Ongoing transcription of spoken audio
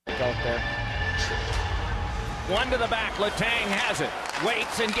out there. One to the back. Letang has it.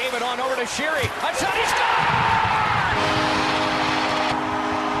 Waits and gave it on over to Sheary. A shot, he scores!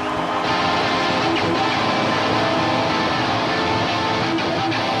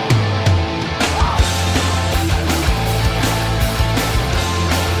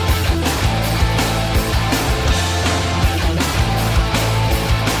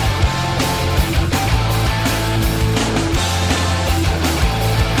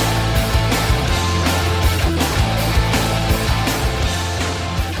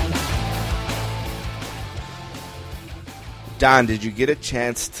 Don, did you get a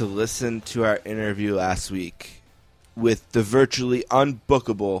chance to listen to our interview last week with the virtually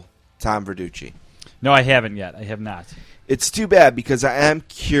unbookable Tom Verducci? No, I haven't yet. I have not. It's too bad because I am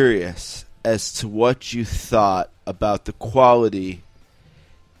curious as to what you thought about the quality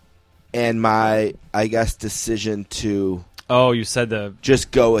and my, I guess, decision to you said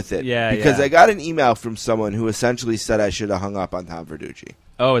just go with it. Yeah, because yeah. I got an email from someone who essentially said I should have hung up on Tom Verducci.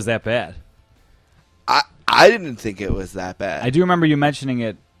 Oh, is that bad? I didn't think it was that bad. I do remember you mentioning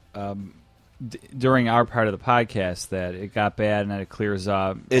it during our part of the podcast that it got bad and that it clears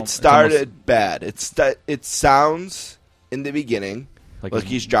up. It started bad. It sounds in the beginning like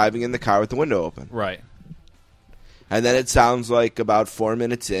he's driving in the car with the window open. Right. And then it sounds like about 4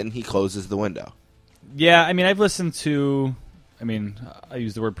 minutes in, he closes the window. Yeah, I mean, I've listened to, I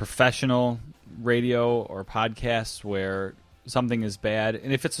use the word professional radio or podcasts where something is bad.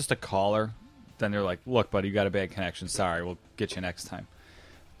 And if it's just a caller, then they're like, look, buddy, you got a bad connection. Sorry, we'll get you next time.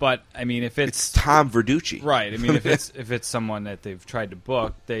 But, if it's Tom Verducci. Right. If it's someone that they've tried to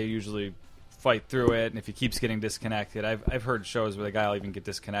book, they usually fight through it. And if he keeps getting disconnected, I've heard shows where the guy will even get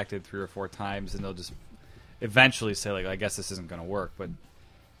disconnected 3 or 4 times, and they'll just eventually say, like, I guess this isn't going to work. But,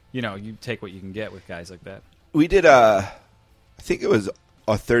 you take what you can get with guys like that. We did I think it was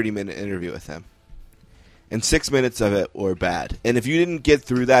a 30-minute interview with him. And 6 minutes of it were bad. And if you didn't get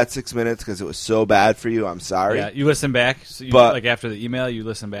through that 6 minutes because it was so bad for you, I'm sorry. Yeah, you listen back. So like after the email, you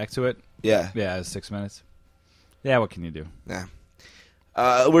listen back to it? Yeah. Yeah, it was 6 minutes. Yeah, what can you do? Yeah.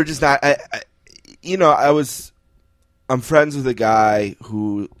 We're just not... I'm friends with a guy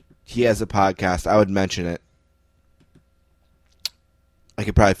who... He has a podcast. I would mention it. I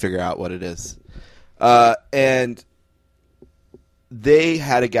could probably figure out what it is. And they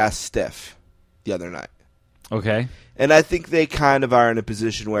had a guest stiff the other night. Okay. And I think they kind of are in a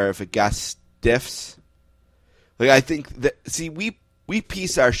position where if a guest stiffs, like I think that, see, we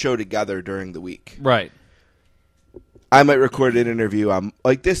piece our show together during the week. Right. I might record an interview on,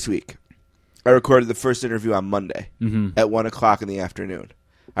 like this week. I recorded the first interview on Monday at 1 o'clock in the afternoon.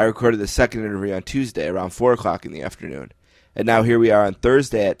 I recorded the second interview on Tuesday around 4 o'clock in the afternoon. And now here we are on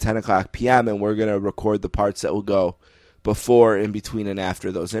Thursday at 10 o'clock p.m., and we're going to record the parts that will go before, in between, and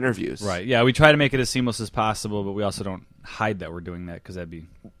after those interviews. Right. Yeah, we try to make it as seamless as possible, but we also don't hide that we're doing that because that'd be...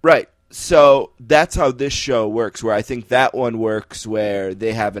 Right. So that's how this show works, where I think that one works where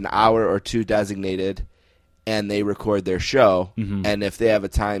they have an hour or two designated and they record their show. And if they have a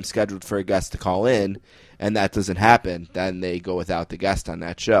time scheduled for a guest to call in and that doesn't happen, then they go without the guest on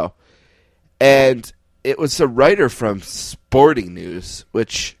that show. And it was a writer from Sporting News,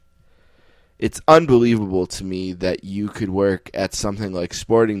 which... It's unbelievable to me that you could work at something like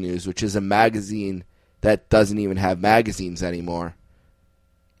Sporting News, which is a magazine that doesn't even have magazines anymore.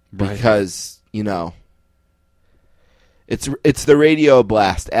 Right. Because, it's the Radio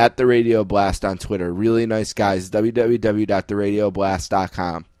Blast, at the Radio Blast on Twitter. Really nice guys,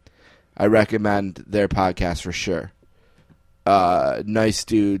 www.theradioblast.com. I recommend their podcast for sure. Nice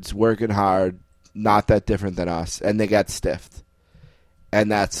dudes, working hard, not that different than us, and they got stiffed. And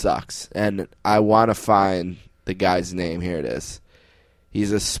that sucks. And I want to find the guy's name. Here it is.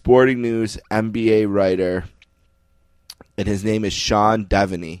 He's a Sporting News NBA writer. And his name is Sean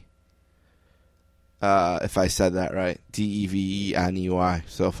Devaney. If I said that right. Deveney.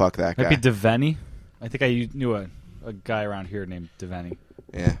 So fuck that guy. Might be Devaney. I think I knew a guy around here named Devaney.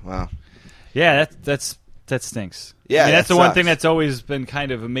 Yeah, wow. Yeah, that stinks. Yeah, that's the sucks. one thing that's always been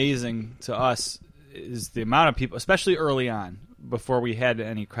kind of amazing to us is the amount of people, especially early on, before we had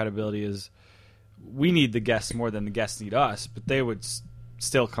any credibility, is we need the guests more than the guests need us, but they would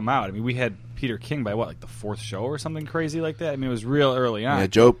still come out. We had Peter King by the 4th show or something crazy like that? It was real early on. Yeah,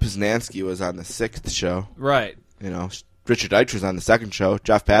 Joe Poznanski was on the 6th show. Right. Richard Deitch was on the 2nd show.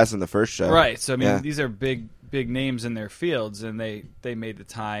 Jeff Pass on the 1st show. Right. So, these are big names in their fields, and they made the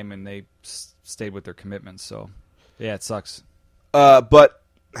time, and they stayed with their commitments. So, yeah, it sucks. But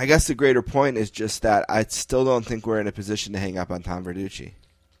I guess the greater point is just that I still don't think we're in a position to hang up on Tom Verducci.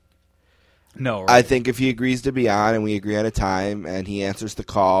 No, right. I think if he agrees to be on and we agree on a time and he answers the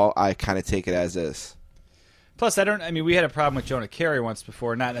call, I kind of take it as is. Plus, we had a problem with Jonah Carey once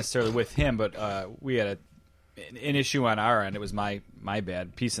before, not necessarily with him, but we had an issue on our end. It was my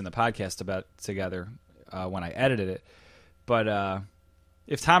bad piece in the podcast about together when I edited it. But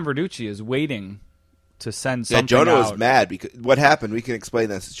if Tom Verducci is waiting to send something Jonah out, was mad because what happened, we can explain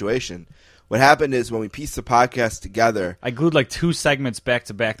that situation. What happened is when we pieced the podcast together, I glued like 2 segments back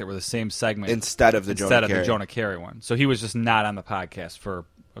to back that were the same segment instead of the Jonah Carey one. So he was just not on the podcast for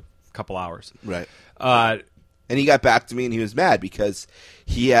a couple hours. Right. And he got back to me and he was mad because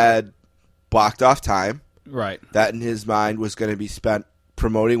he had blocked off time. Right. That in his mind was going to be spent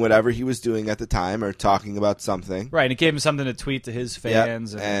promoting whatever he was doing at the time or talking about something. Right, and it gave him something to tweet to his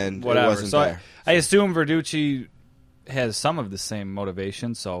fans and whatever. It wasn't so there. I assume Verducci has some of the same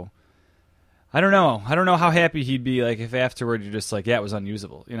motivation, so I don't know. I don't know how happy he'd be like if afterward you're just like, yeah, it was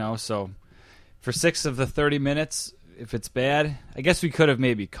unusable, So for 6 of the 30 minutes, if it's bad, I guess we could have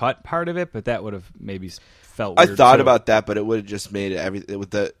maybe cut part of it, but that would have maybe felt weird. I thought too. about that, but it would have just made it everything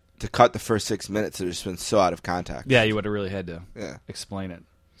with to cut the first 6 minutes. It would have just been so out of context. Yeah, you would have really had to explain it.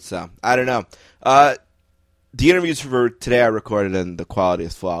 So I don't know. The interviews for today I recorded and the quality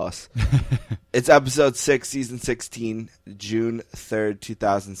is flawless. It's episode 6, season 16, June 3rd,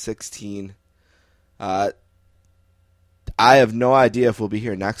 2016. I have no idea if we'll be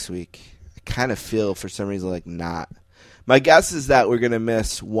here next week. I kind of feel for some reason like not. My guess is that we're going to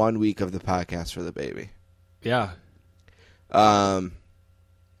miss 1 week of the podcast for the baby. Yeah.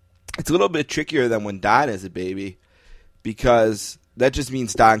 It's a little bit trickier than when Don is a baby because that just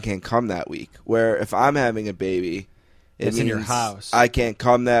means Don can't come that week. Where if I'm having a baby, it's in your house. I can't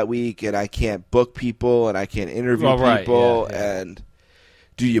come that week and I can't book people and I can't interview people. Yeah. And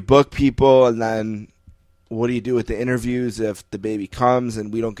do you book people and then what do you do with the interviews if the baby comes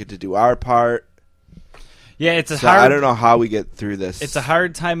and we don't get to do our part? Yeah, it's hard. I don't know how we get through this. It's a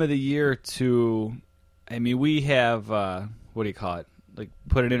hard time of the year to. I mean, we have what do you call it? Like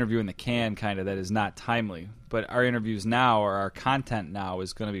put an interview in the can, kind of that is not timely. But our interviews now, or our content now,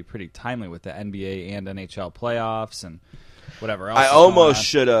 is going to be pretty timely with the NBA and NHL playoffs and whatever else. I almost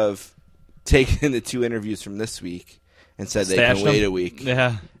should have taken the 2 interviews from this week and said they can wait a week.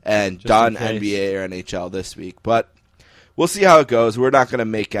 Yeah, and done NBA or NHL this week. But we'll see how it goes. We're not going to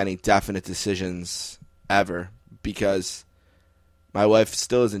make any definite decisions ever because my wife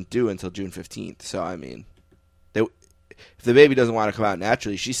still isn't due until June 15th. So, I mean, if the baby doesn't want to come out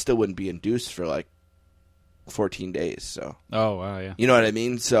naturally, she still wouldn't be induced for like 14 days. So, oh, wow, yeah. You know what I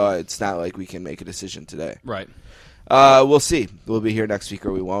mean? So it's not like we can make a decision today. Right. We'll see. We'll be here next week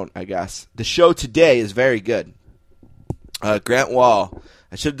or we won't, I guess. The show today is very good. Grant Wahl.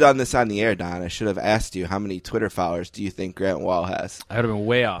 I should have done this on the air, Don. I should have asked you how many Twitter followers do you think Grant Wahl has? I would have been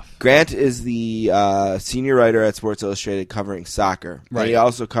way off. Grant is the senior writer at Sports Illustrated covering soccer. Right. And he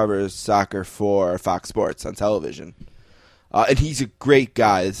also covers soccer for Fox Sports on television. And he's a great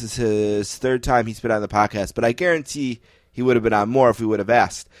guy. This is his 3rd time he's been on the podcast, but I guarantee he would have been on more if we would have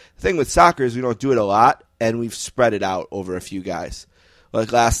asked. The thing with soccer is we don't do it a lot, and we've spread it out over a few guys.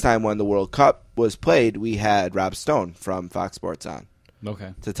 Like last time when the World Cup was played, we had Rob Stone from Fox Sports on.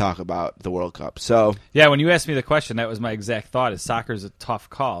 Okay. To talk about the World Cup. So yeah, when you asked me the question, that was my exact thought. Is soccer is a tough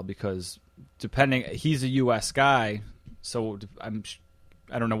call because he's a U.S. guy, so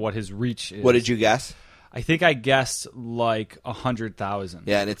I don't know what his reach is. What did you guess? I think I guessed like 100,000.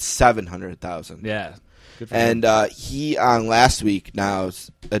 Yeah, and it's 700,000. Yeah. Good for and him. He on last week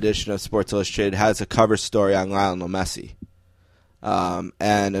now's edition of Sports Illustrated has a cover story on Lionel Messi, and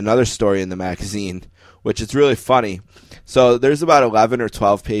another story in the magazine, which is really funny. So there's about 11 or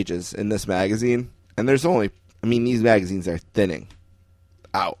 12 pages in this magazine, and there's only, these magazines are thinning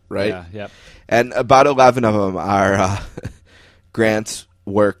out, right? Yeah, yep. And about 11 of them are Grant's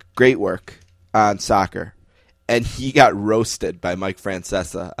great work on soccer. And he got roasted by Mike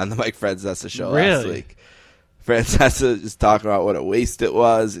Francesa on the Mike Francesa show last week. Francesa is talking about what a waste it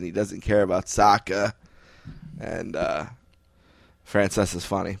was, and he doesn't care about soccer. And Francesa's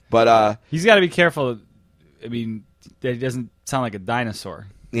funny. But he's got to be careful. That he doesn't sound like a dinosaur.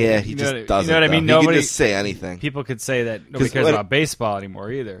 Yeah, he just doesn't. You know what I mean? He can just say anything. People could say that nobody cares about baseball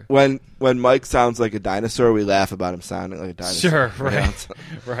anymore either. When Mike sounds like a dinosaur, we laugh about him sounding like a dinosaur. Sure, right.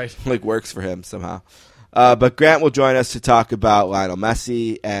 Right. Like works for him somehow. But Grant will join us to talk about Lionel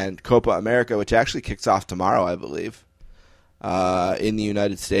Messi and Copa America, which actually kicks off tomorrow, I believe, in the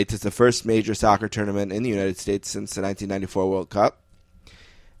United States. It's the first major soccer tournament in the United States since the 1994 World Cup.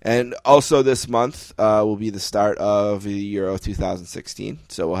 And also this month will be the start of the Euro 2016,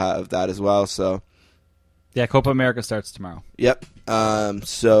 so we'll have that as well. So Yeah, Copa America starts tomorrow. Yep.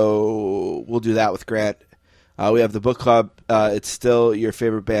 So we'll do that with Grant. We have the book club. It's still Your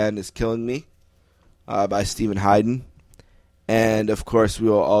Favorite Band is Killing Me by Steve Hyden. And, of course, we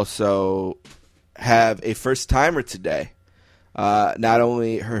will also have a first-timer today. Not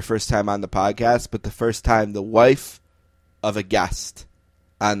only her first time on the podcast, but the first time the wife of a guest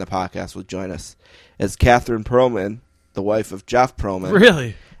on the podcast will join us. It's Catherine Pearlman, the wife of Jeff Pearlman.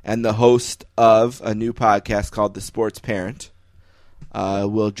 Really? And the host of a new podcast called The Sports Parent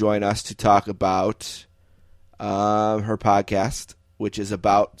will join us to talk about her podcast, which is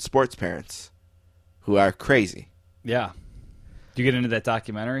about sports parents who are crazy. Yeah. Did you get into that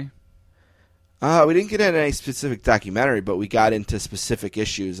documentary? We didn't get into any specific documentary, but we got into specific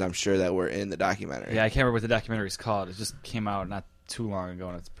issues, I'm sure, that were in the documentary. Yeah, I can't remember what the documentary is called. It just came out not too long ago,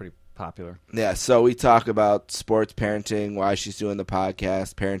 and it's pretty popular. Yeah, so we talk about sports parenting, why she's doing the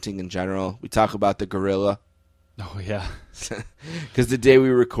podcast, parenting in general. We talk about the gorilla. Oh, yeah. Because the day I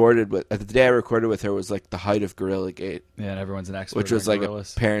recorded with her was like the height of Gorilla Gate. Yeah, and everyone's an expert. Which was like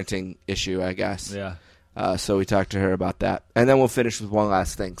gorillas. A parenting issue, I guess. Yeah. So we talked to her about that. And then we'll finish with one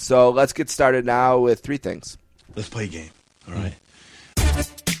last thing. So let's get started now with three things. Let's play a game. All right.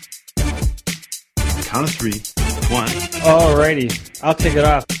 Count of three. 1. Alrighty. I'll kick it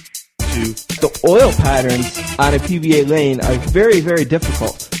off. 2. The oil patterns on a PBA lane are very, very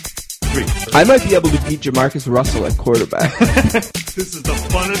difficult. 3. I might be able to beat Jamarcus Russell at quarterback. This is the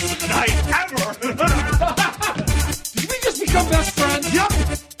funnest night ever. Did we just become best friends? Yep.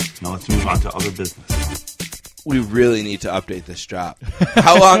 Now let's move on to other business. We really need to update this drop.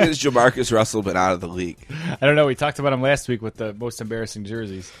 How long has Jamarcus Russell been out of the league? I don't know. We talked about him last week with the most embarrassing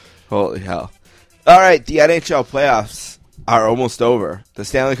jerseys. Holy hell. All right, the NHL playoffs are almost over. The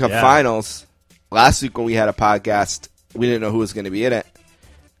Stanley Cup Finals, last week when we had a podcast, we didn't know who was going to be in it.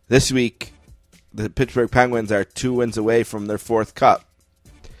 This week, the Pittsburgh Penguins are 2 wins away from their 4th cup.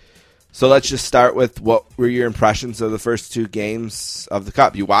 So let's just start with what were your impressions of the first 2 games of the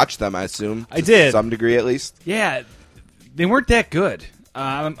cup? You watched them, I assume. I did. To some degree, at least. Yeah, they weren't that good.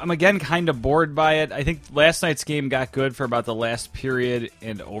 I'm again kind of bored by it. I think last night's game got good for about the last period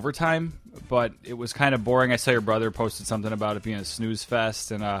and overtime, but it was kind of boring. I saw your brother posted something about it being a snooze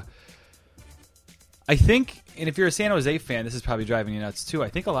fest, and I think, and if you're a San Jose fan, this is probably driving you nuts too. I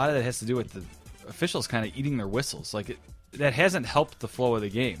think a lot of that has to do with the officials kind of eating their whistles. Like that hasn't helped the flow of the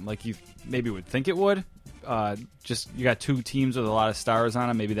game, like you maybe would think it would. Just you got 2 teams with a lot of stars on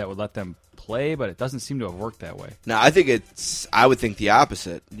them. Maybe that would let them play, but it doesn't seem to have worked that way. No, I would think the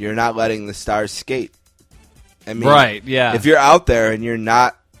opposite. You're not letting the stars skate. I mean, right, yeah. If you're out there and you're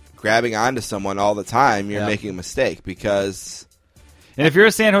not grabbing onto someone all the time, you're making a mistake because... And if you're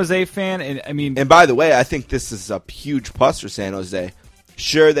a San Jose fan, and by the way, I think this is a huge plus for San Jose.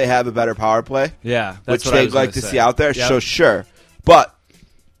 Sure, they have a better power play. Yeah, which they'd like to see out there. Yep. So sure. But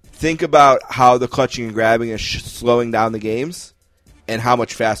think about how the clutching and grabbing is slowing down the games and how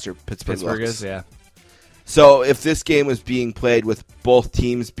much faster Pittsburgh looks. is, yeah. So if this game was being played with both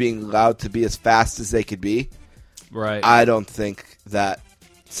teams being allowed to be as fast as they could be, right? I don't think that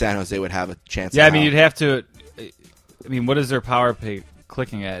San Jose would have a chance. Yeah, you'd have to. I mean, what is their power play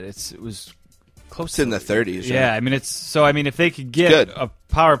clicking at? It was close in the 30s. Yeah, right? If they could get a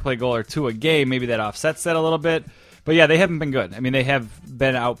power play goal or 2 a game, maybe that offsets that a little bit. But yeah, they haven't been good. I mean, they have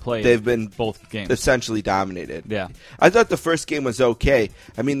been outplayed. They've been both games essentially dominated. Yeah, I thought the first game was okay.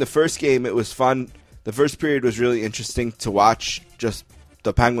 I mean, the first game it was fun. The first period was really interesting to watch. Just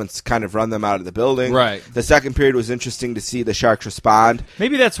the Penguins kind of run them out of the building. Right. The second period was interesting to see the Sharks respond.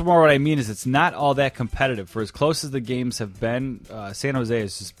 Maybe that's more what I mean is it's not all that competitive. For as close as the games have been, San Jose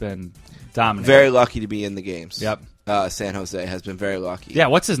has just been dominant. Very lucky to be in the games. Yep. San Jose has been very lucky. Yeah,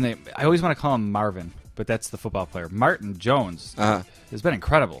 what's his name? I always want to call him Marvin, but that's the football player. Martin Jones has been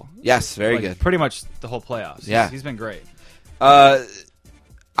incredible. Yes, very good. Pretty much the whole playoffs. Yeah. He's been great. I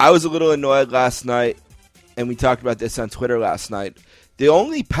was a little annoyed last night, and we talked about this on Twitter last night. The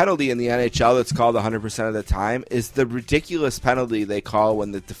only penalty in the NHL that's called 100% of the time is the ridiculous penalty they call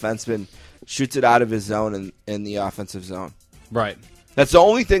when the defenseman shoots it out of his zone in the offensive zone. Right. That's the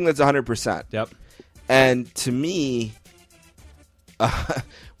only thing that's 100%. Yep. And to me,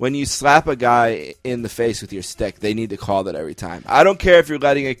 when you slap a guy in the face with your stick, they need to call that every time. I don't care if you're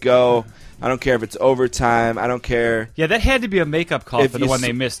letting it go. I don't care if it's overtime. I don't care. Yeah, that had to be a makeup call for the one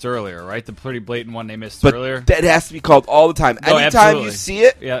they missed earlier, right? The pretty blatant one they missed but earlier. That has to be called all the time. No, Anytime absolutely. you see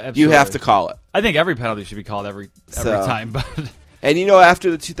it, you have to call it. I think every penalty should be called every time. But and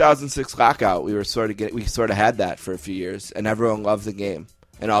after the 2006 lockout, we sort of had that for a few years, and everyone loved the game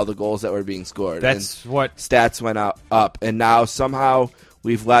and all the goals that were being scored. That's and what stats went up, and now somehow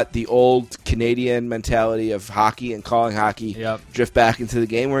We've let the old Canadian mentality of hockey and calling hockey drift back into the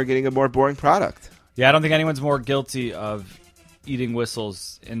game. We're getting a more boring product. Yeah, I don't think anyone's more guilty of eating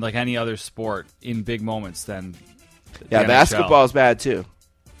whistles in like any other sport in big moments than the NHL. Basketball is bad too.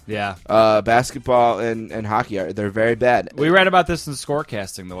 Yeah. Basketball and hockey they're very bad. We read about this in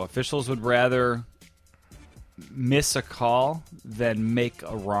scorecasting, though. Officials would rather miss a call than make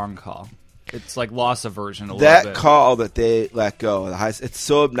a wrong call. It's like loss aversion a little bit. That call that they let go, it's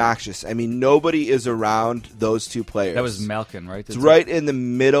so obnoxious. I mean, nobody is around those two players. That was Malkin, right? It's right in the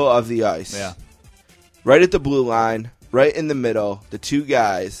middle of the ice. Yeah. Right at the blue line, right in the middle, the two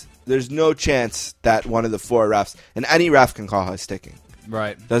guys. There's no chance that one of the four refs, and any ref can call high sticking.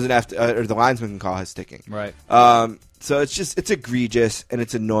 Right. Doesn't have to, or the linesman can call high sticking. Right. So it's egregious, and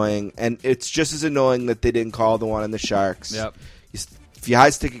it's annoying, and it's just as annoying that they didn't call the one on the Sharks. Yep. If you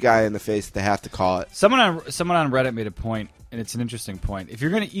high stick a guy in the face, they have to call it. Someone on Reddit made a point, and it's an interesting point. If you're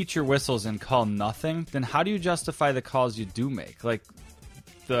going to eat your whistles and call nothing, then how do you justify the calls you do make? Like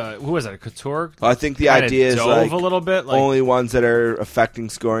who was it? Couture? Well, I think the idea is like a little bit, like, only ones that are affecting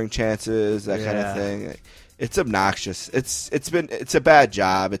scoring chances, that kind of thing. It's obnoxious. It's a bad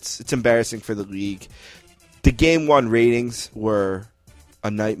job. It's embarrassing for the league. The Game 1 ratings were a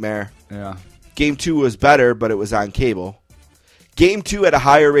nightmare. Yeah. Game 2 was better, but it was on cable. Game 2 had a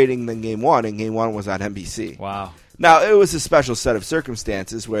higher rating than Game 1, and Game 1 was on NBC. Wow. Now, it was a special set of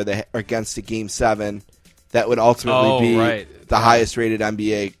circumstances where they are against a Game 7 that would ultimately be the highest-rated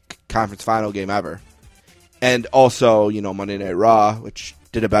NBA conference final game ever. And also, Monday Night Raw, which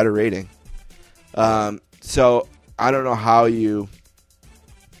did a better rating. So, I don't know how you...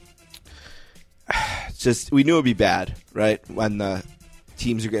 we knew it would be bad, right, when the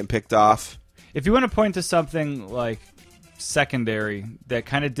teams are getting picked off. If you want to point to something like secondary that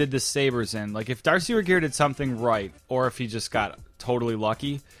kind of did the Sabres in, like if Darcy Regier did something right, or if he just got totally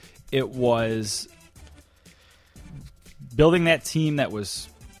lucky, it was building that team that was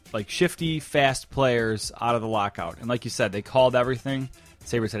like shifty, fast players out of the lockout. And like you said, they called everything.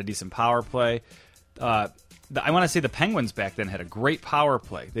 Sabres had a decent power play. I want to say the Penguins back then had a great power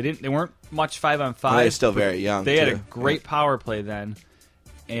play. They weren't much 5-on-5. Well, they're still very young. They had a great power play then.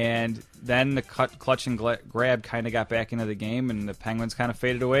 And then the clutch and grab kind of got back into the game, and the Penguins kind of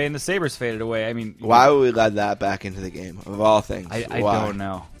faded away, and the Sabres faded away. I mean, why would we let that back into the game, of all things? I don't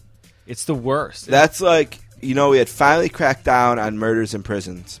know. It's the worst. That's like, we had finally cracked down on murders in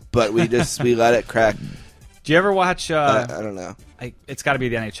prisons, but we let it crack. Do you ever watch... I don't know. It's got to be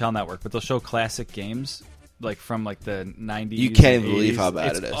the NHL Network, but they'll show classic games like from like the 90s. You can't even believe how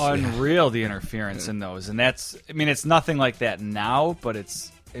bad it is. It's unreal, the interference in those. And it's nothing like that now, but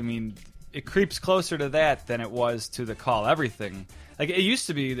it creeps closer to that than it was to the call everything. Like, it used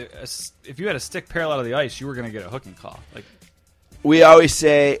to be that if you had a stick parallel to the ice, you were going to get a hooking call. Like, we always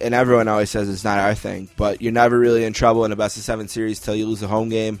say, and everyone always says it's not our thing, but you're never really in trouble in a best-of-7 series till you lose a home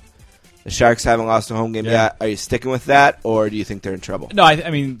game. The Sharks haven't lost a home game yet. Are you sticking with that, or do you think they're in trouble? No,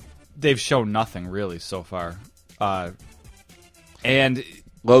 I mean, they've shown nothing really so far. And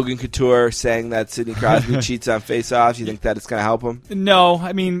Logan Couture saying that Sidney Crosby cheats on face-offs. You think that it's going to help him? No,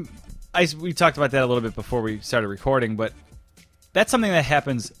 I mean, we talked about that a little bit before we started recording, but that's something that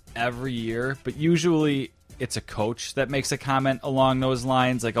happens every year. But usually, it's a coach that makes a comment along those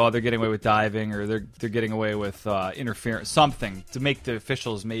lines, like, "Oh, they're getting away with diving," or "They're getting away with interference," something to make the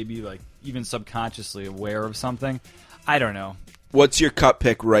officials maybe like even subconsciously aware of something. I don't know. What's your cut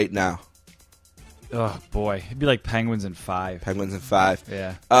pick right now? Oh boy, it'd be like Penguins in 5. Penguins in 5.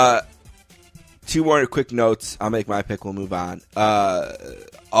 Yeah. 2 more quick notes. I'll make my pick. We'll move on.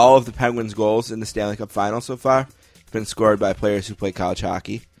 All of the Penguins' goals in the Stanley Cup Final so far have been scored by players who play college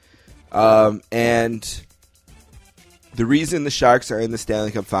hockey. And the reason the Sharks are in the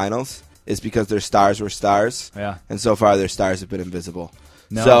Stanley Cup Finals is because their stars were stars. Yeah. And so far, their stars have been invisible.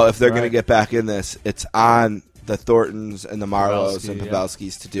 So if they're going to get back in this, it's on the Thorntons and the Marlows and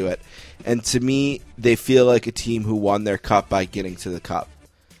Pavelskis to do it. And to me, they feel like a team who won their cup by getting to the cup.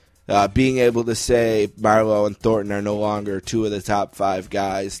 Being able to say Marlowe and Thornton are no longer 2 of the top 5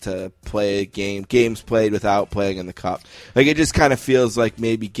 guys to play a game. Games played without playing in the cup. Like, it just kind of feels like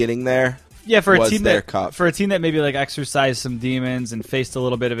maybe getting there. Yeah, for a team that maybe like exercised some demons and faced a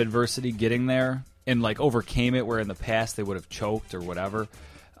little bit of adversity getting there and like overcame it, where in the past they would have choked or whatever.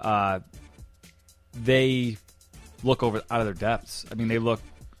 They look out of their depths. I mean, they look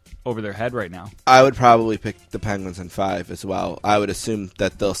over their head right now. I would probably pick the Penguins in 5 as well. I would assume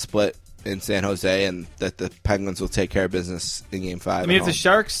that they'll split in San Jose and that the Penguins will take care of business in Game 5. I mean, if the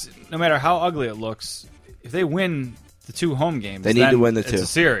Sharks, no matter how ugly it looks, if they win the 2 home games, they need to win the 2. It's a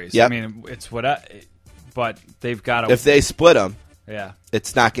series. Yep. I mean, it's but they've got to. If they split them, Yeah.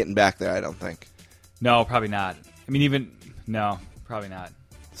 It's not getting back there, I don't think. No, probably not. I mean, no, probably not.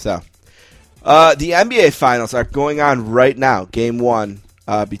 So, the NBA Finals are going on right now. Game 1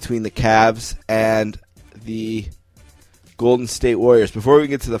 between the Cavs and the Golden State Warriors. Before we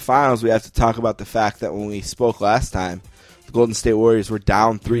get to the finals, we have to talk about the fact that when we spoke last time, the Golden State Warriors were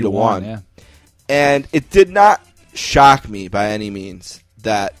down 3-1. Yeah. And it did not shock me by any means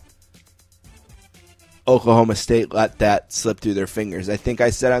that Oklahoma State let that slip through their fingers. I think I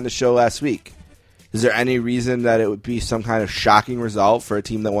said on the show last week, is there any reason that it would be some kind of shocking result for a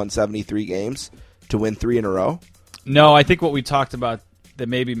team that won 73 games to win 3 in a row? No, I think what we talked about that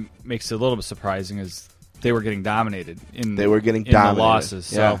maybe makes it a little bit surprising is they were getting dominated in the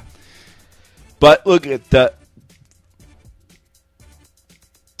losses. Yeah. So. But look at the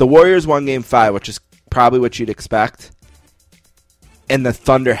Warriors won Game 5, which is probably what you'd expect. And the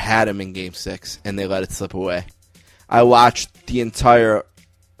Thunder had him in Game 6, and they let it slip away. I watched the entire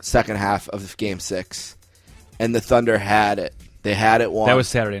second half of Game 6, and the Thunder had it. They had it won. That was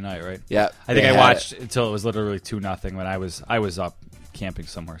Saturday night, right? Yeah. I think I watched until it was literally 2-0 when I was up camping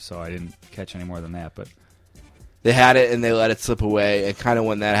somewhere, so I didn't catch any more than that. But they had it, and they let it slip away. And kind of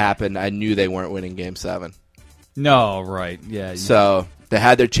when that happened, I knew they weren't winning Game 7. No, right. Yeah. So they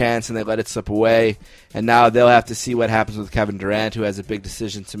had their chance, and they let it slip away. And now they'll have to see what happens with Kevin Durant, who has a big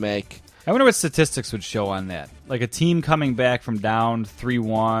decision to make. I wonder what statistics would show on that. Like a team coming back from down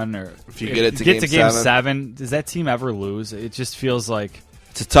 3-1, or if you get to Game 7, does that team ever lose? It just feels like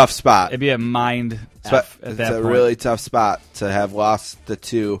it's a tough spot. It'd be a mind F at that point. It's a really tough spot to have lost the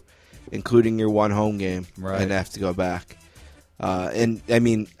 2, including your one home game, and have to go back. And I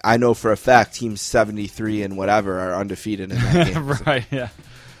mean, I know for a fact teams 73 and whatever are undefeated in that game. Right? Yeah.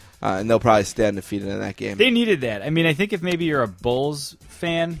 And they'll probably stay undefeated in that game. They needed that. I mean, I think if maybe you're a Bulls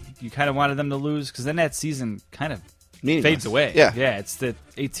fan, you kind of wanted them to lose because then that season kind of fades away. Yeah, it's the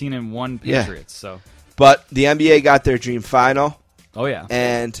 18-1 Patriots. So, but the NBA got their dream final. Oh yeah,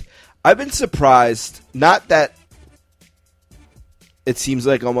 and I've been surprised. Not that it seems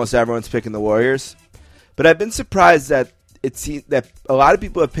like almost everyone's picking the Warriors, but I've been surprised that it seems that a lot of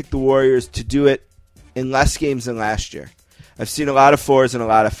people have picked the Warriors to do it in less games than last year. I've seen a lot of 4s and a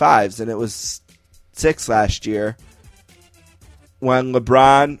lot of 5s, and it was 6 last year when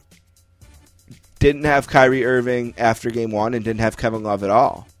LeBron didn't have Kyrie Irving after Game 1 and didn't have Kevin Love at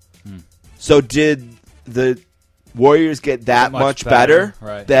all. So did the Warriors get that much better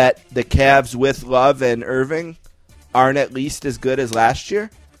that the Cavs with Love and Irving aren't at least as good as last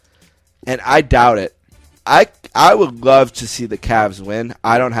year? And I doubt it. I would love to see the Cavs win.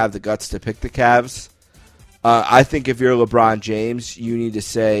 I don't have the guts to pick the Cavs. I think if you're LeBron James, you need to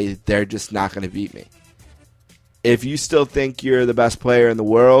say they're just not going to beat me. If you still think you're the best player in the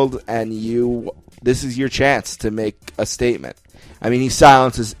world and this is your chance to make a statement. I mean, he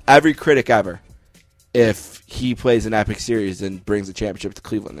silences every critic ever if he plays an epic series and brings a championship to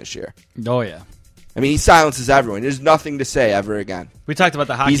Cleveland this year. Oh, yeah. I mean, he silences everyone. There's nothing to say ever again. We talked about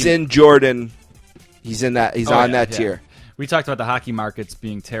the hockey. He's in Jordan. He's in that. He's on that tier. We talked about the hockey markets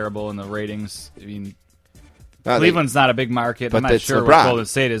being terrible in the ratings. I mean, Cleveland's not a big market. I'm not sure what Golden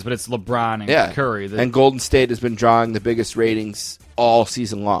State is, but it's LeBron and Curry. And Golden State has been drawing the biggest ratings all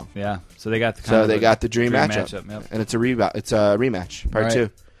season long. Yeah, so they got the dream matchup. Yep. And it's a rematch, part 2,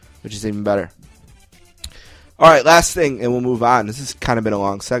 which is even better. All right, last thing, and we'll move on. This has kind of been a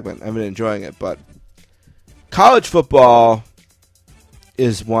long segment. I've been enjoying it, but college football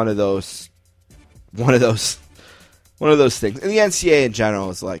is one of those things. And the NCAA in general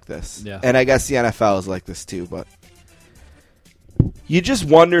is like this. Yeah. And I guess the NFL is like this too, but you just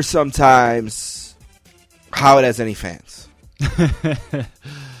wonder sometimes how it has any fans.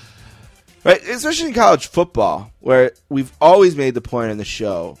 Right? Especially in college football, where we've always made the point in the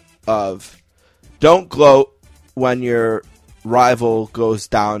show of don't gloat when your rival goes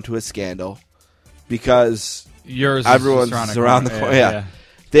down to a scandal because everyone's around the corner. Yeah.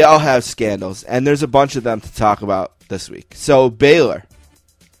 They all have scandals, and there's a bunch of them to talk about this week. So Baylor,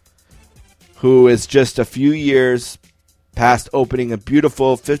 who is just a few years past opening a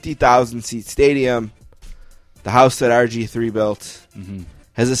beautiful 50,000-seat stadium, the house that RG3 built,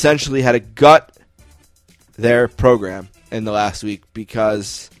 has essentially had to gut their program in the last week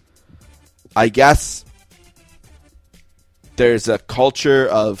because I guess there's a culture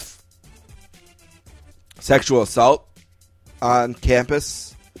of sexual assault on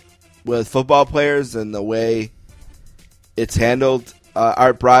campus with football players and the way it's handled.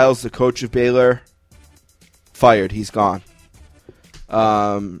 Art Briles, the coach of Baylor, fired. He's gone.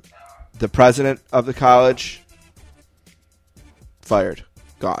 The president of the college, fired.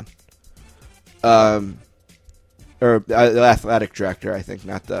 Gone. Or the athletic director, I think,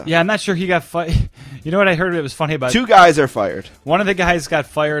 not the... Yeah, I'm not sure he got fired. You know what I heard that was funny about... 2 guys are fired. One of the guys got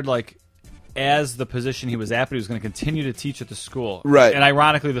fired, like, as the position he was at, but he was going to continue to teach at the school. Right. And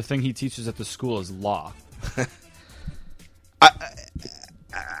ironically, the thing he teaches at the school is law.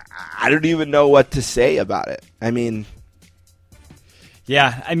 I don't even know what to say about it. I mean...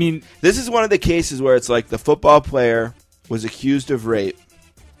 Yeah, I mean... This is one of the cases where it's like the football player was accused of rape.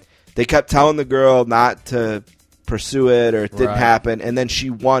 They kept telling the girl not to pursue it or it didn't happen, and then she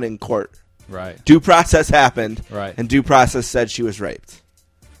won in court. Right. Due process happened, right, and due process said she was raped.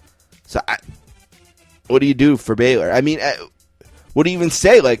 So what do you do for Baylor? I mean, what do you even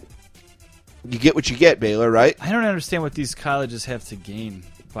say? Like, you get what you get, Baylor, right? I don't understand what these colleges have to gain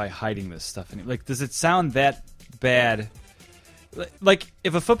by hiding this stuff. Like, does it sound that bad? Like,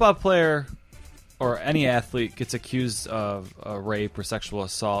 if a football player or any athlete gets accused of a rape or sexual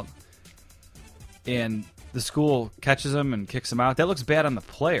assault and the school catches him and kicks him out, that looks bad on the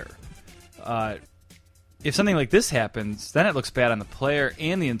player. If something like this happens, then it looks bad on the player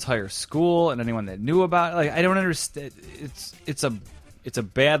and the entire school and anyone that knew about it. Like, I don't understand. It's a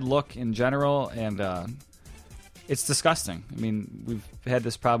bad look in general, and it's disgusting. I mean, we've had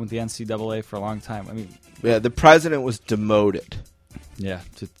this problem with the NCAA for a long time. I mean, yeah, the president was demoted. Yeah,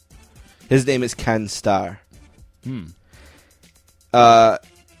 his name is Ken Starr.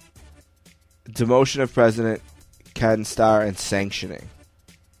 Demotion of President Ken Starr and sanctioning.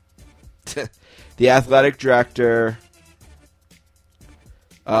 The athletic director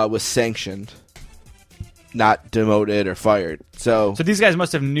was sanctioned, not demoted or fired. So these guys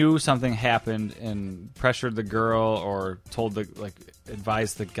must have knew something happened and pressured the girl or told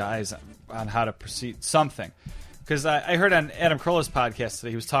advised the guys on how to proceed. Something. Because I heard on Adam Carolla's podcast today,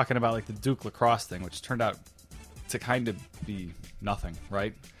 he was talking about like the Duke lacrosse thing, which turned out to kind of be nothing,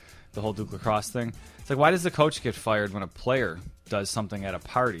 right? The whole Duke lacrosse thing. It's like, why does the coach get fired when a player does something at a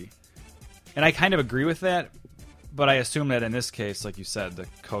party? And I kind of agree with that, but I assume that in this case, like you said, the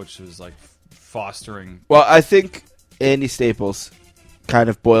coach was like fostering. Well, I think Andy Staples kind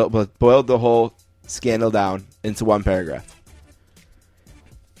of boiled the whole scandal down into one paragraph.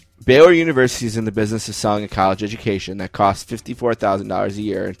 Baylor University is in the business of selling a college education that costs $54,000 a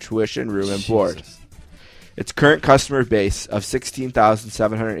year in tuition, room, and board. Its current customer base of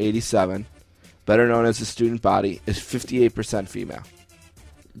 16,787, better known as the student body, is 58% female.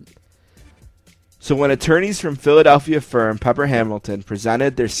 So when attorneys from Philadelphia firm Pepper Hamilton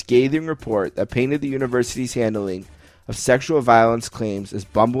presented their scathing report that painted the university's handling of sexual violence claims as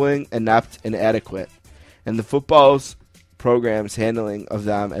bumbling, inept, and inadequate, and the football's program's handling of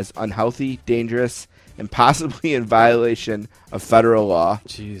them as unhealthy, dangerous, and possibly in violation of federal law,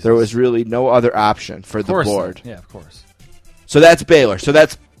 Jesus. There was really no other option for the board. Yeah, of course. So that's Baylor. So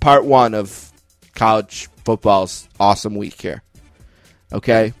that's part one of college football's awesome week here.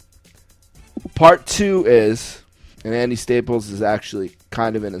 Okay? Part two is, and Andy Staples is actually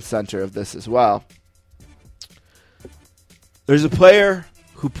kind of in the center of this as well. There's a player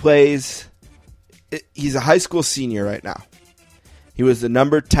who plays, he's a high school senior right now. He was the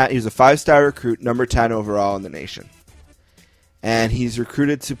number 10, he was a 5-star recruit, number 10 overall in the nation. And he's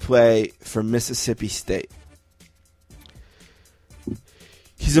recruited to play for Mississippi State.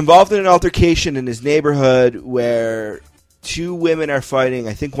 He's involved in an altercation in his neighborhood where 2 women are fighting.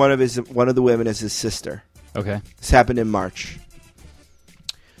 I think one of the women is his sister. Okay. This happened in March.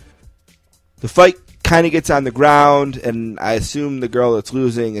 The fight kind of gets on the ground, and I assume the girl that's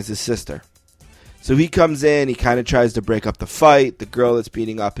losing is his sister. So he comes in, he kind of tries to break up the fight. The girl that's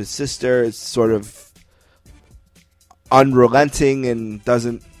beating up his sister is sort of unrelenting and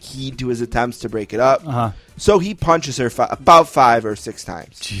doesn't heed to his attempts to break it up. Uh-huh. So he punches her about 5 or 6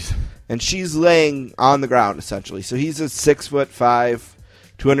 times. Jeez. And she's laying on the ground, essentially. So he's a 6'5",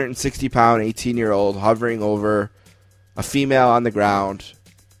 260-pound, 18-year-old hovering over a female on the ground,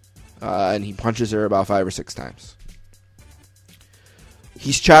 and he punches her about 5 or 6 times.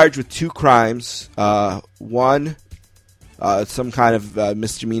 He's charged with 2 crimes. One, some kind of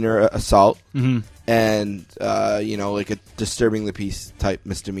misdemeanor assault, and like a disturbing the peace type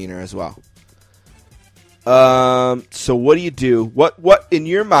misdemeanor as well. So what do you do? What in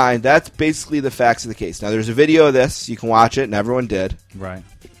your mind? That's basically the facts of the case. Now, there's a video of this. You can watch it, and everyone did. Right.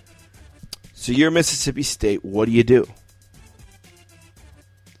 So you're Mississippi State. What do you do?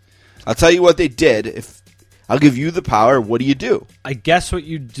 I'll tell you what they did. If I'll give you the power, what do you do? I guess what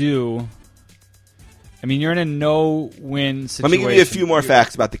you do. I mean, you're in a no-win situation. Let me give you a few more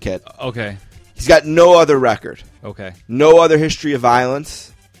facts about the kid. Okay. He's got no other record. Okay. No other history of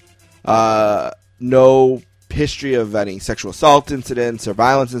violence. No history of any sexual assault incidents or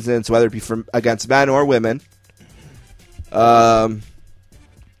violence incidents, whether it be against men or women.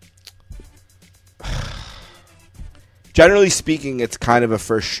 Generally speaking, it's kind of a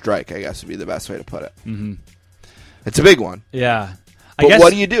first strike, I guess would be the best way to put it. Mm-hmm. It's a big one. Yeah. But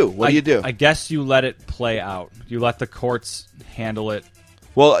what do you do? What do you do? I guess you let it play out. You let the courts handle it.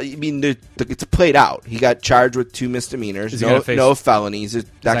 Well, I mean, it's played out. He got charged with 2 misdemeanors, no felonies. He's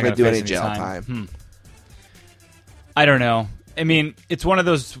not going to do any jail time. I don't know. I mean, it's one of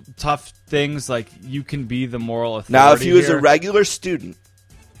those tough things. Like, you can be the moral authority. Now, if he was here. a regular student,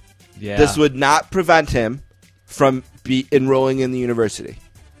 this would not prevent him from enrolling in the university.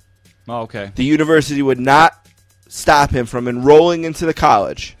 Oh, okay. The university would not stop him from enrolling into the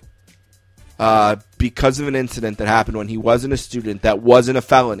college because of an incident that happened when he wasn't a student that wasn't a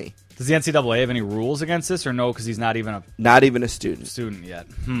felony. Does the NCAA have any rules against this, or no, because he's not even a student yet?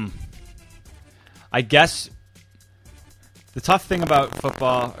 I guess the tough thing about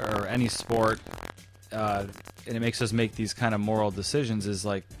football or any sport, and it makes us make these kind of moral decisions, is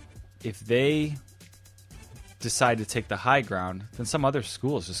like if they decide to take the high ground, then some other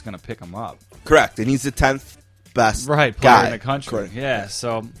school is just going to pick him up. Correct, and he's the 10th best player guy in the country. Yeah,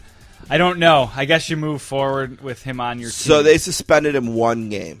 so I don't know. I guess you move forward with him on your team. So they suspended him 1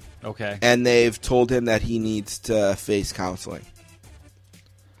 game. Okay. And they've told him that he needs to face counseling.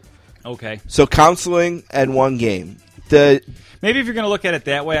 Okay. So counseling and 1 game. Maybe if you're going to look at it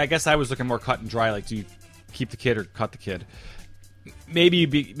that way, I guess I was looking more cut and dry, like do you keep the kid or cut the kid? Maybe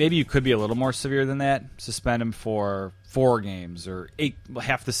you could be a little more severe than that. Suspend him for 4 games or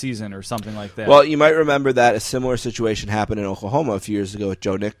half the season or something like that. Well, you might remember that a similar situation happened in Oklahoma a few years ago with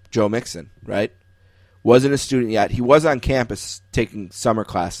Joe Mixon, right? Wasn't a student yet. He was on campus taking summer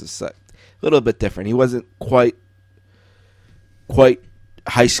classes. So a little bit different. He wasn't quite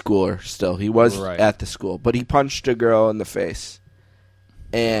high schooler still. He was at the school. But he punched a girl in the face.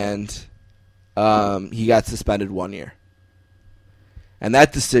 And he got suspended 1 year. And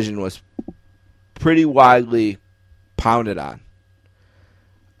that decision was pretty widely pounded on.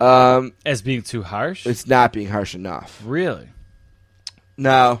 As being too harsh? It's not being harsh enough. Really?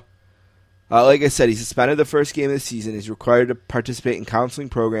 Now, like I said, he suspended the first game of the season. He's required to participate in counseling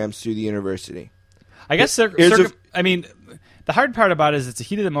programs through the university. I guess, I mean, the hard part about it is it's a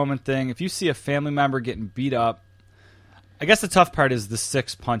heat-of-the-moment thing. If you see a family member getting beat up, I guess the tough part is the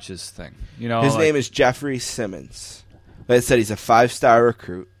 6 punches thing. You know, his name is Jeffrey Simmons. Like I said, he's a 5-star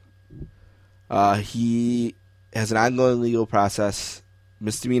recruit. He has an ongoing legal process,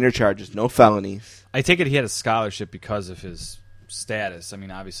 misdemeanor charges, no felonies. I take it he had a scholarship because of his status. I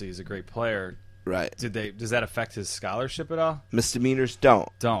mean, obviously he's a great player. Right. Does that affect his scholarship at all? Misdemeanors don't.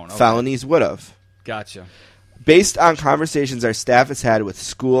 Okay. Felonies would have. Gotcha. Based on conversations our staff has had with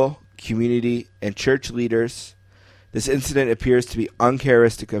school, community, and church leaders, this incident appears to be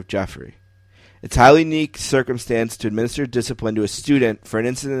uncharacteristic of Jeffrey. It's a highly unique circumstance to administer discipline to a student for an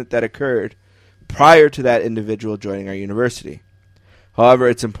incident that occurred prior to that individual joining our university. However,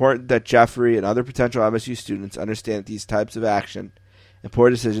 it's important that Jeffrey and other potential MSU students understand that these types of action and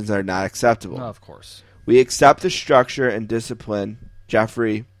poor decisions are not acceptable. No, of course. We accept the structure and discipline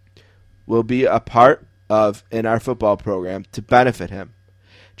Jeffrey will be a part of in our football program to benefit him.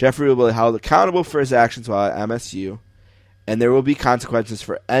 Jeffrey will be held accountable for his actions while at MSU, and there will be consequences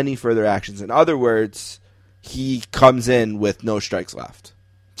for any further actions. In other words, he comes in with no strikes left.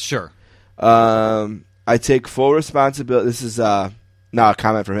 Sure. I take full responsibility. This is not a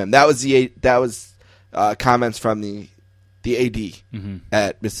comment from him. That was comments from the AD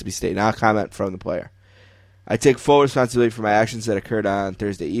at Mississippi State. Not a comment from the player. I take full responsibility for my actions that occurred on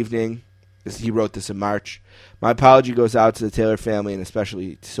Thursday evening. He wrote this in March. My apology goes out to the Taylor family and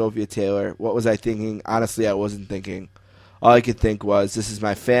especially to Sophia Taylor. What was I thinking? Honestly, I wasn't thinking. All I could think was, this is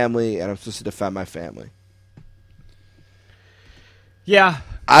my family, and I'm supposed to defend my family. Yeah.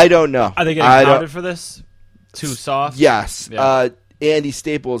 I don't know. Are they getting pounded for this? Too soft? Yes. Yeah. Andy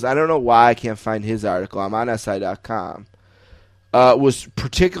Staples, I don't know why I can't find his article. I'm on SI.com. Was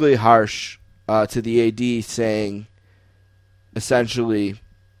particularly harsh to the AD, saying, essentially,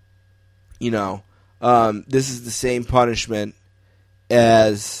 this is the same punishment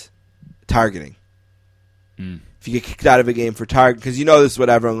as targeting. If you get kicked out of a game for target, because this is what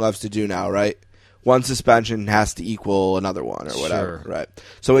everyone loves to do now, right? One suspension has to equal another one or whatever, right?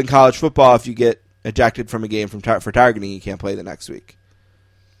 So in college football, if you get ejected from a game for targeting, you can't play the next week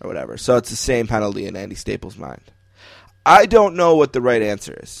or whatever. So it's the same penalty in Andy Staples' mind. I don't know what the right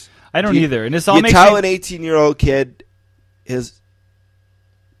answer is. I don't either. And this all makes tell an 18-year-old kid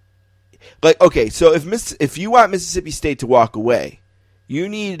okay, so if you want Mississippi State to walk away, you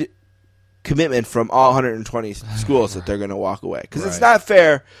need commitment from all 120 schools that they're going to walk away. Because it's not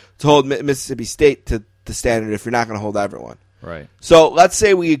fair to hold Mississippi State to the standard if you're not going to hold everyone. Right. So let's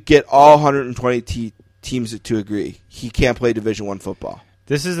say we get all 120 teams to agree he can't play Division I football.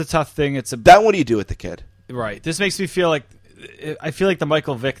 This is a tough thing. Then what do you do with the kid? Right. This makes me feel like the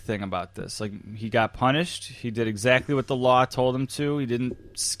Michael Vick thing about this. Like, he got punished. He did exactly what the law told him to. He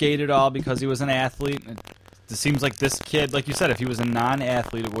didn't skate at all because he was an athlete. It seems like this kid, like you said, if he was a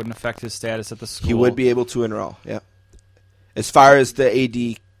non-athlete, it wouldn't affect his status at the school. He would be able to enroll, yeah. As far as the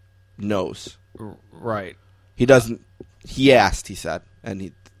AD knows. Right. He doesn't. He asked, he said,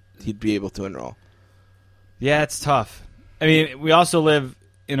 and he'd be able to enroll. Yeah, it's tough. I mean, we also live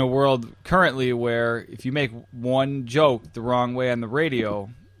in a world currently where if you make one joke the wrong way on the radio,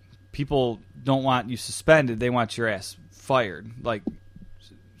 people don't want you suspended. They want your ass fired. Like,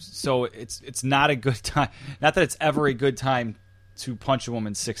 so it's not a good time. Not that it's ever a good time to punch a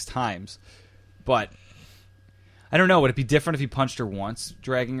woman 6 times, but I don't know. Would it be different if he punched her once,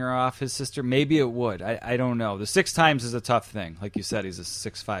 dragging her off his sister? Maybe it would. I don't know. The 6 times is a tough thing. Like you said, he's a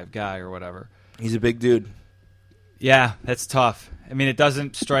 6'5" guy or whatever. He's a big dude. Yeah, that's tough. I mean, it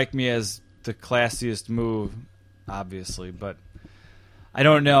doesn't strike me as the classiest move, obviously, but I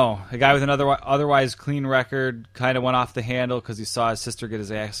don't know. A guy with an otherwise clean record kind of went off the handle because he saw his sister get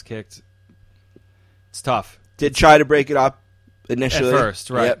his ass kicked. It's tough. Did try to break it up initially. At first,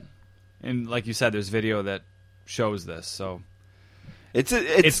 right. Yep. And like you said, there's video that shows this, so it's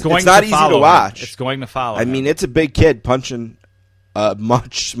not easy to watch. It's going to follow. I mean, it's a big kid punching a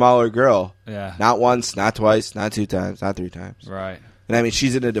much smaller girl. Yeah. Not once, not twice, not 2 times, not 3 times. Right. And I mean,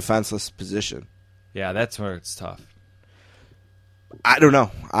 she's in a defenseless position. Yeah, that's where it's tough. I don't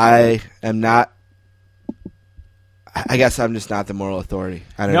know. I am not. I guess I'm just not the moral authority.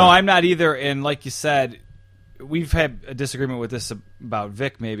 I don't know. I'm not either. And like you said, we've had a disagreement with this about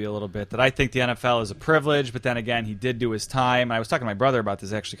Vic maybe a little bit, that I think the NFL is a privilege, but then again, he did do his time. And I was talking to my brother about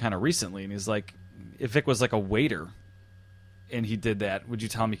this actually kind of recently, and he's like, if Vic was like a waiter and he did that, would you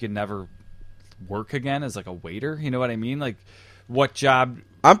tell him he could never work again as like a waiter? You know what I mean? Like, what job?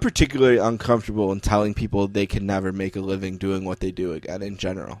 I'm particularly uncomfortable in telling people they can never make a living doing what they do again in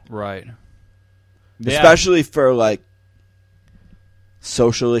general. Right. Especially for like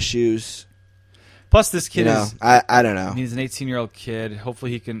social issues. Plus, this kid is. I don't know. He's an 18-year-old kid.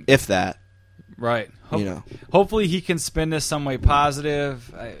 Hopefully, he can. If that. Right. Hopefully, he can spin this some way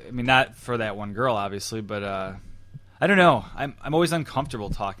positive. I mean, not for that one girl, obviously, but I don't know. I'm always uncomfortable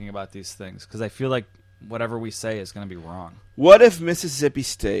talking about these things because I feel like whatever we say is going to be wrong. What if Mississippi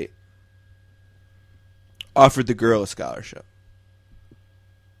State offered the girl a scholarship?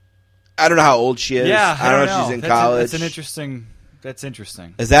 I don't know how old she is. Yeah, I don't know if she's in college. That's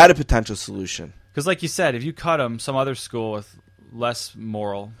interesting. Is that a potential solution? Because, like you said, if you cut them, some other school with less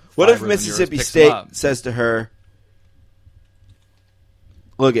moral. What if Mississippi State says to her,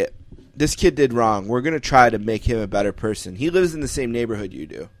 "Look it, this kid did wrong. We're going to try to make him a better person. He lives in the same neighborhood you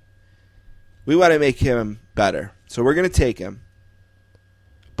do. We want to make him better. So we're going to take him.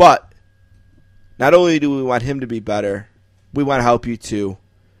 But not only do we want him to be better, we want to help you too.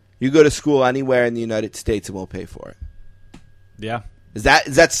 You go to school anywhere in the United States and we'll pay for it." Yeah. Is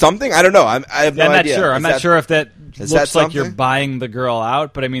that something? I don't know. I have no idea. I'm not sure. I'm not sure if that looks like you're something? buying the girl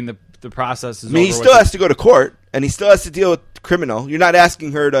out, but I mean the process is. I mean, he still has to go to court, and he still has to deal with criminal. You're not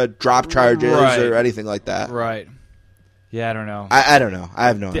asking her to drop charges or anything like that. Right. Yeah, I don't know. I don't know. I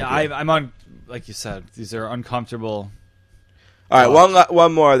have no idea. I'm on, like you said, these are uncomfortable. All right,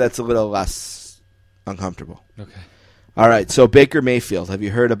 one more that's a little less uncomfortable. Okay. All right, so Baker Mayfield. Have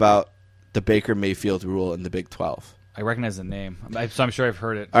you heard about the Baker Mayfield rule in the Big 12? I recognize the name, so I'm sure I've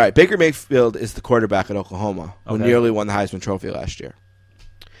heard it. All right, Baker Mayfield is the quarterback at Oklahoma, who Okay. nearly won the Heisman Trophy last year.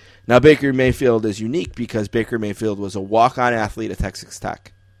 Now, Baker Mayfield is unique because Baker Mayfield was a walk-on athlete at Texas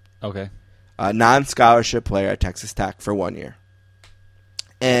Tech. Okay. A non-scholarship player at Texas Tech for 1 year.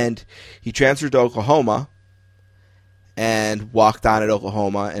 And he transferred to Oklahoma and walked on at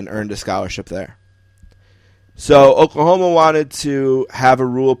Oklahoma and earned a scholarship there. So Oklahoma wanted to have a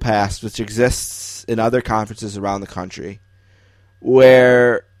rule passed, which exists in other conferences around the country,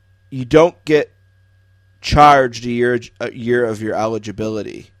 where you don't get charged a year of your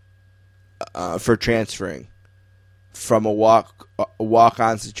eligibility for transferring from a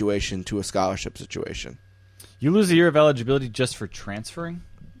walk-on situation to a scholarship situation. You lose a year of eligibility just for transferring,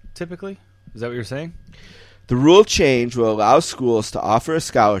 typically? Is that what you're saying? The rule change will allow schools to offer a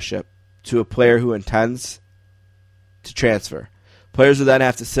scholarship to a player who intends to transfer. Players will then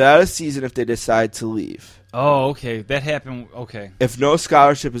have to sit out a season if they decide to leave. Oh, okay. That happened. Okay. If no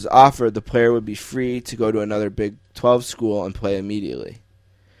scholarship is offered, the player would be free to go to another Big 12 school and play immediately.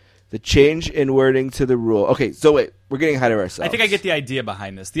 The change in wording to the rule. Okay, so wait, we're getting ahead of ourselves. I think I get the idea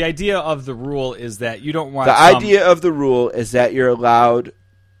behind this. The idea of the rule is that you don't want the idea of the rule is that you're allowed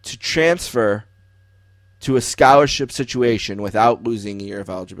to transfer to a scholarship situation without losing a year of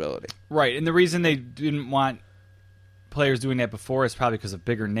eligibility. Right, and the reason they didn't want players doing that before is probably because of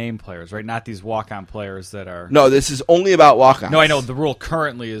bigger name players, right? Not these walk-on players that are... No, this is only about walk-ons. No, I know. The rule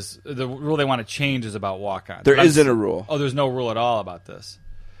currently is... The rule they want to change is about walk-ons. There isn't a rule. Oh, there's no rule at all about this.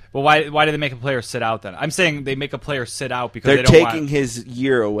 But why do they make a player sit out then? I'm saying they make a player sit out because they're they don't taking his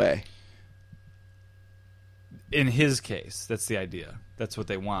year away. In his case, that's the idea. That's what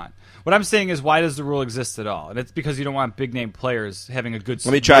they want. What I'm saying is, why does the rule exist at all? And it's because you don't want big-name players having a good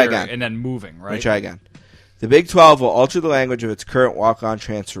Let me try year again. and then moving, right? Let me try again. The Big 12 will alter the language of its current walk-on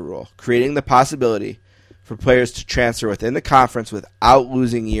transfer rule, creating the possibility for players to transfer within the conference without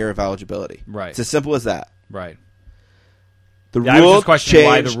losing a year of eligibility. Right. It's as simple as that. Right. The I was rule just questioning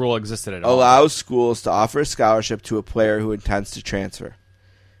why change the rule existed at all. allows schools to offer a scholarship to a player who intends to transfer.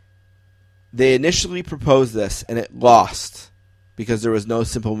 They initially proposed this, and it lost because there was no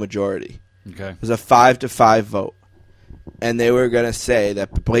simple majority. Okay. It was a 5-5 vote. And they were going to say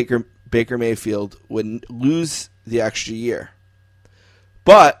that Baker Mayfield would lose the extra year.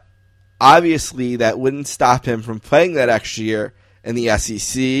 But obviously that wouldn't stop him from playing that extra year in the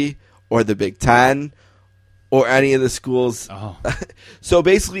SEC or the Big Ten or any of the schools. Oh. So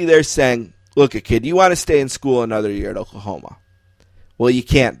basically they're saying, look, kid, you want to stay in school another year at Oklahoma. Well, you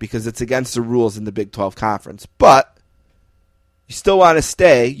can't because it's against the rules in the Big 12 Conference. But you still want to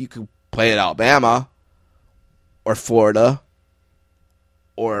stay, you can play at Alabama or Florida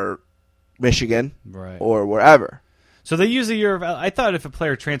or Michigan, Right. or wherever. So they use a year of... I thought if a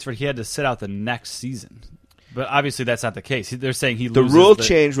player transferred, he had to sit out the next season. But obviously that's not the case. They're saying he The loses... rule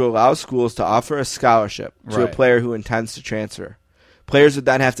change will allow schools to offer a scholarship to a Right. player who intends to transfer. Players would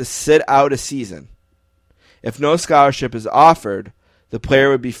then have to sit out a season. If no scholarship is offered, the player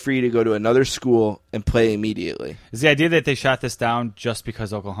would be free to go to another school and play immediately. Is the idea that they shot this down just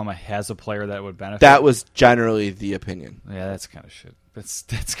because Oklahoma has a player that would benefit? That was generally the opinion. Yeah, that's kind of shit.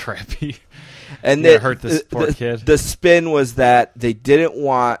 That's crappy. And It hurt this poor kid. The spin was that they didn't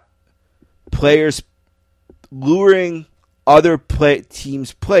want players luring other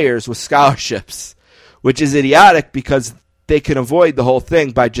teams' players with scholarships, which is idiotic because they can avoid the whole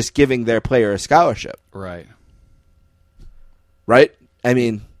thing by just giving their player a scholarship. Right. Right? I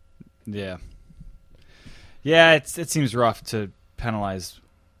mean... Yeah. Yeah, it seems rough to penalize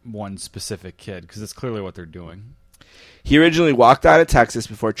one specific kid because it's clearly what they're doing. He originally walked out of Texas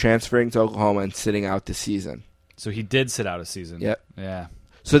before transferring to Oklahoma and sitting out the season. So he did sit out a season. Yep. Yeah.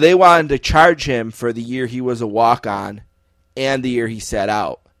 So they wanted to charge him for the year he was a walk-on and the year he sat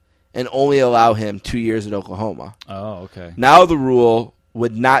out and only allow him 2 years at Oklahoma. Oh, okay. Now the rule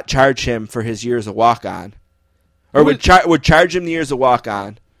would not charge him for his year as a walk-on, or would charge him the year as a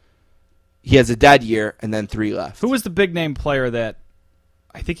walk-on. He has a dead year and then 3 left. Who was the big-name player that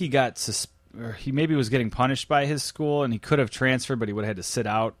I think he got or he maybe was getting punished by his school and he could have transferred, but he would have had to sit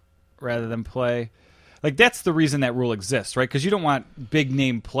out rather than play? Like, that's the reason that rule exists, right? Because you don't want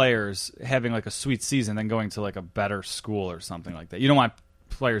big-name players having, like, a sweet season then going to, like, a better school or something like that. You don't want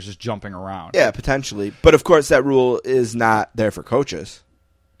players just jumping around. Yeah, potentially. But, of course, that rule is not there for coaches.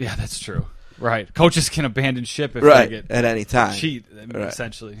 Yeah, that's true. Right. Coaches can abandon ship if Right, they get at any time. cheat, Right.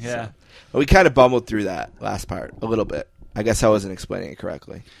 essentially. Yeah. So, we kind of bumbled through that last part a little bit. I guess I wasn't explaining it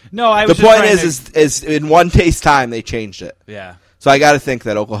correctly. No, I The was just point trying is in one day's time, they changed it. Yeah. So I got to think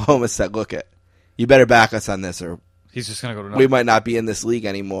that Oklahoma said, look, you better back us on this or He's just going to go to we might not be in this league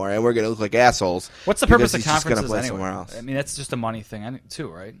anymore, and we're going to look like assholes. What's the purpose because of he's just conferences gonna play anyway? somewhere else. I mean, that's just a money thing too,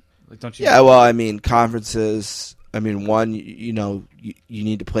 right? Like, don't you? Yeah, well, I mean, conferences. I mean, one, you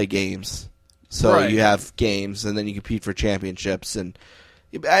need to play games, so Right. you have games, and then you compete for championships, and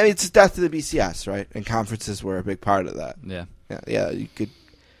I mean, it's the death of the BCS, right? And conferences were a big part of that. Yeah. Yeah.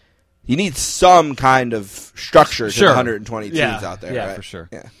 You need some kind of structure to Sure. the 120 teams Yeah. out there, Yeah, right? for sure.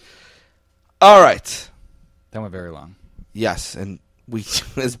 Yeah. All right. That went very long. Yes, and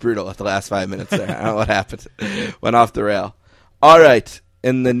it's brutal at the last 5 minutes there. I don't know what happened. Went off the rail. All right.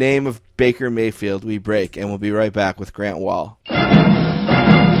 In the name of Baker Mayfield, we break, and we'll be right back with Grant Wahl.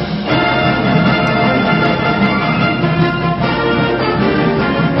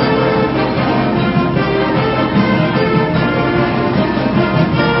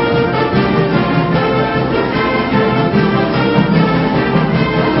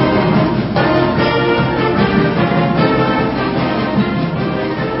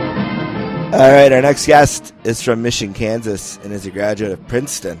 All right, our next guest is from Mission, Kansas, and is a graduate of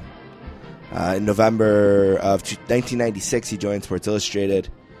Princeton. In November of 1996, he joined Sports Illustrated.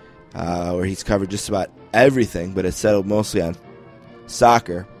 where he's covered just about everything, but it's settled mostly on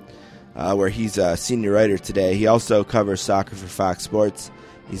soccer, where he's a senior writer today. He also covers soccer for Fox Sports.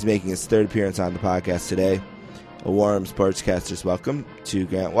 He's making his third appearance on the podcast today. A warm sportscaster's welcome to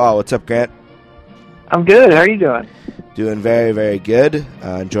Grant Wahl. What's up, Grant? I'm good. How are you doing? Doing very, very good.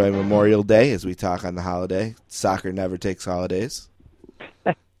 Enjoying Memorial Day as we talk on the holiday. Soccer never takes holidays.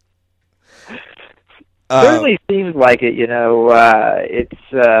 Certainly seems like it.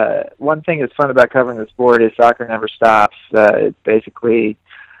 It's one thing that's fun about covering the sport is soccer never stops. It's basically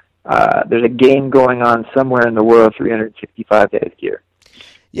there's a game going on somewhere in the world 365 days a year.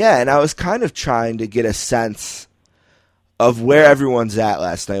 Yeah, and I was kind of trying to get a sense of where everyone's at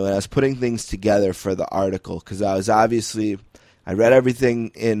last night when I was putting things together for the article, because I read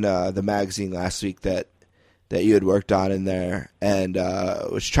everything in the magazine last week that you had worked on in there, and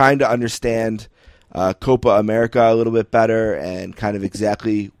was trying to understand COPA America a little bit better and kind of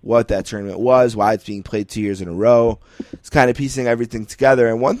exactly what that tournament was, why it's being played 2 years in a row. It's kind of piecing everything together.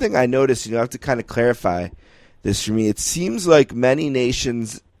 And one thing I noticed, I have to kind of clarify this for me, it seems like many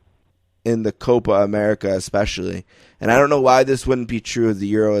nations in the COPA America especially, and I don't know why this wouldn't be true of the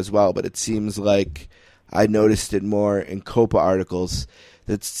Euro as well, but it seems like I noticed it more in COPA articles,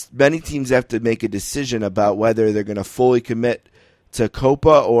 that many teams have to make a decision about whether they're going to fully commit to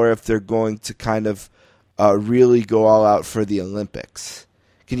COPA or if they're going to kind of really go all out for the Olympics.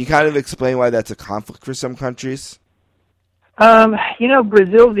 Can you kind of explain why that's a conflict for some countries?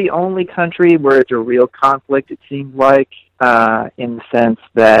 Brazil's the only country where it's a real conflict, it seems like, in the sense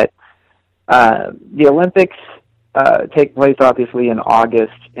that the Olympics take place, obviously, in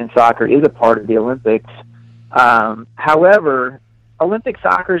August, and soccer is a part of the Olympics. However, Olympic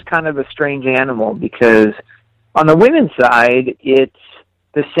soccer is kind of a strange animal because on the women's side, it's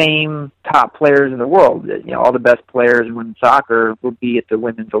the same top players in the world. All the best players in women's soccer will be at the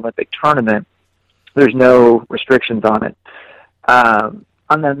Women's Olympic tournament. There's no restrictions on it.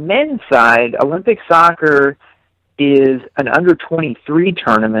 On the men's side, Olympic soccer is an under-23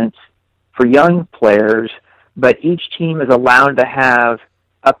 tournament for young players, but each team is allowed to have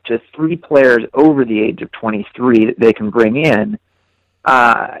up to 3 players over the age of 23 that they can bring in.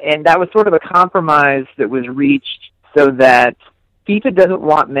 And that was sort of a compromise that was reached so that FIFA doesn't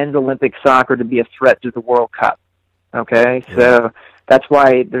want men's Olympic soccer to be a threat to the World Cup. Okay? Yeah. So that's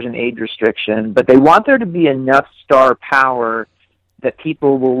why there's an age restriction. But they want there to be enough star power that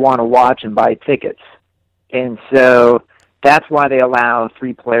people will want to watch and buy tickets. And so that's why they allow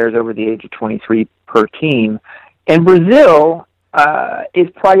 3 players over the age of 23 per team. And Brazil is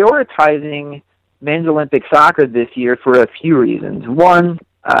prioritizing men's Olympic soccer this year for a few reasons. One,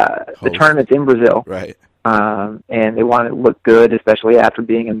 the tournament's in Brazil. Right. And they want to look good, especially after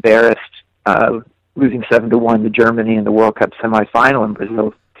being embarrassed, losing 7-1 to Germany in the World Cup semifinal in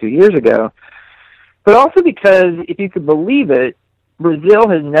Brazil 2 years ago. But also because, if you could believe it, Brazil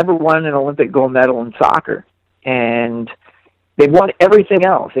has never won an Olympic gold medal in soccer. And they've won everything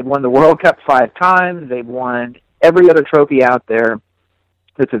else. They've won the World Cup 5 times. They've won every other trophy out there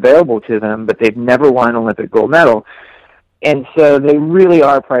that's available to them, but they've never won an Olympic gold medal. And so they really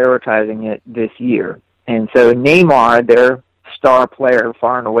are prioritizing it this year. And so Neymar, their star player,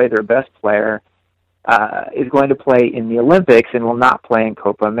 far and away their best player, is going to play in the Olympics and will not play in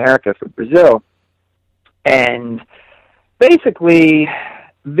Copa America for Brazil. And basically,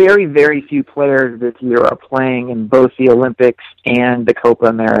 very, very few players this year are playing in both the Olympics and the Copa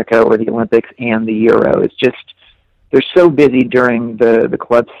America, or the Olympics and the Euro. It's just, they're so busy during the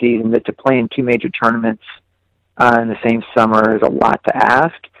club season that to play in 2 major tournaments in the same summer is a lot to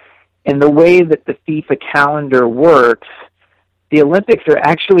ask. And the way that the FIFA calendar works, the Olympics are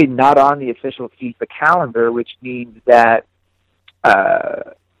actually not on the official FIFA calendar, which means that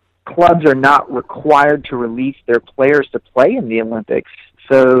clubs are not required to release their players to play in the Olympics.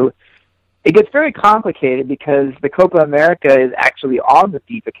 So it gets very complicated because the Copa America is actually on the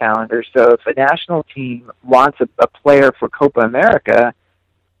FIFA calendar. So if a national team wants a player for Copa America,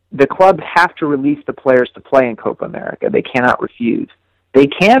 the clubs have to release the players to play in Copa America. They cannot refuse. They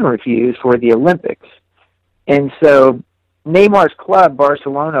can refuse for the Olympics. And so Neymar's club,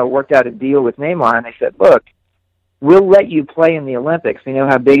 Barcelona, worked out a deal with Neymar, and they said, look, we'll let you play in the Olympics. We know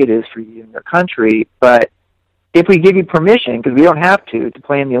how big it is for you and your country, but if we give you permission, because we don't have to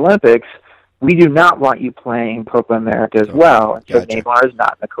play in the Olympics, we do not want you playing Copa America as well. And so Neymar is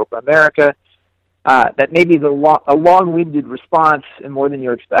not in the Copa America. That may be a long-winded response and more than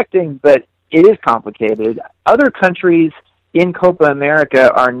you're expecting, but it is complicated. Other countries in Copa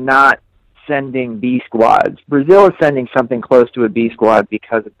America are not sending B squads. Brazil is sending something close to a B squad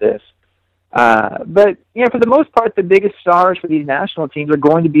because of this. But for the most part, the biggest stars for these national teams are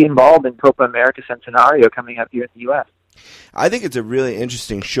going to be involved in Copa America Centenario coming up here in the U.S. I think it's a really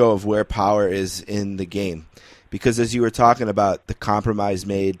interesting show of where power is in the game. Because as you were talking about the compromise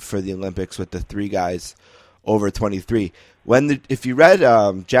made for the Olympics with the 3 guys over 23, if you read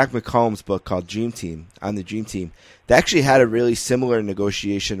Jack McComb's book called Dream Team, on the Dream Team, they actually had a really similar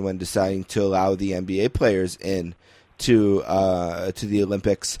negotiation when deciding to allow the NBA players in to the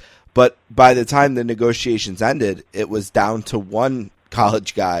Olympics. But by the time the negotiations ended, it was down to 1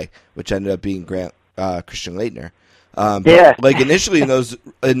 college guy, which ended up being Christian Laettner. Like initially in those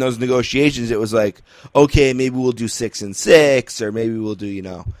negotiations, it was like, okay, maybe we'll do 6 and 6, or maybe we'll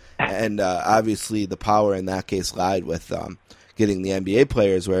do and obviously the power in that case lied with getting the NBA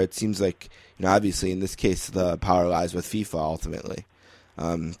players, where it seems like obviously in this case the power lies with FIFA ultimately.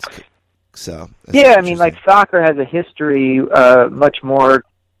 So like soccer has a history much more.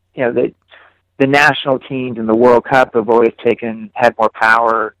 The national teams in the World Cup have always had more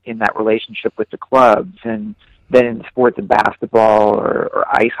power in that relationship with the clubs and than in sports of basketball or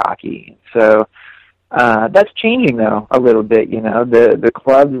ice hockey. So that's changing though a little bit. The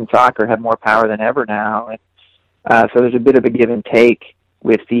clubs in soccer have more power than ever now, and so there's a bit of a give and take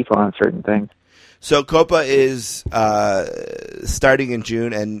with FIFA on certain things. So Copa is starting in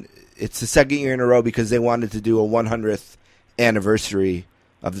June, and it's the second year in a row because they wanted to do a 100th anniversary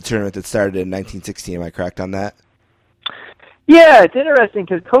of the tournament that started in 1916. Am I correct on that? Yeah, it's interesting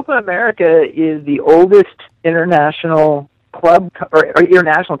because Copa America is the oldest international club or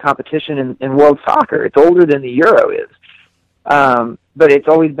international competition in world soccer. It's older than the Euro is, but it's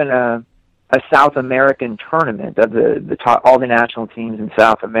always been a South American tournament of all the national teams in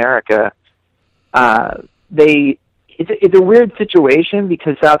South America. It's a weird situation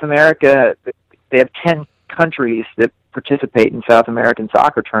because South America, they have 10 countries that participate in South American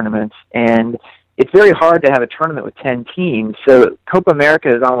soccer tournaments, and it's very hard to have a tournament with 10 teams. So Copa America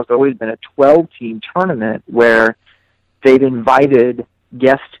has almost always been a 12-team tournament where they've invited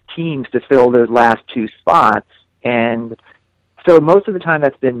guest teams to fill those last 2 spots. And so most of the time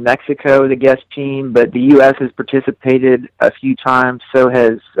that's been Mexico, the guest team, but the U.S. has participated a few times. So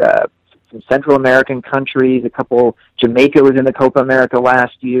has some Central American countries. Jamaica was in the Copa America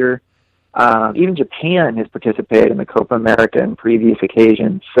last year. Even Japan has participated in the Copa America on previous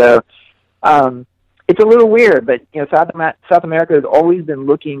occasions. So it's a little weird, but South America has always been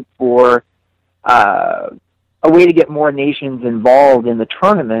looking for a way to get more nations involved in the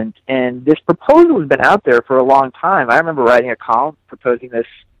tournament, and this proposal has been out there for a long time. I remember writing a column proposing this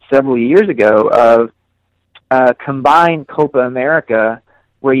several years ago of combined Copa America,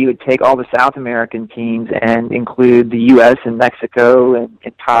 where you would take all the South American teams and include the U.S. and Mexico and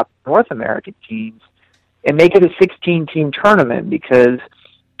top North American teams, and make it a 16-team tournament, because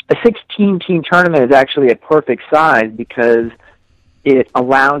a 16-team tournament is actually a perfect size because it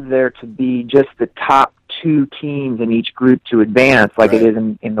allows there to be just the top 2 teams in each group to advance, like it is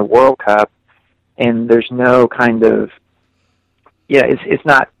in the World Cup, and there's no kind of, it's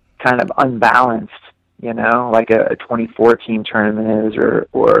not kind of unbalanced, like a 24-team tournament is,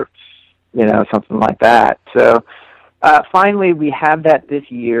 or something like that. So finally, we have that this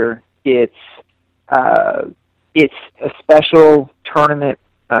year. It's a special tournament,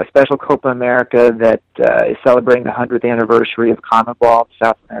 special Copa America that is celebrating the 100th anniversary of CONMEBOL, the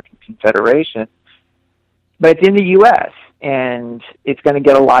South American Confederation. But it's in the U.S., and it's going to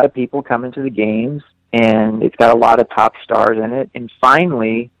get a lot of people coming to the games, and it's got a lot of top stars in it. And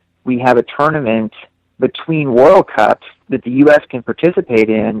finally, we have a tournament between World Cups that the U.S. can participate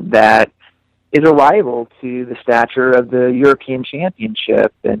in that is a rival to the stature of the European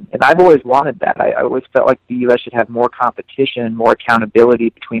Championship. And I've always wanted that. I always felt like the U.S. should have more competition, more accountability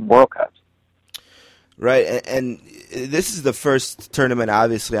between World Cups. Right, and this is the first tournament,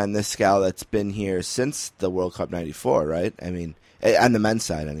 obviously, on this scale that's been here since the World Cup '94, right? I mean, on the men's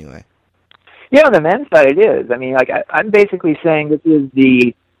side, anyway. Yeah, on the men's side, it is. I mean, I'm basically saying this is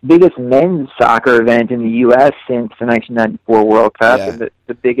the biggest men's soccer event in the U.S. since the 1994 World Cup, and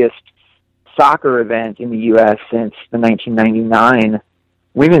the biggest soccer event in the U.S. since the 1999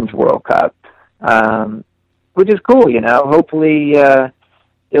 Women's World Cup, which is cool, Hopefully,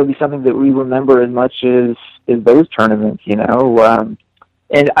 it'll be something that we remember as much as those tournaments,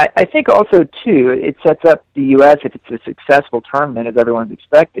 And I think also, too, it sets up the U.S., if it's a successful tournament, as everyone's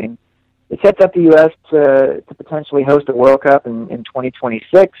expecting, it sets up the U.S. to potentially host a World Cup in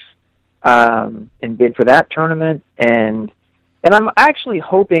 2026 and bid for that tournament. And I'm actually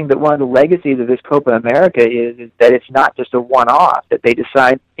hoping that one of the legacies of this Copa America is that it's not just a one-off, that they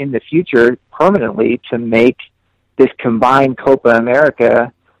decide in the future permanently to make this combined Copa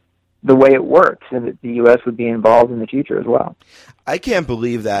America the way it works, and that the U.S. would be involved in the future as well. I can't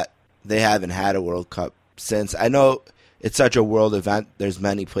believe that they haven't had a World Cup since. I know it's such a world event. There's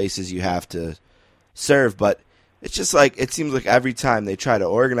many places you have to serve, but it's just like it seems like every time they try to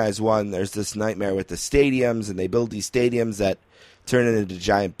organize one, there's this nightmare with the stadiums, and they build these stadiums that turn into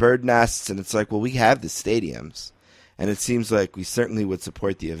giant bird nests, and it's like, well, we have the stadiums, and it seems like we certainly would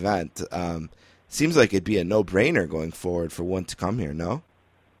support the event. Seems like it'd be a no-brainer going forward for one to come here, no?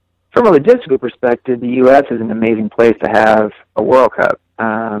 From a logistical perspective, the U.S. is an amazing place to have a World Cup.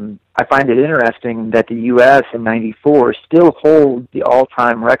 I find it interesting that the U.S. in '94 still holds the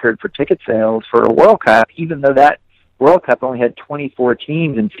all-time record for ticket sales for a World Cup, even though that World Cup only had 24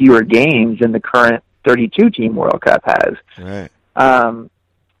 teams and fewer games than the current 32-team World Cup has. Right.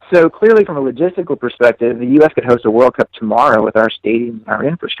 So clearly, from a logistical perspective, the U.S. could host a World Cup tomorrow with our stadiums and our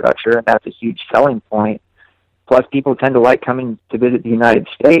infrastructure, and that's a huge selling point. Plus, people tend to like coming to visit the United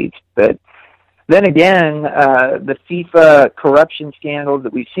States. But then again, the FIFA corruption scandals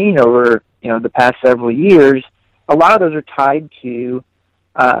that we've seen over the past several years, a lot of those are tied to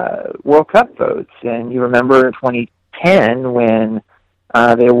World Cup votes. And you remember in 2010 when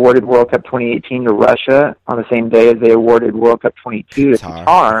they awarded World Cup 2018 to Russia on the same day as they awarded World Cup 22 to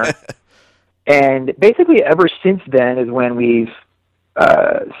Qatar. And basically ever since then is when we've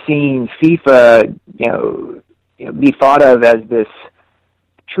seen FIFA, be thought of as this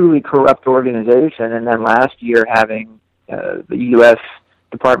truly corrupt organization. And then last year having the U.S.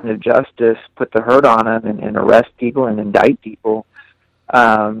 Department of Justice put the hurt on them and arrest people and indict people.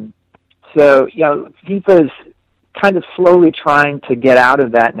 So, FIFA's kind of slowly trying to get out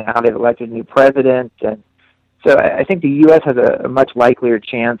of that now. They've elected a new president, and so I think the U.S. has a much likelier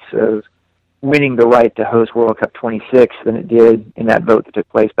chance of winning the right to host World Cup 26 than it did in that vote that took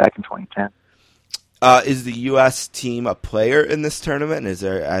place back in 2010. Is the U.S. team a player in this tournament?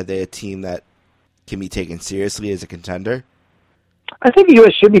 Are they a team that can be taken seriously as a contender? I think the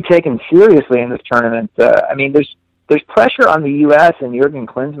U.S. should be taken seriously in this tournament. There's pressure on the U.S. and Jurgen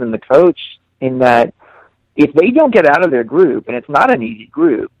Klinsmann, the coach, in that if they don't get out of their group, and it's not an easy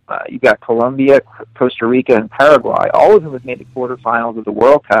group, you've got Colombia, Costa Rica, and Paraguay. All of them have made the quarterfinals of the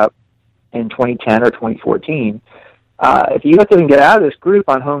World Cup in 2010 or 2014. If the U.S. doesn't get out of this group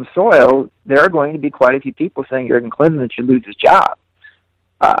on home soil, there are going to be quite a few people saying Jurgen Klinsmann should lose his job.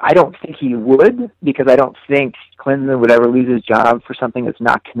 I don't think he would, because I don't think Klinsmann would ever lose his job for something that's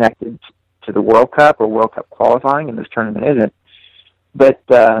not connected to the World Cup or World Cup qualifying, and this tournament isn't. But,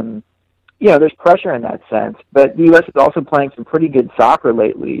 there's pressure in that sense. But the U.S. is also playing some pretty good soccer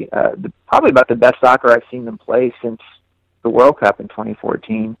lately, probably about the best soccer I've seen them play since the World Cup in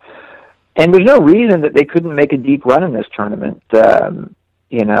 2014. And there's no reason that they couldn't make a deep run in this tournament. There's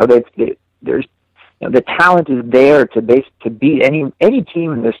the talent is there to beat any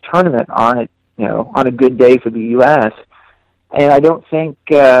team in this tournament on a good day for the U.S. And I don't think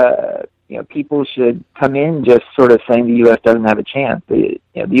people should come in just sort of saying the U.S. doesn't have a chance. The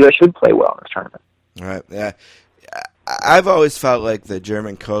U.S. should play well in this tournament. All right. Yeah, I've always felt like the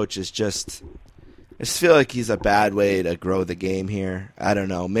German coach is just. I just feel like he's a bad way to grow the game here. I don't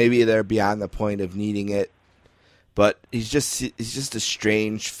know. Maybe they're beyond the point of needing it, but he's just a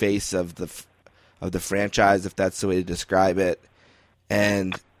strange face of the franchise, if that's the way to describe it.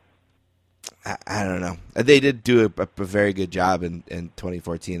 And I don't know. They did do a very good job in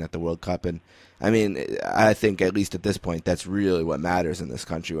 2014 at the World Cup, and I mean, I think at least at this point, that's really what matters in this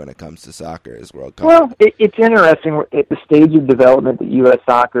country when it comes to soccer is World Cup. Well, it's interesting at the stage of development that U.S.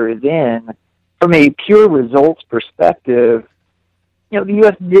 soccer is in. From a pure results perspective, the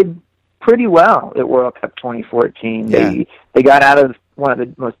U.S. did pretty well at World Cup 2014. Yeah. They got out of one of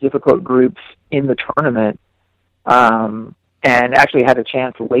the most difficult groups in the tournament, and actually had a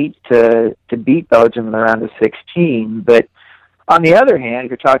chance late to beat Belgium in the round of 16. But on the other hand, if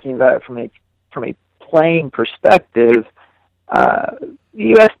you're talking about it from a playing perspective, the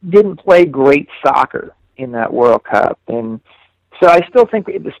U.S. didn't play great soccer in that World Cup, and so I still think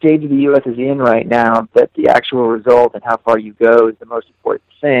at the stage of the U.S. is in right now that the actual result and how far you go is the most important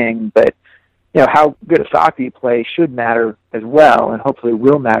thing. But, how good a soccer you play should matter as well, and hopefully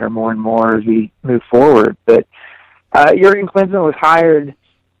will matter more and more as we move forward. But Jurgen Klinsmann was hired,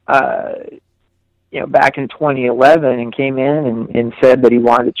 back in 2011 and came in and said that he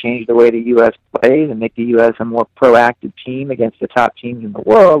wanted to change the way the U.S. plays and make the U.S. a more proactive team against the top teams in the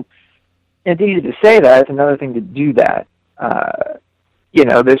world. And it's easy to say that. It's another thing to do that.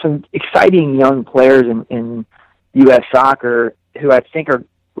 There's some exciting young players in U.S. soccer who I think are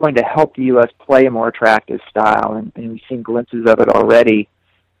going to help the U.S. play a more attractive style, and we've seen glimpses of it already.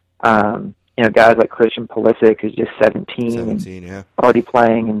 guys like Christian Pulisic, who's just 17 yeah. already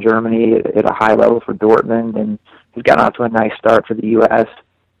playing in Germany at a high level for Dortmund, and he's gotten off to a nice start for the U.S.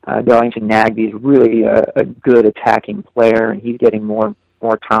 Darlington Nagbe is really a good attacking player, and he's getting more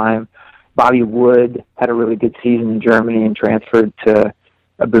time. Bobby Wood had a really good season in Germany and transferred to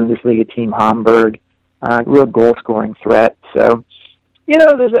a Bundesliga team, Hamburg. Real goal-scoring threat. So,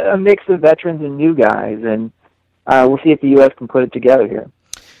 there's a mix of veterans and new guys, and we'll see if the U.S. can put it together here.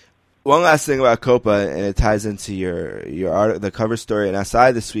 One last thing about COPA, and it ties into your article, the cover story in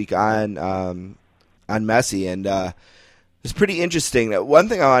SI this week on Messi, and it's pretty interesting. One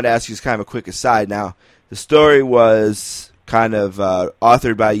thing I wanted to ask you is kind of a quick aside. Now, the story was kind of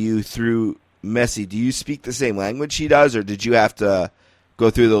authored by you through Messi. Do you speak the same language he does, or did you have to go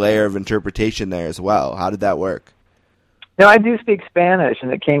through the layer of interpretation there as well? How did that work? No, I do speak Spanish,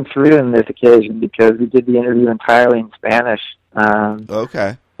 and it came through on this occasion because we did the interview entirely in Spanish.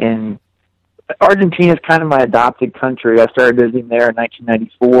 Okay. And Argentina is kind of my adopted country. I started visiting there in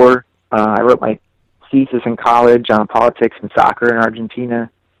 1994. I wrote my thesis in college on politics and soccer in Argentina.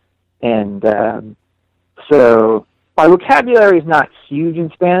 And so my vocabulary is not huge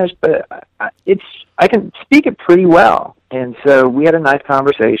in Spanish, but I can speak it pretty well. And so we had a nice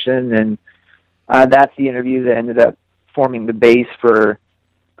conversation, and that's the interview that ended up forming the base for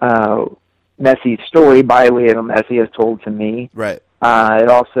Messi's story by Lionel Messi as told to me. Right. It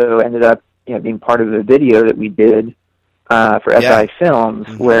also ended up being part of the video that we did for SI Films,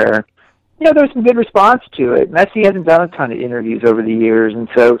 where there was some good response to it. Messi hasn't done a ton of interviews over the years, and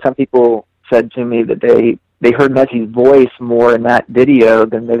so some people said to me that they heard Messi's voice more in that video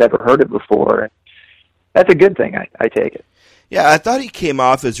than they've ever heard it before. That's a good thing, I take it. Yeah, I thought he came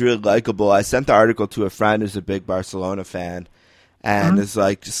off as really likable. I sent the article to a friend who's a big Barcelona fan, and it's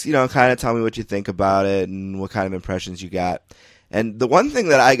like, just, kind of tell me what you think about it and what kind of impressions you got. And the one thing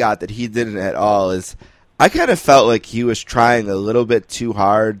that I got that he didn't at all is I kind of felt like he was trying a little bit too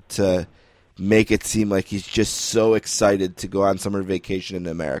hard to make it seem like he's just so excited to go on summer vacation in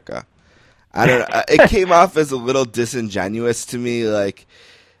America. I don't know. It came off as a little disingenuous to me. Like,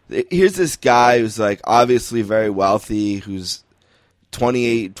 here's this guy who's like obviously very wealthy, who's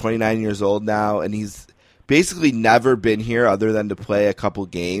 28, 29 years old now, and he's basically never been here other than to play a couple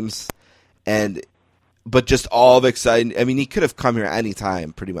games. But just all of excited. I mean, he could have come here any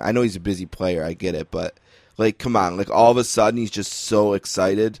time, pretty much. I know he's a busy player, I get it, but like, come on, like all of a sudden he's just so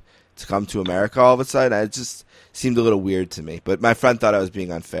excited to come to America all of a sudden. It just seemed a little weird to me. But my friend thought I was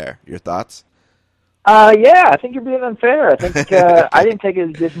being unfair. Your thoughts? Yeah, I think you're being unfair. I think I didn't take it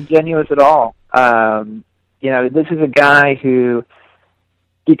as disingenuous at all. This is a guy who,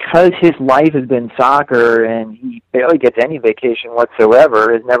 because his life has been soccer and he barely gets any vacation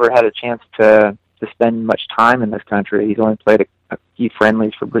whatsoever, has never had a chance to spend much time in this country. He's only played a few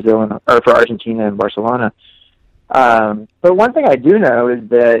friendlies for for Argentina and Barcelona. But one thing I do know is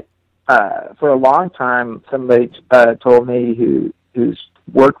that for a long time, somebody told me who's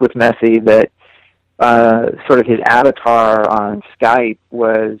worked with Messi that sort of his avatar on Skype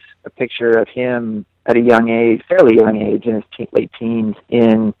was a picture of him at a young age, fairly young age, in his late teens,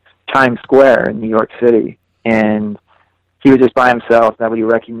 in Times Square in New York City. And he was just by himself. Nobody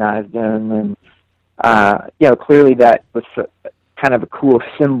recognized him. And clearly that was kind of a cool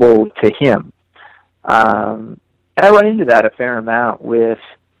symbol to him. And I run into that a fair amount with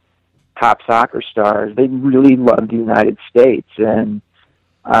top soccer stars. They really love the United States. And,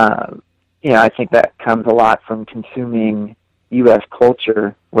 I think that comes a lot from consuming U.S.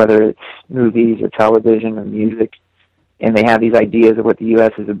 culture, whether it's movies or television or music. And they have these ideas of what the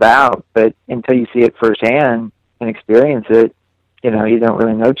U.S. is about. But until you see it firsthand and experience it, you don't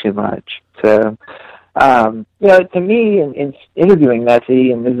really know too much. So, to me, in interviewing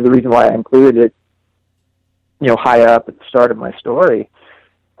Messi, and this is the reason why I included it, high up at the start of my story,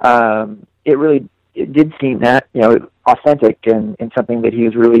 it did seem that, authentic and something that he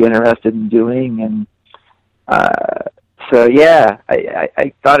was really interested in doing. And I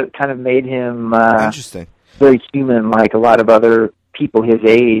thought it kind of made him interesting, very human, like a lot of other people his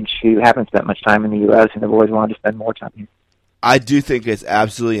age who haven't spent much time in the U.S. and have always wanted to spend more time here. I do think it's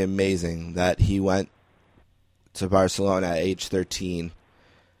absolutely amazing that he went to Barcelona at age 13,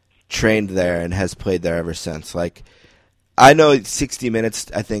 trained there, and has played there ever since. Like, I know 60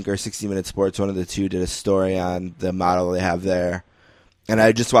 Minutes, I think, or 60 Minutes Sports, one of the two, did a story on the model they have there. And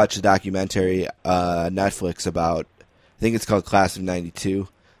I just watched a documentary on Netflix about, I think it's called Class of 92.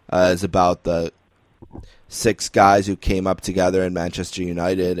 It's about the 6 guys who came up together in Manchester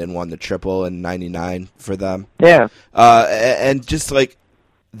United and won the triple in 99 for them. Yeah. And just like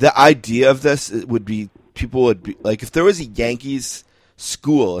the idea of this would be, people would be like, if there was a Yankees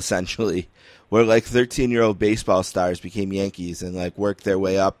school, essentially, where like 13-year-old baseball stars became Yankees and like worked their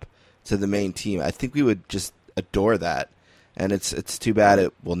way up to the main team. I think we would just adore that. And it's too bad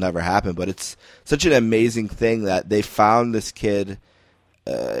it will never happen, but it's such an amazing thing that they found this kid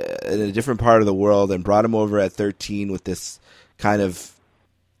in a different part of the world and brought him over at 13 with this kind of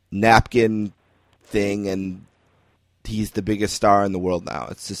napkin thing, and he's the biggest star in the world now.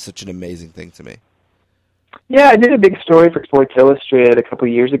 It's just such an amazing thing to me. Yeah, I did a big story for Sports Illustrated a couple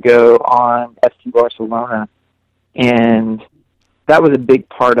of years ago on FC Barcelona, and that was a big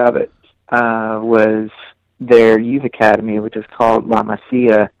part of it, was their youth academy, which is called La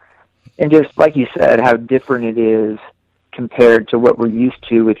Masia. And just like you said, how different it is compared to what we're used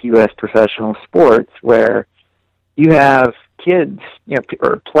to with U.S. professional sports, where you have kids,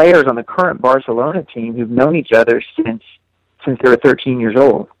 or players on the current Barcelona team who've known each other since they were 13 years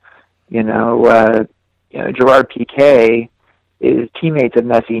old. Gerard Piqué is teammates of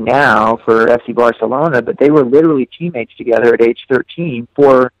Messi now for FC Barcelona, but they were literally teammates together at age 13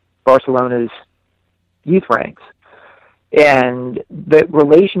 for Barcelona's youth ranks. And the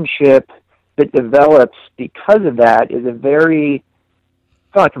relationship that develops because of that is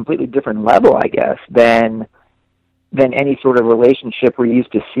on a completely different level, I guess, than any sort of relationship we're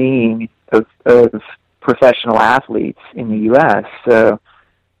used to seeing of professional athletes in the U.S. So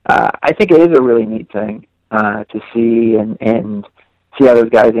I think it is a really neat thing to see and see how those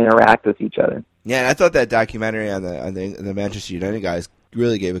guys interact with each other. Yeah, and I thought that documentary on the Manchester United guys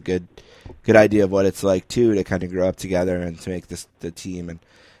really gave a good idea of what it's like too to kind of grow up together and to make the team.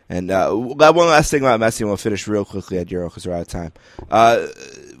 And one last thing about Messi, and we'll finish real quickly at Euro because we're out of time.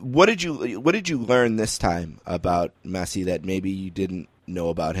 What did you learn this time about Messi that maybe you didn't know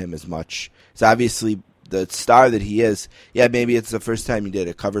about him as much? It's obviously the star that he is. Yeah, maybe it's the first time you did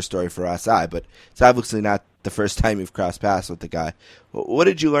a cover story for SI, but it's obviously not the first time you've crossed paths with the guy. What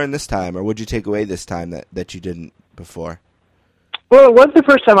did you learn this time, or what did you take away this time that you didn't before? Well, it was the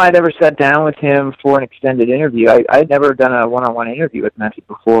first time I'd ever sat down with him for an extended interview. I'd never done a one-on-one interview with Messi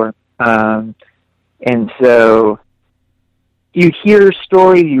before. And so you hear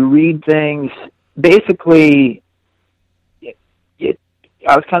stories, you read things. Basically,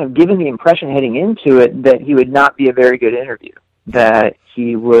 I was kind of given the impression heading into it that he would not be a very good interview, that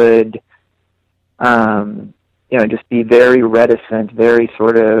he would, just be very reticent, very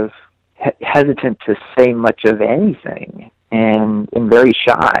sort of hesitant to say much of anything, and very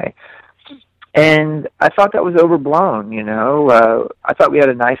shy. And I thought that was overblown, I thought we had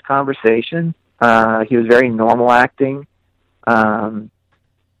a nice conversation. He was very normal acting. He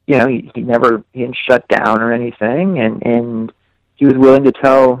didn't shut down or anything, and he was willing to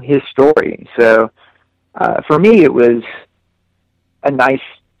tell his story. So for me, it was a nice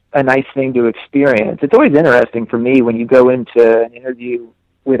thing to experience. It's always interesting for me when you go into an interview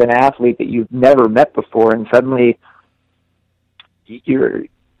with an athlete that you've never met before, and suddenly you're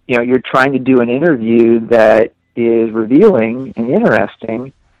trying to do an interview that is revealing and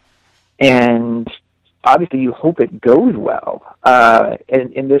interesting, and obviously you hope it goes well.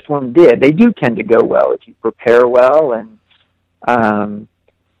 And this one did. They do tend to go well if you prepare well and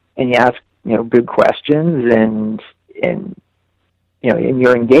you ask good questions and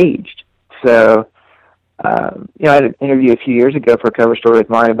you're engaged. So I had an interview a few years ago for a cover story with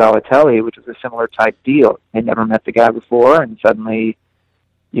Mario Balotelli, which was a similar type deal. I'd never met the guy before, and suddenly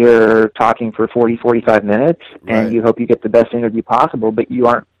you're talking for 40, 45 minutes, and right. You hope you get the best interview possible, but you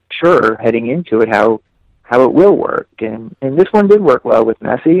aren't sure heading into it how it will work. And this one did work well with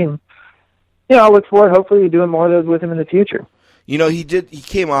Messi, and I'll look forward hopefully to doing more of those with him in the future. He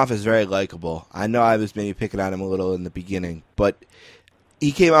came off as very likable. I know I was maybe picking on him a little in the beginning, but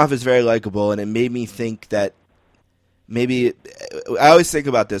he came off as very likable, and it made me think that maybe I always think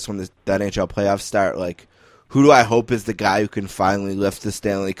about this when the NHL playoffs start, like, who do I hope is the guy who can finally lift the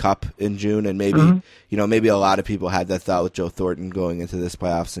Stanley Cup in June? And maybe, maybe a lot of people had that thought with Joe Thornton going into this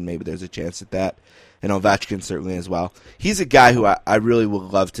playoffs, and maybe there's a chance at that. And Ovechkin certainly as well. He's a guy who I really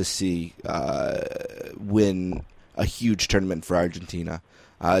would love to see win a huge tournament for Argentina,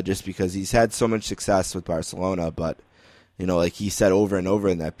 just because he's had so much success with Barcelona. But, like he said over and over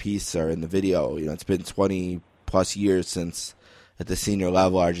in that piece or in the video, it's been 20-plus years since at the senior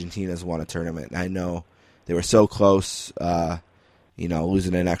level Argentina's won a tournament. And I know they were so close,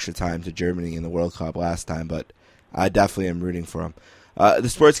 losing in extra time to Germany in the World Cup last time, but I definitely am rooting for him. The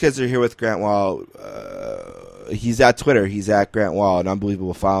Sports Kids are here with Grant Wahl. He's at Twitter. He's at Grant Wahl, an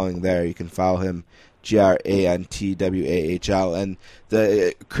unbelievable following there. You can follow him, GrantWahl. And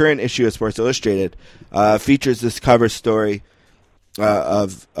the current issue of Sports Illustrated features this cover story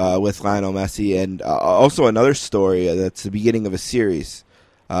with Lionel Messi, and also another story that's the beginning of a series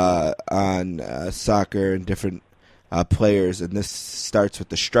on soccer and different players, and this starts with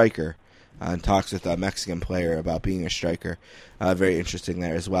the striker and talks with a Mexican player about being a striker. Very interesting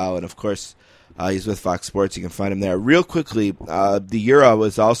there as well, and of course he's with Fox Sports. You can find him there. Real quickly, the Euro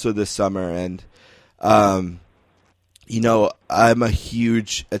was also this summer, and I'm a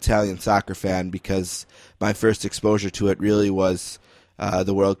huge Italian soccer fan because my first exposure to it really was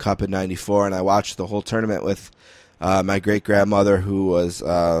the World Cup in '94, and I watched the whole tournament with my great grandmother, who was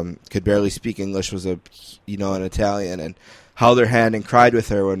could barely speak English, was an Italian, and held her hand and cried with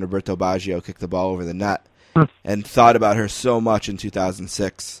her when Roberto Baggio kicked the ball over the net, and thought about her so much in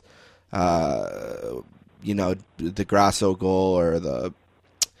 2006. The Grasso goal or the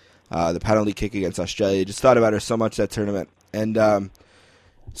penalty kick against Australia. Just thought about her so much that tournament. And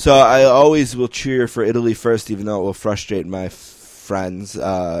so I always will cheer for Italy first, even though it will frustrate my friends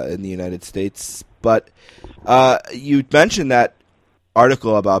in the United States. But you mentioned that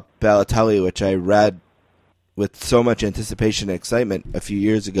article about Balotelli, which I read with so much anticipation and excitement a few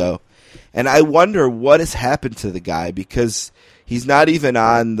years ago. And I wonder what has happened to the guy, because he's not even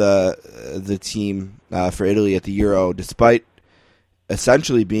on the team for Italy at the Euro, despite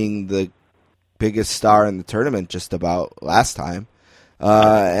essentially being the biggest star in the tournament just about last time.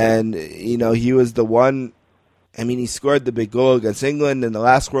 And he was the one. I mean, he scored the big goal against England in the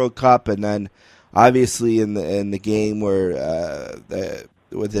last World Cup, and then obviously in the game where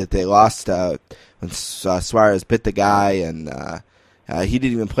they lost when Suarez bit the guy, and he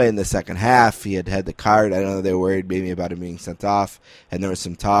didn't even play in the second half. He had the card. I don't know, they were worried maybe about him being sent off, and there was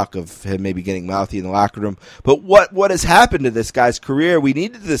some talk of him maybe getting mouthy in the locker room. But what has happened to this guy's career? We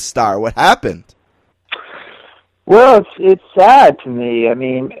needed this star. What happened? Well, it's sad to me. I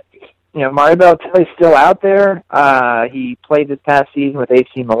mean, Mario Balotelli's still out there. He played this past season with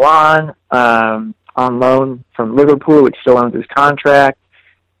AC Milan on loan from Liverpool, which still owns his contract.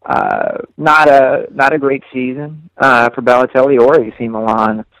 Not a great season for Balotelli or AC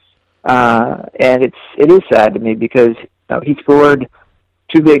Milan, and it is sad to me because he scored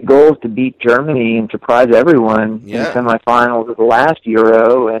 2 big goals to beat Germany and surprise everyone in the semifinals of the last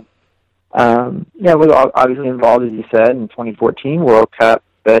Euro, and was obviously involved, as you said, in the 2014 World Cup.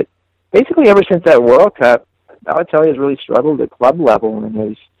 But basically, ever since that World Cup, Balotelli has really struggled at club level and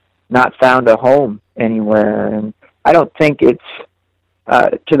has not found a home anywhere. And I don't think it's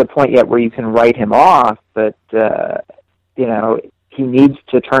to the point yet where you can write him off, but he needs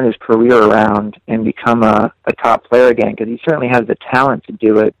to turn his career around and become a top player again, because he certainly has the talent to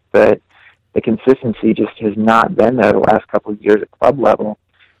do it, but the consistency just has not been there the last couple of years at club level.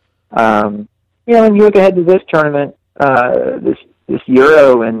 And you look ahead to this tournament, this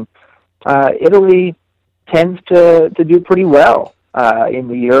Euro, and Italy tends to do pretty well in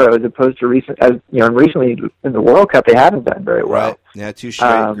the Euro, as opposed to recently in the World Cup they haven't done very well. Right. Yeah, 2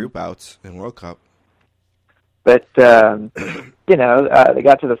 straight group outs in World Cup. But they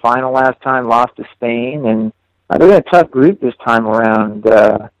got to the final last time, lost to Spain, and they're in a tough group this time around.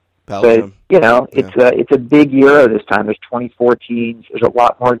 Belgium. But it's a big Euro this time. There's 24 teams. There's a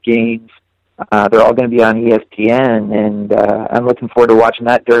lot more games. They're all going to be on ESPN, and I'm looking forward to watching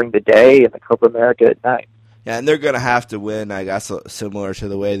that during the day and the Copa America at night. Yeah, and they're going to have to win, I guess, similar to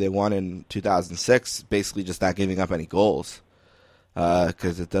the way they won in 2006, basically just not giving up any goals,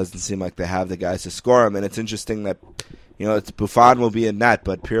 because it doesn't seem like they have the guys to score them. And it's interesting that, Buffon will be in net,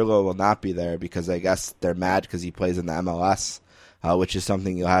 but Pirlo will not be there, because I guess they're mad because he plays in the MLS, which is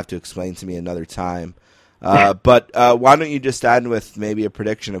something you'll have to explain to me another time. But why don't you just end with maybe a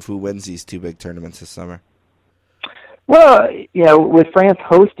prediction of who wins these 2 big tournaments this summer? Well, with France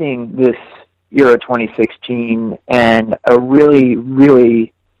hosting this Euro 2016 and a really,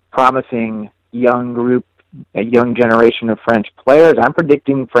 really promising young group, a young generation of French players, I'm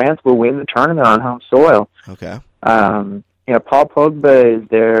predicting France will win the tournament on home soil. Okay. Paul Pogba is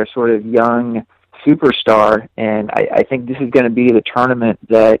their sort of young superstar, and I think this is going to be the tournament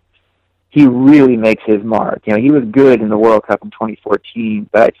that he really makes his mark. He was good in the World Cup in 2014,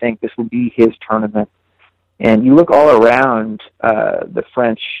 but I think this will be his tournament. And you look all around the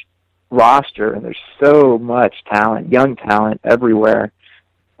French roster, and there's so much talent, young talent everywhere.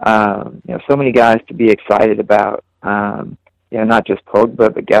 So many guys to be excited about. Not just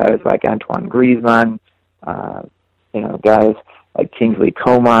Pogba, but guys like Antoine Griezmann, guys like Kingsley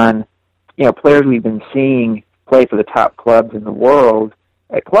Coman, players we've been seeing play for the top clubs in the world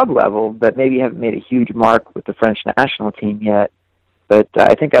at club level, but maybe haven't made a huge mark with the French national team yet. But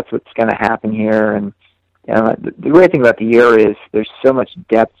I think that's what's going to happen here. And the great thing about the year is there's so much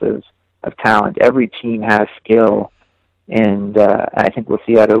depth of talent. Every team has skill, and I think we'll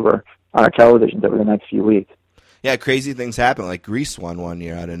see that over on our televisions over the next few weeks. Yeah, crazy things happen. Like Greece won one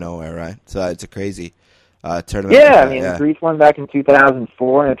year out of nowhere, right? So it's a crazy tournament. Yeah, I mean, Greece won back in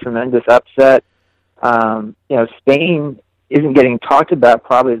 2004 in a tremendous upset. Spain isn't getting talked about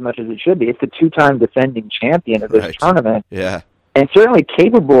probably as much as it should be. It's the two-time defending champion of this tournament. Yeah. And certainly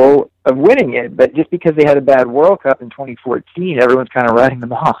capable of winning it, but just because they had a bad World Cup in 2014, everyone's kind of writing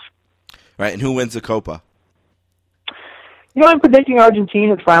them off. Right, and who wins the Copa? I'm predicting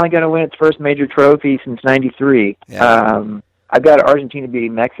Argentina is finally going to win its first major trophy since '93. Yeah. I've got Argentina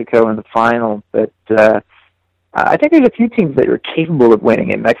beating Mexico in the final, but I think there's a few teams that are capable of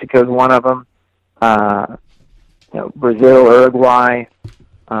winning it. Mexico's one of them. Brazil, Uruguay,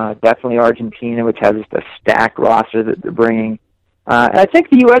 definitely Argentina, which has just a stacked roster that they're bringing. And I think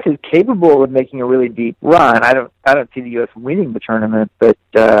the U.S. is capable of making a really deep run. I don't see the U.S. winning the tournament, but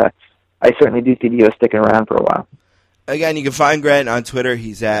I certainly do see the U.S. sticking around for a while. Again, you can find Grant on Twitter.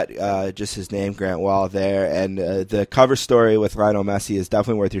 He's at just his name, Grant Wahl, there. And the cover story with Lionel Messi is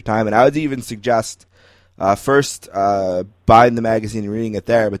definitely worth your time. And I would even suggest first buying the magazine and reading it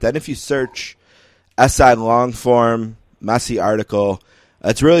there. But then if you search SI long form Messi article,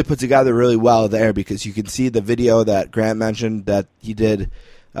 it's really put together really well there, because you can see the video that Grant mentioned that he did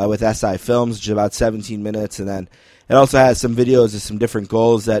with SI Films, which is about 17 minutes. And then it also has some videos of some different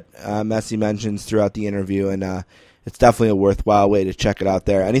goals that Messi mentions throughout the interview. And it's definitely a worthwhile way to check it out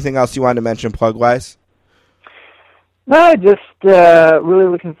there. Anything else you wanted to mention plug-wise? No, just really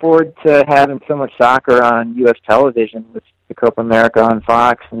looking forward to having so much soccer on U.S. television with the COPA America on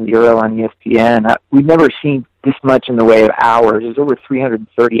Fox and the Euro on ESPN. We've never seen this much in the way of hours. There's over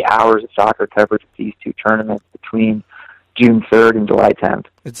 330 hours of soccer coverage of these two tournaments between June 3rd and July 10th.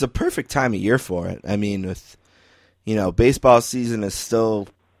 It's a perfect time of year for it. I mean, with baseball season is still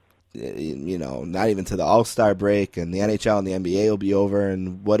not even to the All-Star break, and the NHL and the NBA will be over,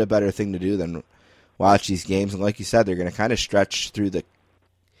 and what a better thing to do than watch these games. And like you said, they're going to kind of stretch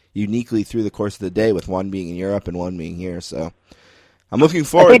uniquely through the course of the day, with one being in Europe and one being here. So I'm looking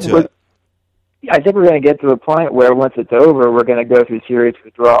forward to it. I think we're going to get to a point where once it's over, we're going to go through serious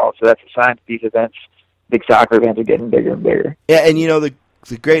withdrawal. So that's a sign that these events, big soccer events, are getting bigger and bigger. Yeah, and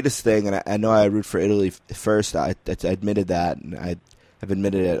the greatest thing, and I know I root for Italy first, I admitted that, and I've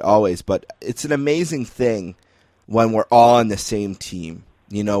admitted it always, but it's an amazing thing when we're all on the same team.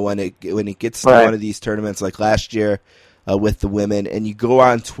 When it gets to one of these tournaments, like last year with the women, and you go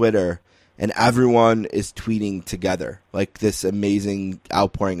on Twitter and everyone is tweeting together, like this amazing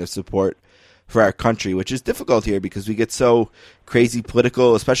outpouring of support for our country, which is difficult here because we get so crazy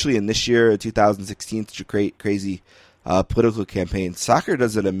political, especially in this year, 2016, such a crazy political campaign. Soccer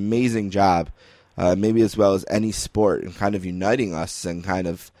does an amazing job. Maybe as well as any sport, and kind of uniting us and kind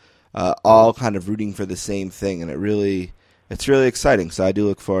of all kind of rooting for the same thing, and it's really exciting. So I do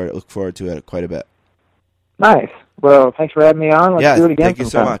look forward to it quite a bit. Nice. Well, thanks for having me on. Let's do it again. Thank you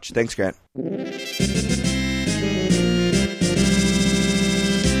so much. Thanks, Grant.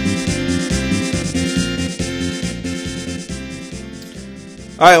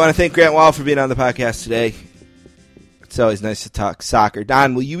 All right, I want to thank Grant Wahl for being on the podcast today. It's always nice to talk soccer.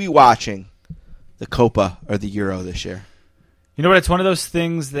 Don, will you be watching the Copa or the Euro this year? You know what? It's one of those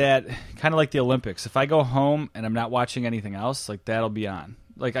things that kind of like the Olympics. If I go home and I'm not watching anything else, like that'll be on.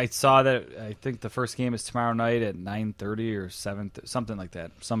 Like I saw that. I think the first game is tomorrow night at 9:30 or 7, something like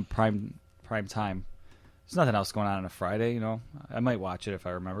that. Some prime time. There's nothing else going on a Friday. I might watch it if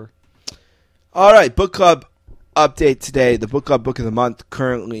I remember. All right, book club update today. The book club book of the month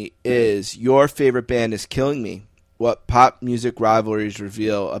currently is "Your Favorite Band Is Killing Me: What Pop Music Rivalries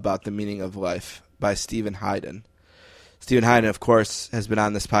Reveal About the Meaning of Life" by Steve Hyden. Steve Hyden, of course, has been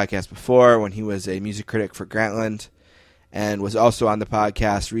on this podcast before when he was a music critic for Grantland, and was also on the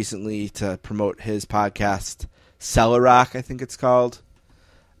podcast recently to promote his podcast, Cellar Rock, I think it's called.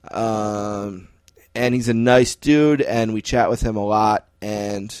 And he's a nice dude, and we chat with him a lot,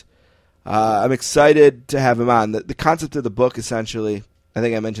 and I'm excited to have him on. The concept of the book, essentially, I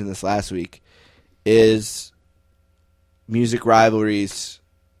think I mentioned this last week, is music rivalries.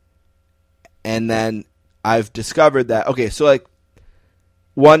 And then I've discovered that, okay, so like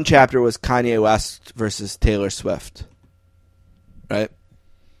one chapter was Kanye West versus Taylor Swift, right?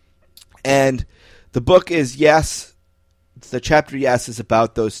 And the book is, the chapter, is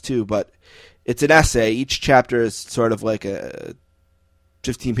about those two, but it's an essay. Each chapter is sort of like a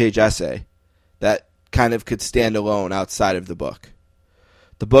 15-page essay that kind of could stand alone outside of the book.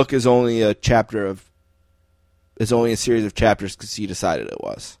 The book is only a series of chapters because he decided it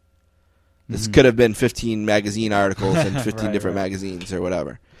was. This could have been 15 magazine articles and 15 different magazines or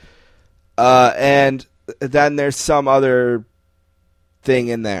whatever. And then there's some other thing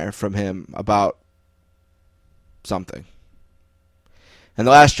in there from him about something. And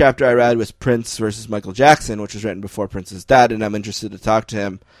the last chapter I read was Prince versus Michael Jackson, which was written before Prince's death, and I'm interested to talk to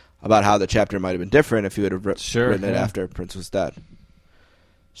him about how the chapter might have been different if he would have written it after Prince was dead.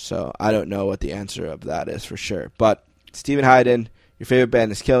 So I don't know what the answer of that is for sure. But Stephen Hyden, your favorite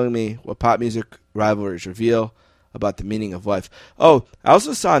band is killing me. What pop music rivalries reveal about the meaning of life. Oh, I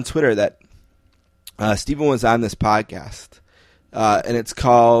also saw on Twitter that Stephen was on this podcast, and it's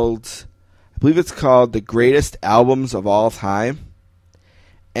called, I believe it's called The Greatest Albums of All Time.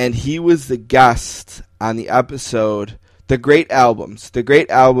 And he was the guest on the episode, The Great Albums.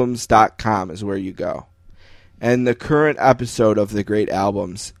 TheGreatAlbums.com is where you go. And the current episode of The Great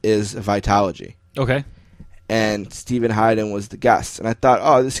Albums is Vitology. Okay. And Stephen Hyden was the guest. And I thought,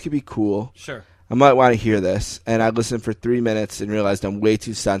 oh, this could be cool. Sure. I might want to hear this. And I listened for 3 minutes and realized I'm way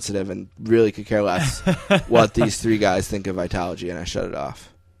too sensitive and really could care less what these three guys think of Vitology, and I shut it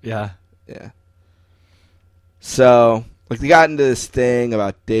off. Yeah. Yeah. So, like, they got into this thing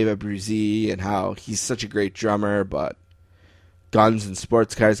about David Bruzzese and how he's such a great drummer, but guns and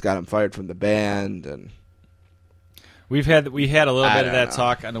sports cars got him fired from the band. And we had a little bit of that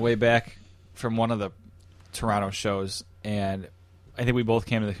talk on the way back from one of the Toronto shows, and I think we both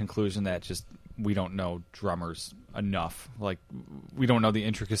came to the conclusion that just we don't know drummers enough. Like, we don't know the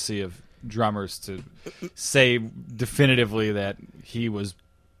intricacy of drummers to say definitively that he was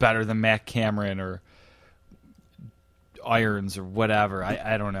better than Matt Cameron or Irons or whatever.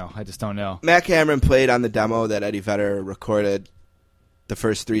 I don't know. I just don't know. Matt Cameron played on the demo that Eddie Vedder recorded the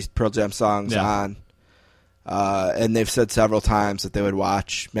first 3 Pearl Jam songs on. And they've said several times that they would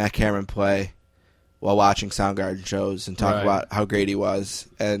watch Matt Cameron play while watching Soundgarden shows and talk about how great he was.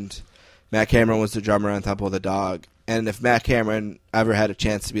 And Matt Cameron was the drummer on Temple of the Dog. And if Matt Cameron ever had a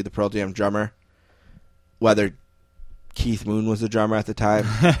chance to be the Pearl Jam drummer, whether Keith Moon was the drummer at the time,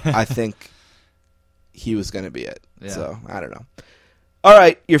 I think he was going to be it. Yeah. So, I don't know. All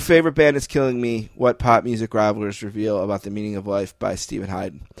right, your favorite band is killing me. What pop music rivalries reveal about the meaning of life by Stephen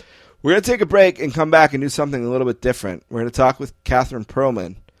Hyden. We're going to take a break and come back and do something a little bit different. We're going to talk with Catherine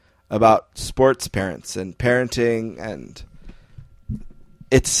Pearlman about sports parents and parenting, and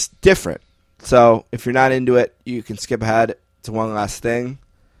it's different. So if you're not into it, you can skip ahead to one last thing,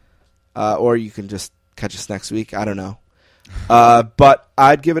 or you can just catch us next week. I don't know. But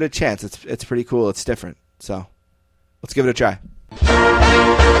I'd give it a chance. It's pretty cool. It's different. So let's give it a try.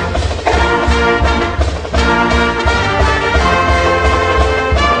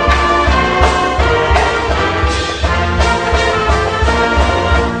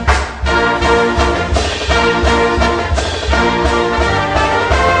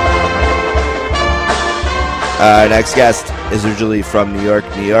 Our next guest is originally from New York,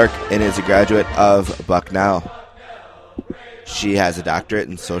 and is a graduate of Bucknell. She has a doctorate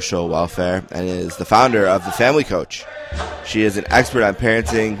in social welfare and is the founder of The Family Coach. She is an expert on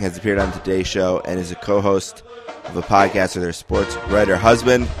parenting, has appeared on Today's Show, and is a co-host of a podcast with her sports writer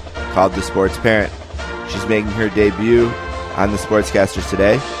husband called The Sports Parent. She's making her debut on The Sportscasters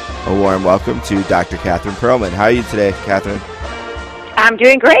today. A warm welcome to Dr. Catherine Pearlman. How are you today, Catherine? I'm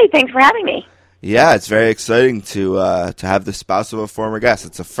doing great. Thanks for having me. Yeah, it's very exciting to have the spouse of a former guest.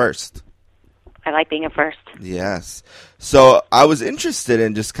 It's a first. I like being a first. Yes. So I was interested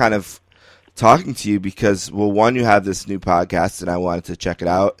in just kind of talking to you because, well, one, you have this new podcast, and I wanted to check it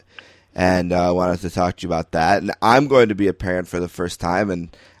out, and I wanted to talk to you about that. And I'm going to be a parent for the first time,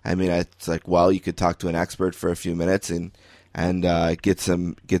 and I mean, it's like, well, you could talk to an expert for a few minutes and get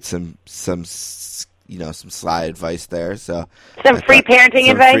some some sly advice there. So some free parenting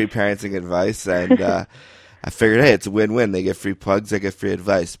advice, and I figured, hey, it's a win-win. They get free plugs, I get free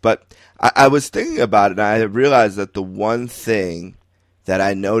advice. But I was thinking about it, and I realized that the one thing that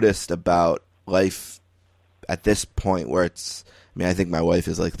I noticed about life at this point, where it's, I mean, I think my wife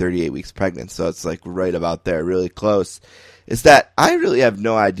is like 38 weeks pregnant, so it's like right about there, really close, is that I really have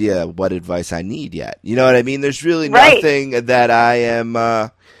no idea what advice I need yet. You know what I mean? There's really nothing that I am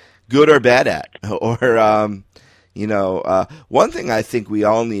good or bad at. Or, one thing I think we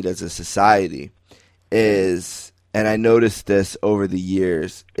all need as a society is, and I noticed this over the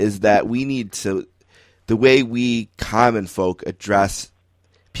years, is that we need to, the way we common folk address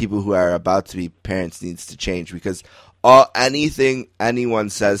people who are about to be parents needs to change, because anything anyone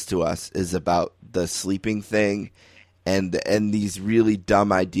says to us is about the sleeping thing and these really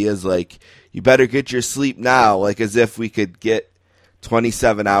dumb ideas like, you better get your sleep now, like as if we could get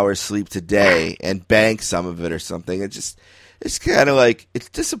 27 hours sleep today and bank some of it or something. It's kind of like, it's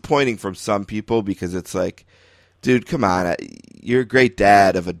disappointing from some people because it's like, dude, come on. You're a great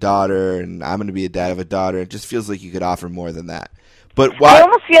dad of a daughter, and I'm going to be a dad of a daughter. It just feels like you could offer more than that. But why? I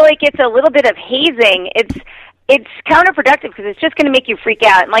almost feel like it's a little bit of hazing. It's counterproductive because it's just going to make you freak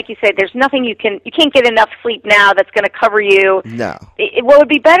out. And like you said, there's nothing you can't get enough sleep now that's going to cover you. No. What would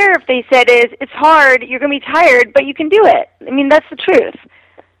be better if they said is, it's hard, you're going to be tired, but you can do it. I mean, that's the truth.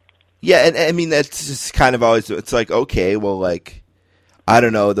 Yeah, and I mean, that's just kind of always, it's like, okay, well, like, I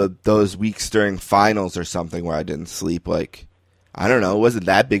don't know, those weeks during finals or something where I didn't sleep, like, I don't know, it wasn't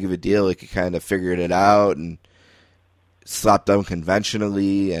that big of a deal. Like, you kind of figured it out and slept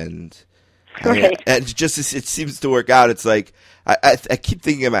unconventionally, and Right. and it seems to work out. It's like, I keep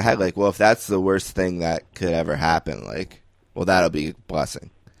thinking in my head, like, well, if that's the worst thing that could ever happen, like, well, that'll be a blessing.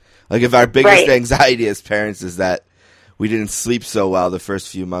 Like, if our biggest anxiety as parents is that we didn't sleep so well the first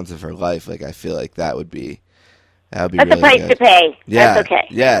few months of her life, like, I feel like that would be That's really a price good to pay. Yeah, That's okay.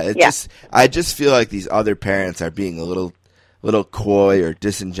 Yeah, I just feel like these other parents are being a little coy or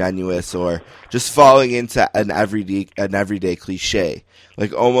disingenuous, or just falling into an everyday cliche.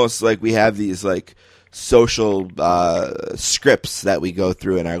 Like, almost like we have these like social scripts that we go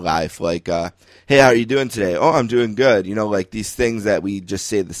through in our life. Like, hey, how are you doing today? Oh, I'm doing good. You know, like these things that we just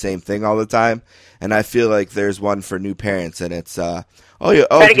say the same thing all the time. And I feel like there's one for new parents, and it's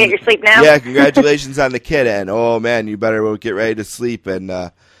Better get your sleep now. Yeah, congratulations on the kid, and oh man, you better get ready to sleep, and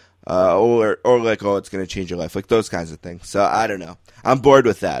or like, oh, it's going to change your life, like those kinds of things. So I don't know. I'm bored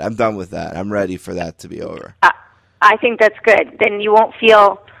with that. I'm done with that. I'm ready for that to be over. I think that's good. Then you won't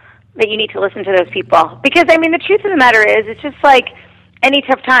feel that you need to listen to those people. Because, I mean, the truth of the matter is, it's just like any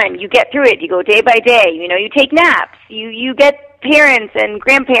tough time. You get through it. You go day by day. You know, you take naps. You get parents and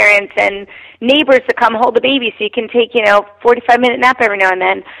grandparents and neighbors to come hold the baby so you can take, 45-minute nap every now and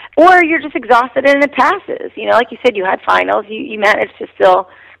then. Or you're just exhausted and it passes. You know, like you said, you had finals. You managed to still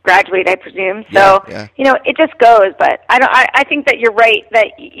graduate, I presume. So, yeah. It just goes. But I think that you're right, that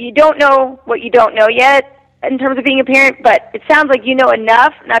you don't know what you don't know yet in terms of being a parent, but it sounds like you know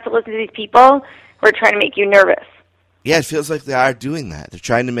enough not to listen to these people who are trying to make you nervous. Yeah, it feels like they are doing that. They're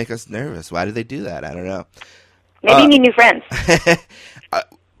trying to make us nervous. Why do they do that? I don't know. Maybe you need new friends.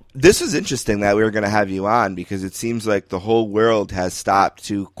 This is interesting that we were going to have you on, because it seems like the whole world has stopped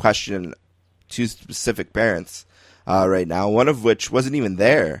to question two specific parents right now, one of which wasn't even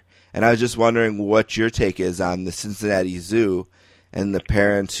there. And I was just wondering what your take is on the Cincinnati Zoo and the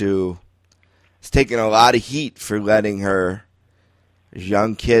parent who is taking a lot of heat for letting her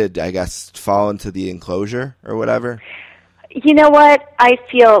young kid, I guess, fall into the enclosure or whatever. You know what? I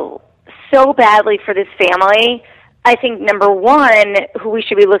feel so badly for this family. I think, number one, who we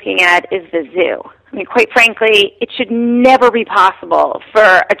should be looking at is the zoo. I mean, quite frankly, it should never be possible for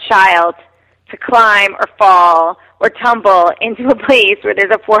a child to climb or fall or tumble into a place where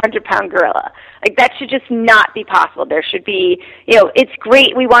there's a 400-pound gorilla. Like, that should just not be possible. There should be, it's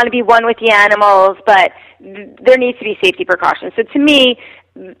great, we want to be one with the animals, but there needs to be safety precautions. So to me,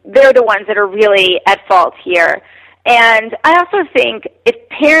 they're the ones that are really at fault here. And I also think if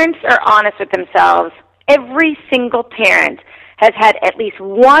parents are honest with themselves, every single parent has had at least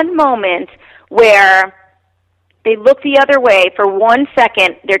one moment where they looked the other way for 1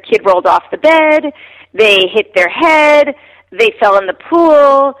 second, their kid rolled off the bed, they hit their head, they fell in the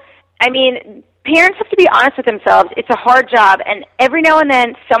pool. I mean, parents have to be honest with themselves. It's a hard job, and every now and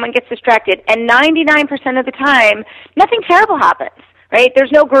then someone gets distracted, and 99% of the time, nothing terrible happens, right?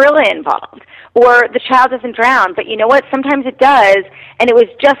 There's no gorilla involved, or the child doesn't drown. But you know what? Sometimes it does, and it was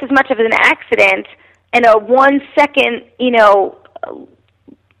just as much of an accident and a 1 second,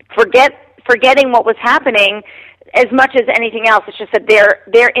 forgetting what was happening as much as anything else. It's just that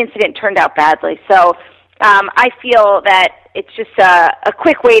their incident turned out badly. So I feel that it's just a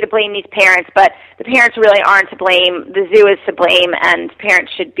quick way to blame these parents, but the parents really aren't to blame. The zoo is to blame, and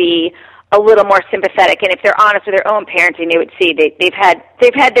parents should be a little more sympathetic. And if they're honest with their own parenting, they would see they've had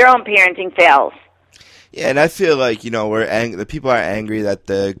their own parenting fails. Yeah, and I feel like the people are angry that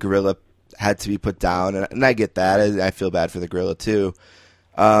the gorilla had to be put down, and I get that. I feel bad for the gorilla too,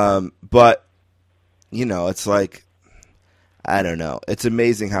 but it's like, I don't know. It's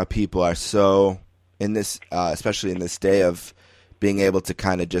amazing how people are so in this, especially in this day of being able to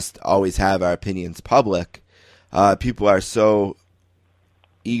kind of just always have our opinions public. People are so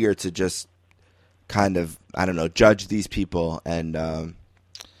eager to just kind of, I don't know, judge these people, and I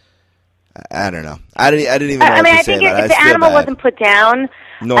don't know. I didn't even know what to say about it. If the animal wasn't put down,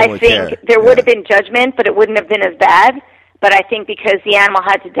 I think there would have been judgment, but it wouldn't have been as bad. But I think because the animal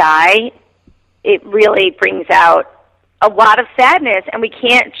had to die, it really brings out a lot of sadness, and we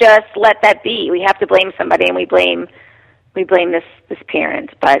can't just let that be. We have to blame somebody, and we blame this parent.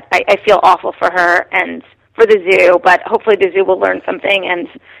 But I feel awful for her and for the zoo, but hopefully the zoo will learn something, and,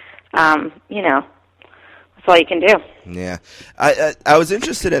 that's all you can do. Yeah. I was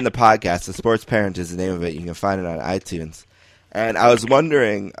interested in the podcast. The Sports Parent is the name of it. You can find it on iTunes. And I was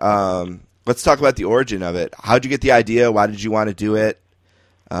wondering, let's talk about the origin of it. How'd you get the idea? Why did you want to do it?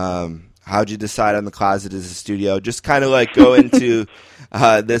 How'd you decide on the closet as a studio? Just kind of like go into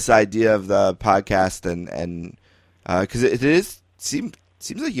this idea of the podcast, and because it seems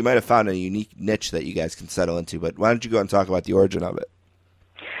like you might have found a unique niche that you guys can settle into. But why don't you go and talk about the origin of it?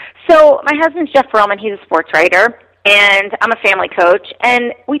 So my husband's Jeff Pearlman. He's a sports writer, and I'm a family coach.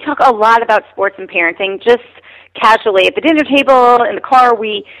 And we talk a lot about sports and parenting, just casually at the dinner table, in the car.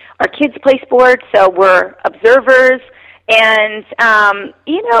 Our kids play sports, so we're observers. And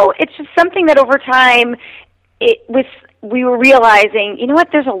it's just something that over time, we were realizing,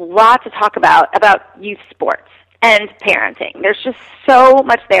 there's a lot to talk about youth sports and parenting. There's just so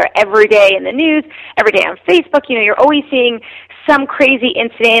much there every day in the news, every day on Facebook. You're always seeing some crazy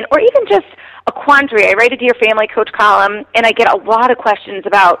incident or even just a quandary. I write a Dear Family Coach column, and I get a lot of questions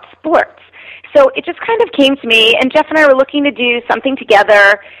about sports. So it just kind of came to me, and Jeff and I were looking to do something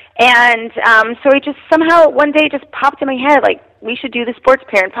together, and so it just somehow one day just popped in my head, like, we should do the Sports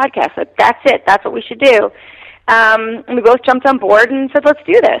Parent podcast. Like, that's it. That's what we should do. And we both jumped on board and said, let's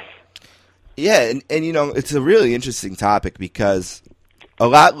do this. Yeah, and it's a really interesting topic because a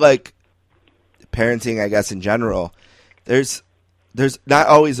lot like parenting, I guess, in general, there's not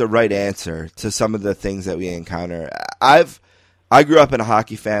always a right answer to some of the things that we encounter. I grew up in a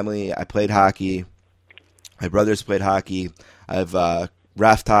hockey family. I played hockey. My brothers played hockey. I've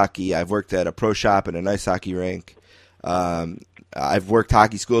reffed hockey. I've worked at a pro shop and an ice hockey rink. I've worked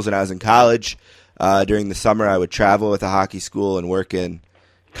hockey schools when I was in college. During the summer, I would travel with a hockey school and work in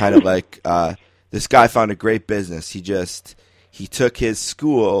kind of like this guy found a great business. He took his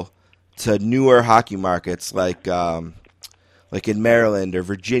school to newer hockey markets like in Maryland or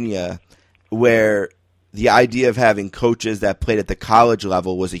Virginia, where the idea of having coaches that played at the college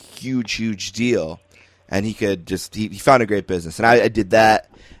level was a huge, huge deal. And he found a great business. And I did that.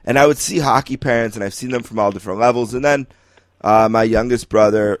 And I would see hockey parents, and I've seen them from all different levels. And then my youngest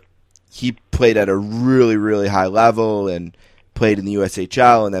brother, he played at a really, really high level and played in the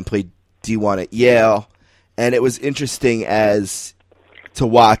USHL and then played D1 at Yale. And it was interesting to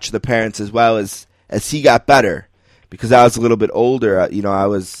watch the parents as well as he got better. Because I was a little bit older, I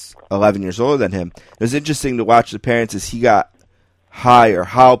was 11 years older than him. It was interesting to watch the parents as he got higher,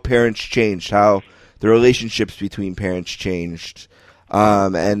 how parents changed, how the relationships between parents changed.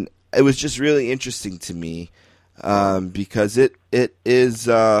 And it was just really interesting to me because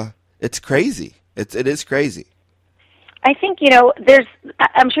it's crazy. It is crazy. I think,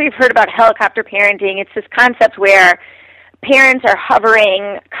 I'm sure you've heard about helicopter parenting. It's this concept where parents are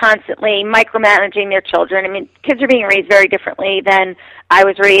hovering constantly, micromanaging their children. I mean, kids are being raised very differently than I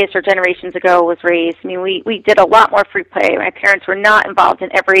was raised or generations ago was raised. I mean, we did a lot more free play. My parents were not involved in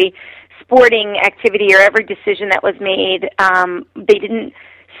every sporting activity or every decision that was made. They didn't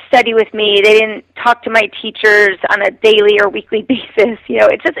study with me. They didn't talk to my teachers on a daily or weekly basis.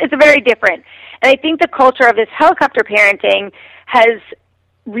 It's very different. And I think the culture of this helicopter parenting has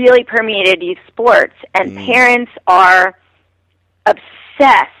really permeated youth sports, and parents are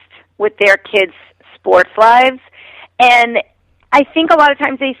obsessed with their kids' sports lives. And I think a lot of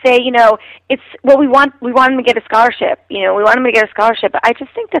times they say, we want them to get a scholarship. We want them to get a scholarship. But I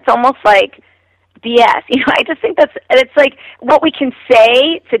just think that's almost like BS. I just think it's like what we can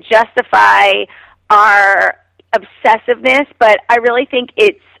say to justify our obsessiveness, but I really think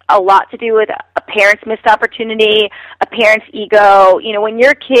it's a lot to do with a parent's missed opportunity, a parent's ego. When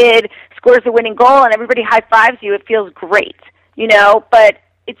your kid scores a winning goal and everybody high-fives you, it feels great, but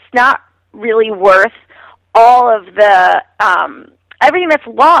it's not really worth all of the everything that's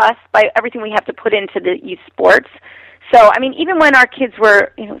lost by everything we have to put into the youth sports. So, I mean, even when our kids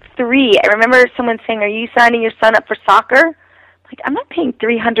were, 3, I remember someone saying, "Are you signing your son up for soccer?" Like, I'm not paying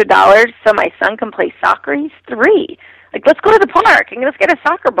 $300 so my son can play soccer. He's 3. Like, let's go to the park and let's get a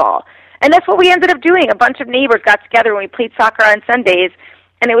soccer ball. And that's what we ended up doing. A bunch of neighbors got together and we played soccer on Sundays,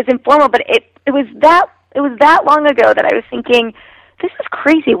 and it was informal, but it was that long ago that I was thinking, this is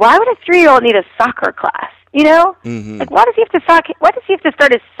crazy. Why would a 3-year-old need a soccer class? Mm-hmm. Like, why does he have to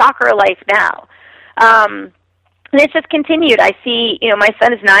start his soccer life now? And it's just continued. I see, my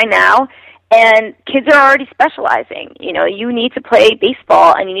son is 9 now, and kids are already specializing. You need to play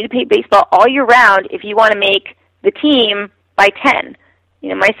baseball, and you need to play baseball all year round if you want to make the team by 10.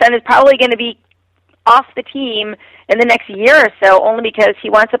 My son is probably going to be off the team in the next year or so only because he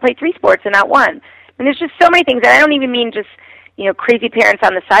wants to play 3 sports and not 1. And there's just so many things, and I don't even mean just, crazy parents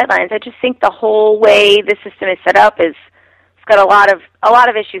on the sidelines. I just think the whole way the system is set up it's got a lot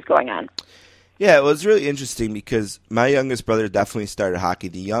of issues going on. Yeah, it was really interesting because my youngest brother definitely started hockey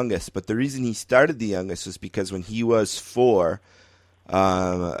the youngest, but the reason he started the youngest was because when he was 4,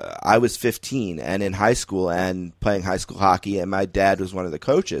 I was 15 and in high school and playing high school hockey, and my dad was one of the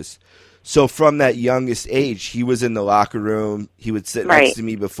coaches. So from that youngest age, he was in the locker room. He would sit next to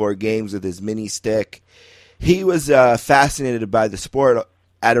me before games with his mini stick. He was fascinated by the sport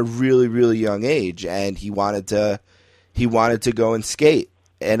at a really, really young age, and he wanted to go and skate.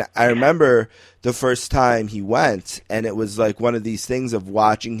 And I remember the first time he went, and it was like one of these things of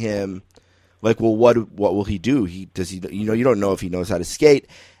watching him, like, well, what will he do? You don't know if he knows how to skate.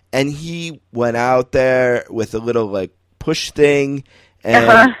 And he went out there with a little like push thing,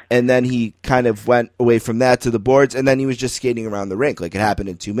 and then he kind of went away from that to the boards, and then he was just skating around the rink. Like, it happened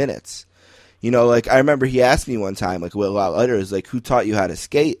in 2 minutes. Like, I remember he asked me one time, like, a lot later, was like, who taught you how to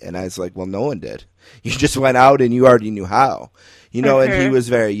skate? And I was like, well, no one did. You just went out and you already knew how. And he was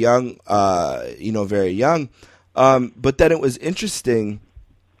very young, very young. But then it was interesting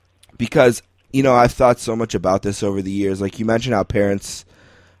because, I've thought so much about this over the years. Like, you mentioned how parents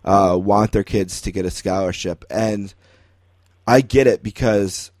want their kids to get a scholarship. And I get it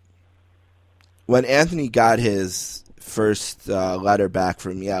because when Anthony got his first letter back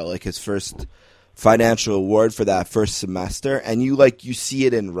from Yale, like his first financial award for that first semester, and you see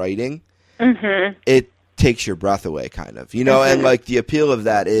it in writing, it takes your breath away, kind of, and like the appeal of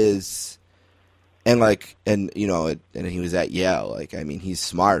that is, and he was at Yale. Like, I mean, he's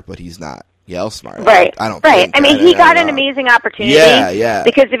smart, but he's not Yale smart. Right. I don't. Right. I mean, he got an amazing opportunity. Yeah.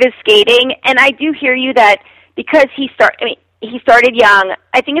 Because of his skating, and I do hear you that because he started young.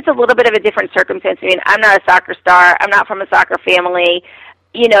 I think it's a little bit of a different circumstance. I mean, I'm not a soccer star. I'm not from a soccer family.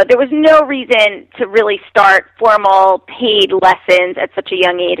 There was no reason to really start formal paid lessons at such a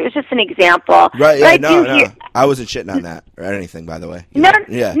young age. It was just an example. Right, yeah, no. I wasn't shitting on that or anything, by the way. No.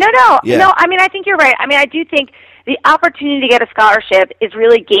 Yeah. No. I mean, I think you're right. I mean, I do think the opportunity to get a scholarship is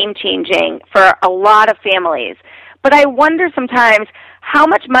really game-changing for a lot of families. But I wonder sometimes how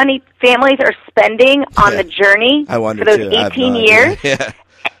much money families are spending on the journey for those 18 years. Yeah.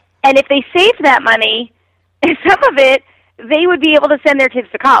 And if they saved that money, some of it, they would be able to send their kids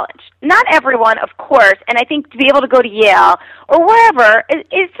to college. Not everyone, of course, and I think to be able to go to Yale or wherever,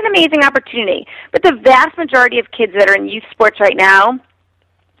 it's an amazing opportunity. But the vast majority of kids that are in youth sports right now,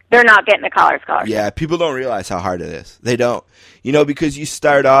 they're not getting a college scholarship. Yeah, people don't realize how hard it is. They don't. Because you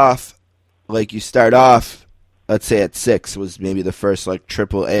start off, let's say at 6 was maybe the first like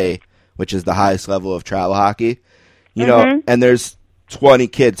AAA, which is the highest level of travel hockey, and there's 20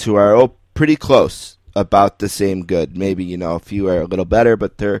 kids who are pretty close, about the same good. Maybe, a few are a little better,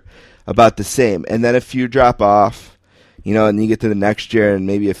 but they're about the same. And then a few drop off, and you get to the next year and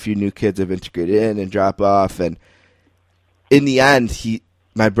maybe a few new kids have integrated in and drop off. And in the end,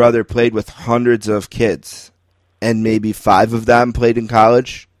 my brother played with hundreds of kids and maybe 5 of them played in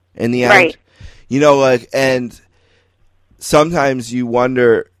college in the end. Right. And sometimes you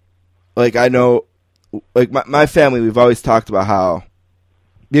wonder, I know, my family, we've always talked about how,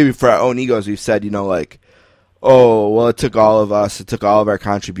 maybe for our own egos, we've said, oh, well, it took all of us. It took all of our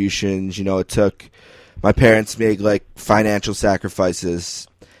contributions. It took my parents made, financial sacrifices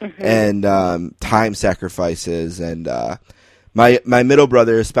and time sacrifices. And my middle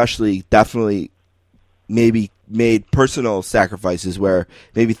brother especially definitely maybe made personal sacrifices where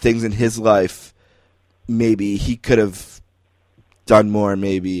maybe things in his life, maybe he could have done more,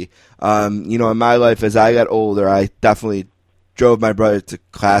 maybe. In my life, as I got older, I definitely drove my brother to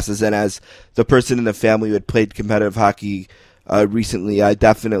classes, and as the person in the family who had played competitive hockey recently, I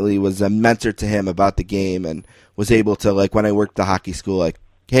definitely was a mentor to him about the game and was able to, when I worked the hockey school,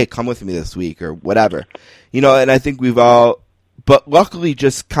 hey, come with me this week or whatever. And I think we've all, but luckily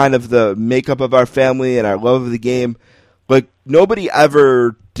just kind of the makeup of our family and our love of the game, nobody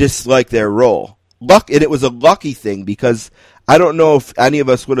ever disliked their role. And it was a lucky thing because I don't know if any of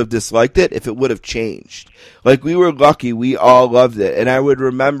us would have disliked it if it would have changed. We were lucky. We all loved it. And I would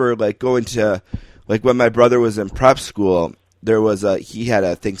remember, going to, when my brother was in prep school, he had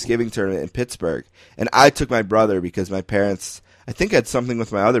a Thanksgiving tournament in Pittsburgh. And I took my brother because my parents, I think, had something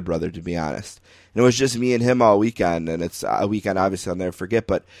with my other brother, to be honest. And it was just me and him all weekend. And it's a weekend, obviously, I'll never forget.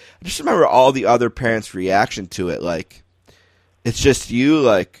 But I just remember all the other parents' reaction to it. It's just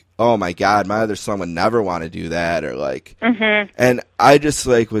you, oh my God, my other son would never want to do that, or like, and I just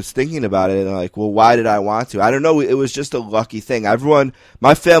like was thinking about it and like, well, why did I want to? I don't know. It was just a lucky thing.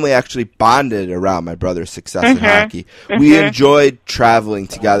 My family actually bonded around my brother's success in hockey. We enjoyed traveling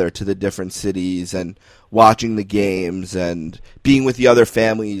together to the different cities and watching the games and being with the other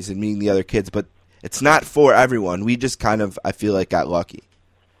families and meeting the other kids, but it's not for everyone. We just kind of, I feel like, got lucky.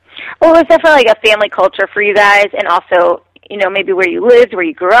 Well, it was definitely like a family culture for you guys, and also, you know, maybe where you lived, where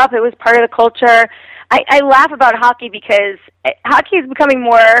you grew up, it was part of the culture. I laugh about hockey because hockey is becoming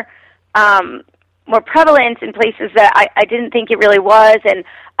more prevalent in places that I didn't think it really was, and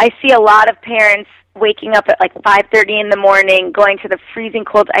I see a lot of parents waking up at like 5:30 in the morning, going to the freezing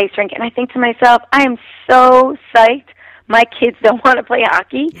cold ice rink, and I think to myself, I am so psyched my kids don't want to play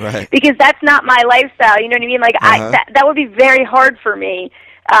hockey, because that's not my lifestyle. You know what I mean? Like that would be very hard for me.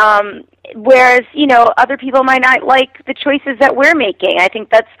 Whereas, you know, other people might not like the choices that we're making. I think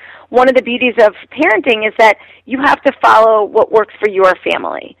that's one of the beauties of parenting, is that you have to follow what works for your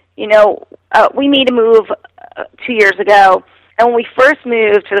family. You know, we made a move 2 years ago, and when we first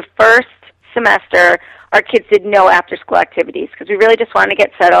moved to the first semester, our kids did no after-school activities because we really just wanted to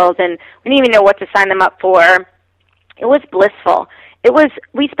get settled, and we didn't even know what to sign them up for. It was blissful.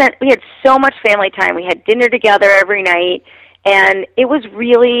 We had so much family time. We had dinner together every night, and it was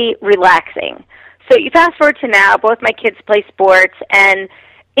really relaxing. So you fast forward to now, both my kids play sports, and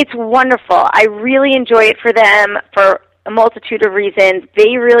it's wonderful. I really enjoy it for them for a multitude of reasons.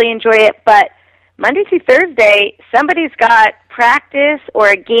 They really enjoy it, but Monday through Thursday, somebody's got practice or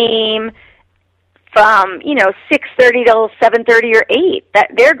a game from, 6:30 till 7:30 or 8.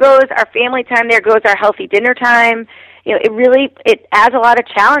 There goes our family time. There goes our healthy dinner time. You know, it adds a lot of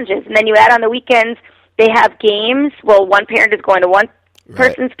challenges. And then you add on the weekends, they have games. Well, one parent is going to one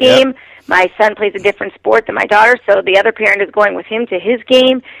person's game. Yep. My son plays a different sport than my daughter, so the other parent is going with him to his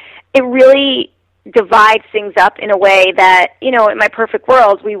game. It really divides things up in a way that, in my perfect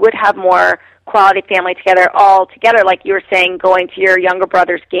world, we would have more quality family all together, like you were saying, going to your younger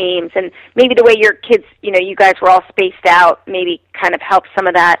brother's games. And maybe the way your kids, you guys were all spaced out, maybe kind of helped some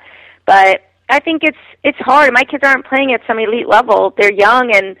of that. But I think it's hard. My kids aren't playing at some elite level. They're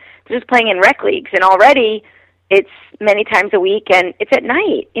young, and they're just playing in rec leagues. And already it's many times a week, and it's at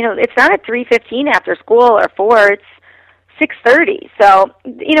night. It's not at 3:15 after school or 4. It's 6:30. So,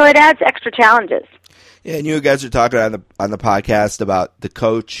 it adds extra challenges. Yeah, and you guys are talking on the podcast about the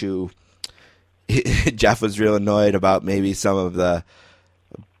coach who Jeff was real annoyed about maybe some of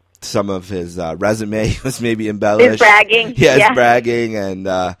his resume was maybe embellished. His bragging. Yeah, his bragging,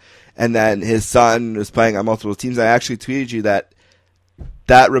 and then his son was playing on multiple teams. I actually tweeted you that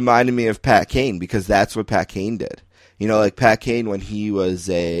reminded me of Pat Kane, because that's what Pat Kane did. Like Pat Kane, when he was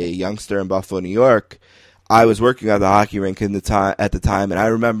a youngster in Buffalo, New York, I was working at the hockey rink at the time, and I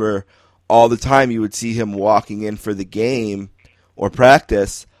remember all the time you would see him walking in for the game or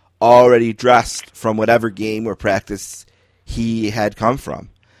practice already dressed from whatever game or practice he had come from.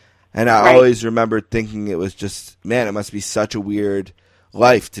 And I always remembered thinking it was just, man, it must be such a weird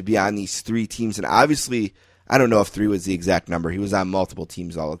life to be on these 3 teams. And obviously, I don't know if 3 was the exact number. He was on multiple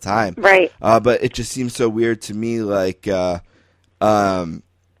teams all the time. Right. But it just seems so weird to me, like he'd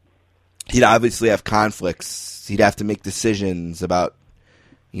obviously have conflicts. He'd have to make decisions about,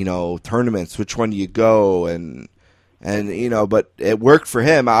 tournaments, which one do you go, and but it worked for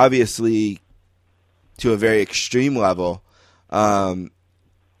him, obviously, to a very extreme level.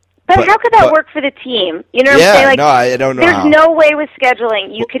 But how could that work for the team? You know what I'm saying? Like, no, I don't know. There's no way with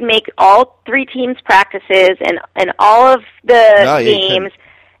scheduling you could make all 3 teams practices and all of the games.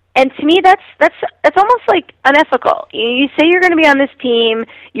 And to me, that's almost like unethical. You say you're going to be on this team,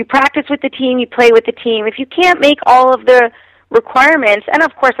 you practice with the team, you play with the team. If you can't make all of the requirements, and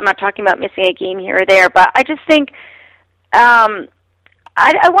of course I'm not talking about missing a game here or there, but I just think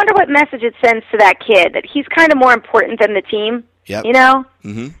I wonder what message it sends to that kid, that he's kind of more important than the team. Yep.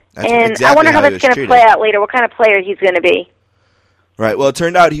 Mm-hmm. And exactly I wonder how that's going to play out later, what kind of player he's going to be. Right. Well, it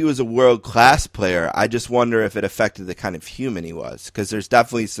turned out he was a world-class player. I just wonder if it affected the kind of human he was, because there's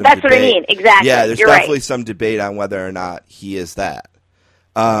definitely some That's debate. What I mean, exactly. Yeah, there's You're definitely right. some debate on whether or not he is that.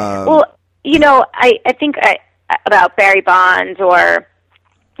 Well, I think about Barry Bonds or,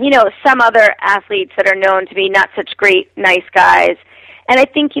 some other athletes that are known to be not such great, nice guys. And I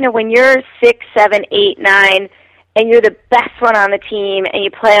think, when you're 6, 7, 8, 9, and you're the best one on the team, and you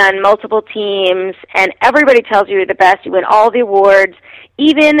play on multiple teams, and everybody tells you you're the best, you win all the awards,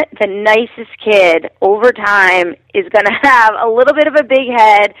 even the nicest kid over time is going to have a little bit of a big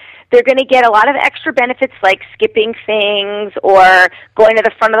head. They're going to get a lot of extra benefits like skipping things or going to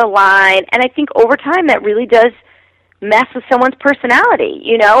the front of the line. And I think over time that really does mess with someone's personality,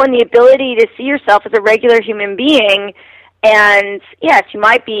 and the ability to see yourself as a regular human being. And yes, you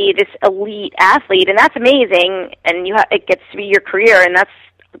might be this elite athlete, and that's amazing, and it gets to be your career, and that's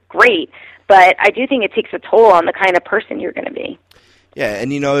great. But I do think it takes a toll on the kind of person you're going to be. Yeah,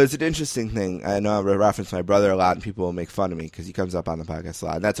 and it's an interesting thing. I know I reference my brother a lot, and people will make fun of me because he comes up on the podcast a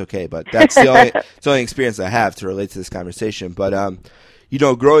lot, and that's okay. But that's the only experience I have to relate to this conversation. But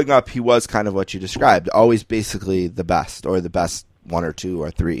growing up, he was kind of what you described, always basically the best, or the best one or two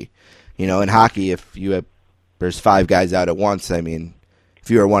or three. In hockey, if there's 5 guys out at once, I mean,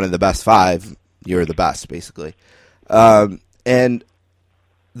 if you were one of the best 5, you're the best, basically. And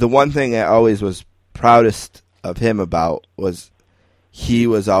the one thing I always was proudest of him about was he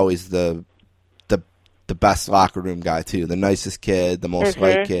was always the best locker room guy, too, the nicest kid, the most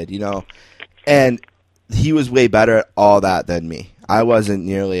liked kid, And he was way better at all that than me. I wasn't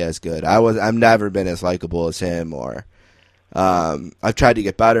nearly as good. I've never been as likable as him, or I've tried to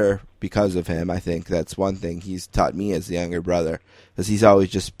get better because of him. I think that's one thing he's taught me as the younger brother, because he's always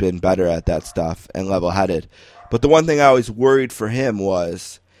just been better at that stuff and level-headed. But the one thing I always worried for him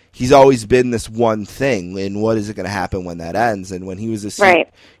was he's always been this one thing, and what is it going to happen when that ends? And when he was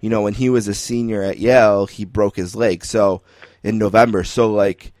when he was a senior at Yale, he broke his leg. So in November,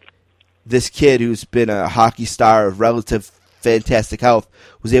 this kid who's been a hockey star of relative fantastic health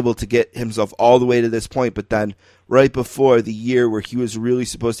was able to get himself all the way to this point, but then right before the year where he was really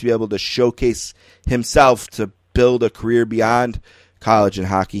supposed to be able to showcase himself to build a career beyond college and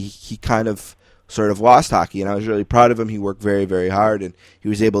hockey, he kind of sort of lost hockey, and I was really proud of him. He worked very, very hard, and he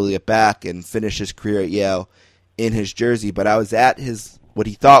was able to get back and finish his career at Yale in his jersey. But I was at what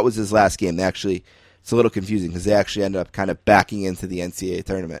he thought was his last game. It's a little confusing because they actually ended up kind of backing into the NCAA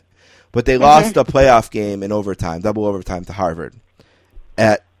tournament. But they lost a playoff game in double overtime to Harvard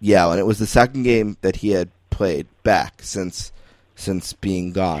at Yale, and it was the second game that he had played back since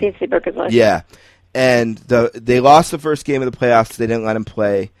being gone. Since he broke his leg. Yeah, and they lost the first game of the playoffs. They didn't let him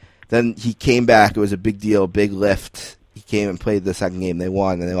play. Then he came back. It was a big deal, big lift. He came and played the second game. They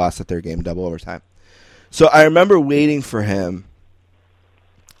won, and they lost the third game, double overtime. So I remember waiting for him,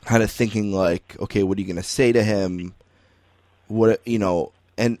 kind of thinking okay, what are you going to say to him?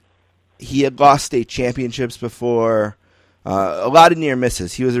 And he had lost state championships before, a lot of near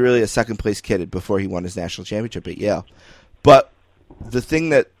misses. He was really a second-place kid before he won his national championship at Yale. But the thing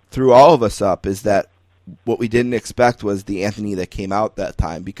that threw all of us up is that what we didn't expect was the Anthony that came out that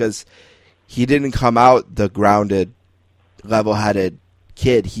time, because he didn't come out the grounded, level-headed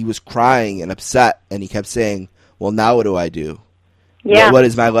kid. He was crying and upset, and he kept saying, well, now what do I do? Yeah. What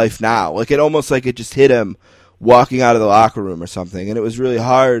is my life now? It almost it just hit him walking out of the locker room or something, and it was really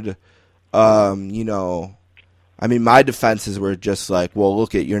hard. I mean, my defenses were just well,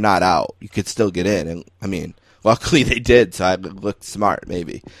 look, you're not out. You could still get in. And I mean, luckily they did, so I looked smart,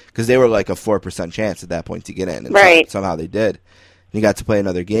 maybe, because they were a 4% chance at that point to get in, and somehow they did. And he got to play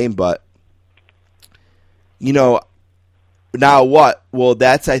another game, but now what? Well,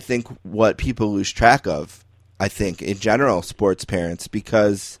 that's I think what people lose track of. I think in general, sports parents,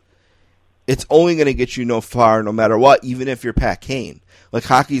 because it's only going to get you no far, no matter what, even if you're Pat Kane.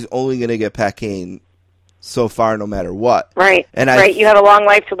 Hockey's only going to get Pat Kane so far, no matter what. Right. And you have a long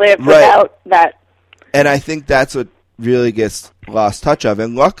life to live without that. And I think that's what really gets lost touch of.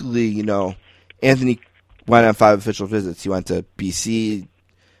 And luckily, Anthony went on 5 official visits. He went to BC,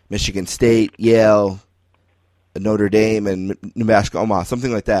 Michigan State, Yale, Notre Dame, and Nebraska Omaha,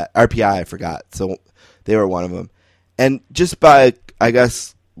 something like that. RPI, I forgot. So they were one of them. And just by, I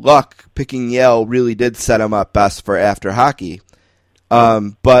guess, luck, picking Yale really did set him up best for after hockey.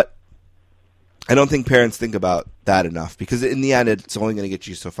 But I don't think parents think about that enough, because in the end, it's only going to get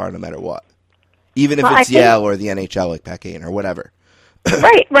you so far no matter what. Even if it's Yale or the NHL, like Pat Kane or whatever.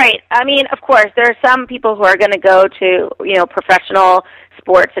 Right. I mean, of course, there are some people who are going to go to, professional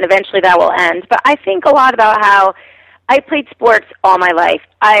sports, and eventually that will end. But I think a lot about how I played sports all my life.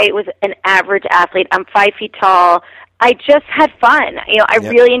 I was an average athlete. I'm 5 feet tall. I just had fun. I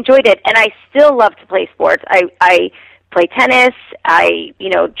really enjoyed it, and I still love to play sports. I play tennis. I,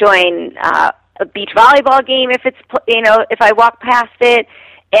 join a beach volleyball game if it's, if I walk past it.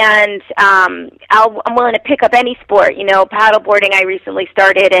 And I'm willing to pick up any sport, paddleboarding I recently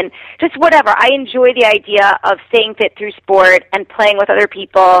started, and just whatever. I enjoy the idea of staying fit through sport and playing with other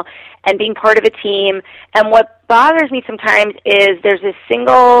people and being part of a team. And what bothers me sometimes is there's this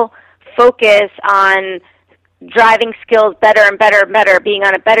single focus on driving skills better and better and better, being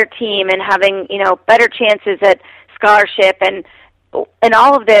on a better team and having, better chances at scholarship and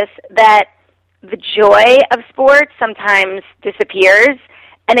all of this, that the joy of sports sometimes disappears.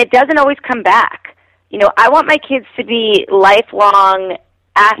 And it doesn't always come back. I want my kids to be lifelong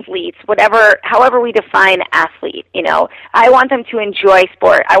athletes, however we define athlete. I want them to enjoy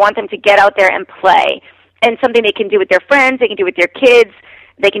sport. I want them to get out there and play, and something they can do with their friends, they can do with their kids,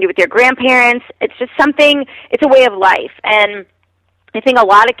 they can do with their grandparents. It's just something. It's a way of life, and I think a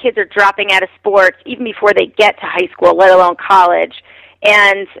lot of kids are dropping out of sports even before they get to high school, let alone college.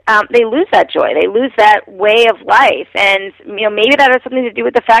 And they lose that joy. They lose that way of life. And, maybe that has something to do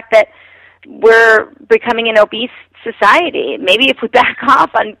with the fact that we're becoming an obese society. Maybe if we back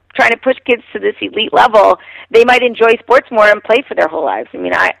off on trying to push kids to this elite level, they might enjoy sports more and play for their whole lives. I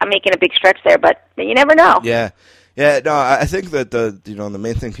mean, I'm making a big stretch there, but you never know. Yeah. Yeah, no, I think that the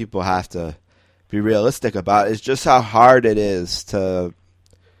main thing people have to be realistic about is just how hard it is to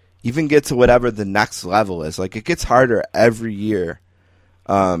even get to whatever the next level is. Like, it gets harder every year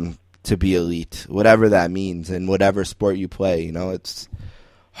to be elite, whatever that means, in whatever sport you play. It's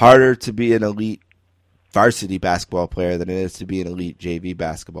harder to be an elite varsity basketball player than it is to be an elite JV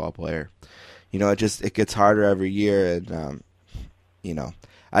basketball player. It gets harder every year, and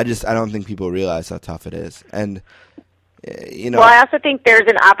I don't think people realize how tough it is. And well, I also think there's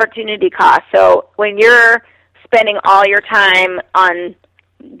an opportunity cost. So when you're spending all your time on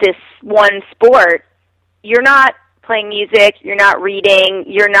this one sport, you're not playing music, you're not reading,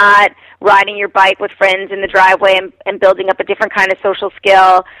 you're not riding your bike with friends in the driveway and building up a different kind of social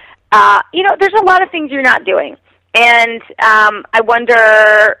skill. There's a lot of things you're not doing. And I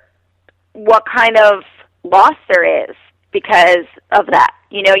wonder what kind of loss there is because of that.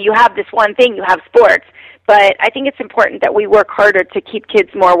 You have this one thing, you have sports, but I think it's important that we work harder to keep kids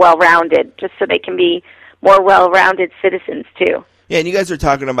more well-rounded, just so they can be more well-rounded citizens, too. Yeah, and you guys were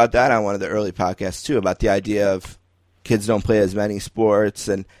talking about that on one of the early podcasts, too, about the idea of kids don't play as many sports.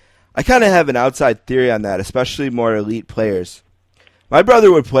 And I kind of have an outside theory on that, especially more elite players. My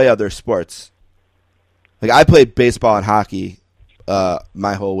brother would play other sports. Like, I played baseball and hockey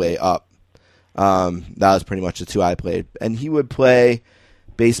my whole way up. That was pretty much the two I played. And he would play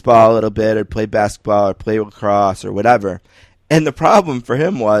baseball a little bit, or play basketball, or play lacrosse, or whatever. And the problem for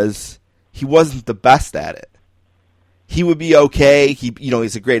him was he wasn't the best at it. He would be okay.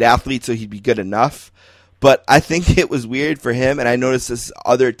 He's a great athlete, so he'd be good enough. But I think it was weird for him, and I noticed this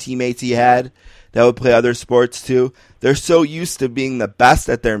other teammates he had that would play other sports too. They're so used to being the best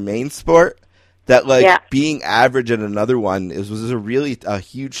at their main sport that being average at another one was a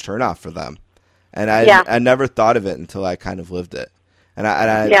huge turnoff for them. And I never thought of it until I kind of lived it. And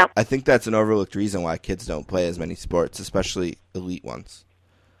I think that's an overlooked reason why kids don't play as many sports, especially elite ones.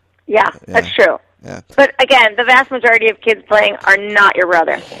 Yeah, that's true. Yeah. But again, the vast majority of kids playing are not your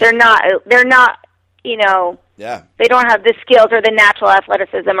brother. They're not, they don't have the skills or the natural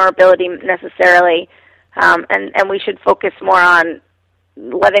athleticism or ability necessarily. And we should focus more on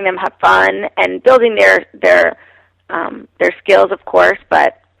letting them have fun and building their skills, of course,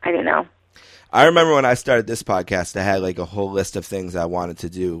 but I don't know. I remember when I started this podcast, I had like a whole list of things I wanted to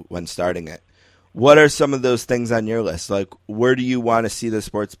do when starting it. What are some of those things on your list? Like, where do you want to see the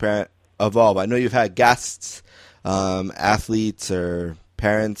sports parent evolve? I know you've had guests, athletes or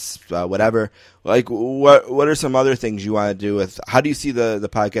parents, whatever. Like, what are some other things you want to do with? How do you see the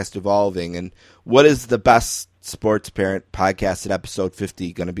podcast evolving, and what is the best sports parent podcast at episode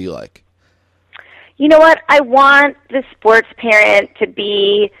 50 going to be like? You know what? I want the sports parent to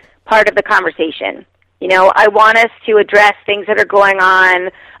be part of the conversation. I want us to address things that are going on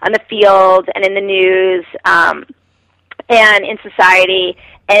the field and in the news and in society,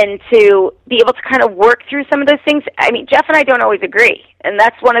 and to be able to kind of work through some of those things. I mean, Jeff and I don't always agree, and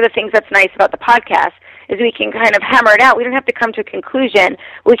that's one of the things that's nice about the podcast, is we can kind of hammer it out. We don't have to come to a conclusion.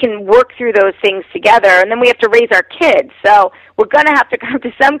 We can work through those things together, and then we have to raise our kids. So we're going to have to come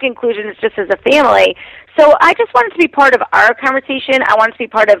to some conclusions just as a family. So I just want it to be part of our conversation. I want it to be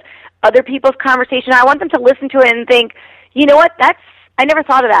part of other people's conversation. I want them to listen to it and think, you know what, I never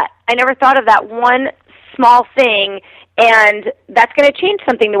thought of that. I never thought of that one small thing, and that's going to change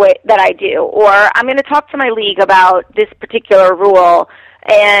something the way that I do. Or I'm going to talk to my league about this particular rule,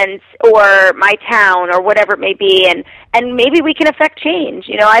 or my town, or whatever it may be, and maybe we can affect change.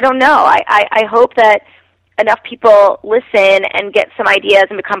 I don't know. I hope that enough people listen and get some ideas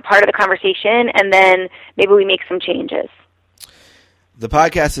and become part of the conversation, and then maybe we make some changes. The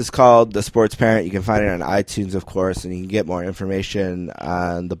podcast is called The Sports Parent. You can find it on iTunes, of course, and you can get more information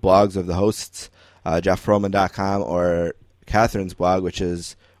on the blogs of the hosts, JeffPearlman.com, or Catherine's blog,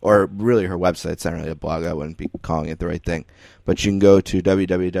 or really her website. It's not really a blog. I wouldn't be calling it the right thing. But you can go to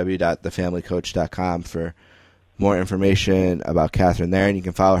www.thefamilycoach.com for more information about Catherine there, and you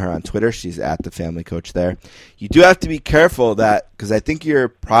can follow her on Twitter. She's at The Family Coach there. You do have to be careful that, because I think you're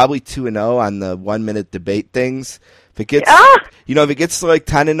probably 2-0 on the 1-minute debate things. If it gets, if it gets to like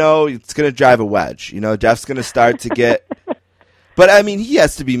 10-0, it's going to drive a wedge. Jeff's going to start to get. But I mean, he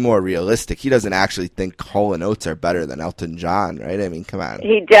has to be more realistic. He doesn't actually think Cole and Oates are better than Elton John, right? I mean, come on.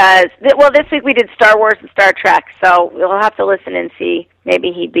 He does. Well, this week we did Star Wars and Star Trek, so we'll have to listen and see.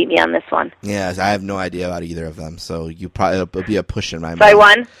 Maybe he beat me on this one. Yeah, I have no idea about either of them, so it'll be a push in my mind. So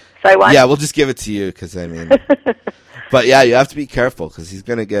I won? Yeah, we'll just give it to you, because I mean. But yeah, you have to be careful, because he's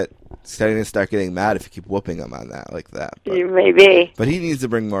going to start getting mad if you keep whooping him on that like that. But, maybe. But he needs to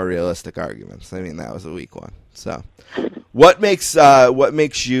bring more realistic arguments. I mean, that was a weak one. So, what makes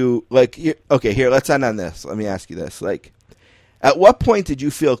you like? Okay, here, let's end on this. Let me ask you this: like, at what point did you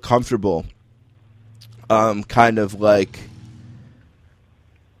feel comfortable, kind of like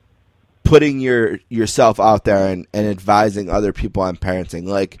putting yourself out there and advising other people on parenting?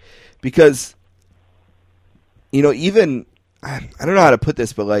 Like, because even I don't know how to put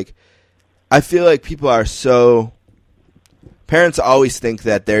this, but like, I feel like people are so. Parents always think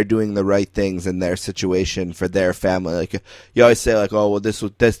that they're doing the right things in their situation for their family. Like, you always say, like, oh, well,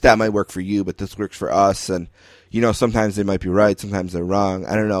 that might work for you, but this works for us. And, sometimes they might be right, sometimes they're wrong.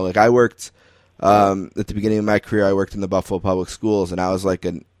 I don't know. Like, I worked, at the beginning of my career, I worked in the Buffalo Public Schools, and I was like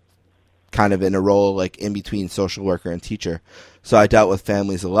kind of in a role like in between social worker and teacher. So I dealt with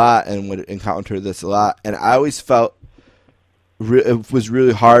families a lot and would encounter this a lot. And I always felt it was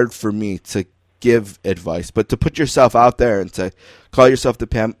really hard for me to give advice, but to put yourself out there and to call yourself the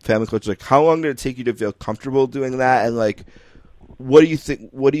family coach, like, how long did it take you to feel comfortable doing that? And like, what do you think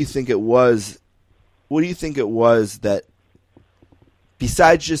it was that,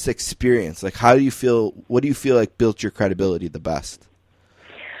 besides just experience, like, what do you feel like built your credibility the best?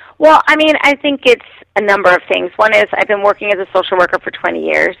 Well, I mean, I think it's a number of things. One is I've been working as a social worker for 20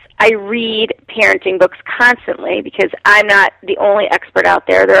 years. I read parenting books constantly because I'm not the only expert out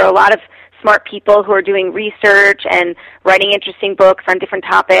there. There are a lot of smart people who are doing research and writing interesting books on different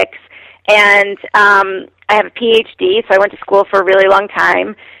topics. And I have a PhD, so I went to school for a really long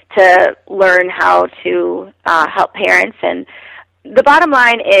time to learn how to help parents. And the bottom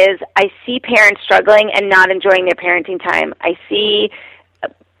line is I see parents struggling and not enjoying their parenting time. I see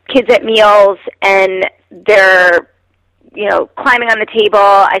kids at meals and they're, climbing on the table.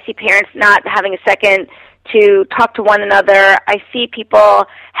 I see parents not having a second to talk to one another. I see people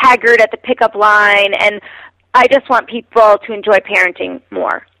haggard at the pickup line, and I just want people to enjoy parenting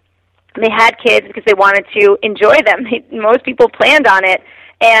more. They had kids because they wanted to enjoy them. Most people planned on it,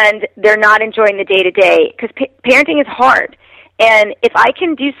 and they're not enjoying the day-to-day because parenting is hard. And if I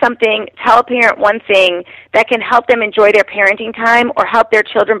can do something, tell a parent one thing that can help them enjoy their parenting time or help their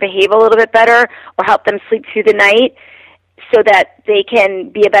children behave a little bit better or help them sleep through the night so that they can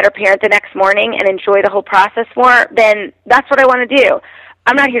be a better parent the next morning and enjoy the whole process more, then that's what I want to do.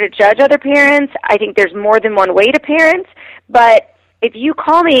 I'm not here to judge other parents. I think there's more than one way to parent. But if you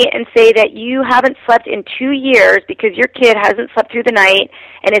call me and say that you haven't slept in 2 years because your kid hasn't slept through the night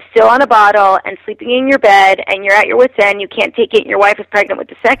and is still on a bottle and sleeping in your bed and you're at your wit's end, you can't take it, and your wife is pregnant with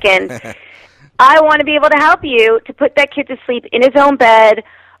the second, I want to be able to help you to put that kid to sleep in his own bed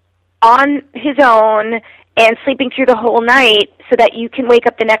on his own and sleeping through the whole night so that you can wake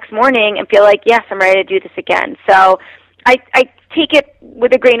up the next morning and feel like, yes, I'm ready to do this again. So I take it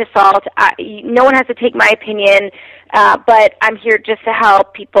with a grain of salt. No one has to take my opinion, but I'm here just to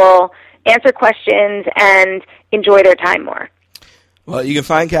help people answer questions and enjoy their time more. Well, you can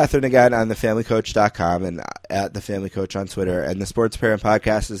find Catherine again on thefamilycoach.com and at The Family Coach on Twitter. And the Sports Parent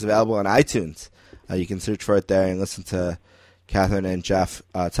Podcast is available on iTunes. You can search for it there and listen to Catherine and Jeff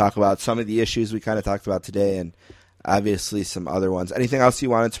talk about some of the issues we kind of talked about today and obviously some other ones. Anything else you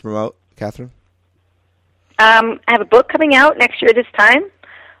wanted to promote, Catherine? I have a book coming out next year this time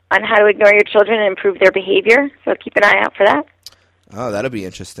on how to ignore your children and improve their behavior, so keep an eye out for that. Oh, that'll be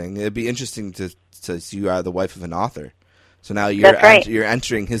interesting. It'd be interesting to see you are the wife of an author. So now you're you're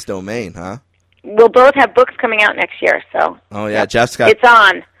entering his domain, huh? We'll both have books coming out next year, so. Oh, yeah, Jeff's got it's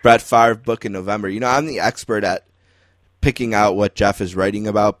on. Brett Favre book in November. I'm the expert at picking out what Jeff is writing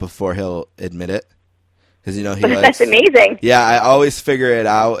about before he'll admit it. Because, he likes... That's amazing. Yeah, I always figure it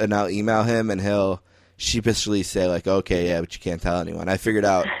out, and I'll email him, and he'll sheepishly say, like, okay, yeah, but you can't tell anyone. I figured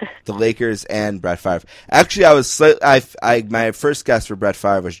out the Lakers and Brett Favre. Actually, my first guess for Brett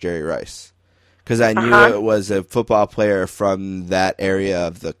Favre was Jerry Rice, because I knew it was a football player from that area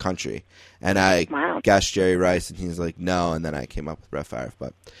of the country. And I guessed Jerry Rice, and he's like, no, and then I came up with Brett Favre,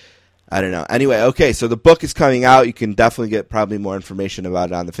 but I don't know. Anyway, okay, so the book is coming out. You can definitely get probably more information about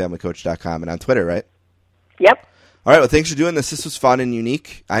it on thefamilycoach.com and on Twitter, right? Yep. All right, well, thanks for doing this. This was fun and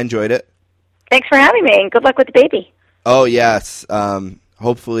unique. I enjoyed it. Thanks for having me, and good luck with the baby. Oh, yes.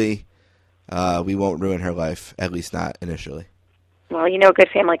 Hopefully we won't ruin her life, at least not initially. Well, you know a good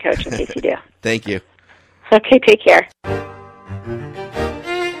family coach in case you do. Thank you. Okay, take care.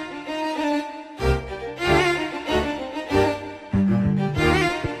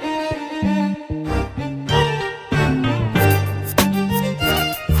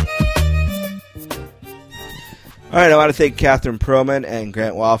 All right, I want to thank Catherine Pearlman and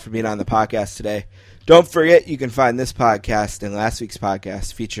Grant Wahl for being on the podcast today. Don't forget, you can find this podcast and last week's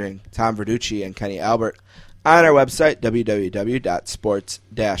podcast featuring Tom Verducci and Kenny Albert on our website,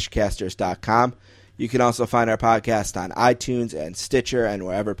 www.sports-casters.com. You can also find our podcast on iTunes and Stitcher and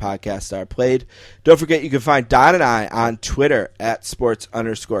wherever podcasts are played. Don't forget, you can find Don and I on Twitter at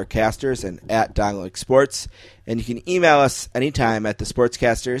sports_casters and at DonLikeSports. And you can email us anytime at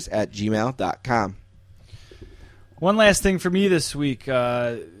thesportscasters@gmail.com. One last thing for me this week.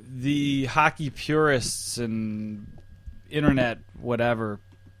 The hockey purists and internet whatever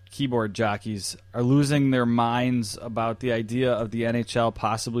keyboard jockeys are losing their minds about the idea of the NHL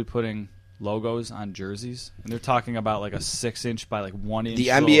possibly putting logos on jerseys. And they're talking about like a 6-inch by like 1-inch. The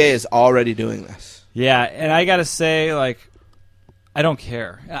NBA is already doing this. Yeah, and I got to say, like, I don't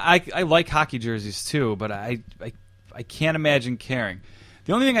care. I like hockey jerseys too, but I can't imagine caring.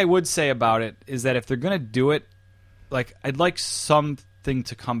 The only thing I would say about it is that if they're going to do it, like, I'd like something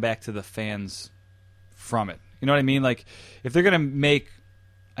to come back to the fans from it. You know what I mean? Like, if they're going to make,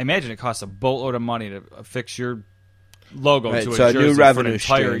 I imagine it costs a boatload of money to affix your logo Right, to a so jersey new for revenue an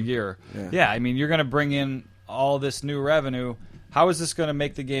entire stream. year. Yeah. I mean, you're going to bring in all this new revenue. How is this going to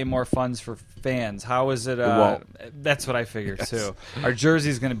make the game more fun for fans? How is it? won't. That's what I figured too. Are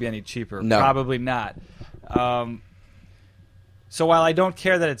jerseys going to be any cheaper? No. Probably not. So while I don't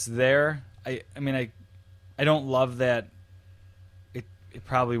care that it's there, I don't love that. It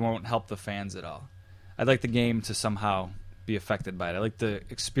probably won't help the fans at all. I'd like the game to somehow be affected by it. I like the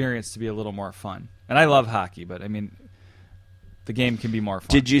experience to be a little more fun. And I love hockey, but I mean, the game can be more fun.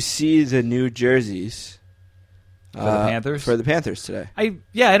 Did you see the new jerseys for the Panthers? For the Panthers today. I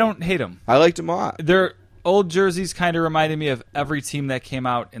don't hate them. I liked them a lot. Their old jerseys kind of reminded me of every team that came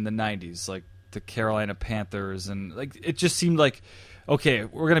out in the 90s, like the Carolina Panthers. And like it just seemed like, okay,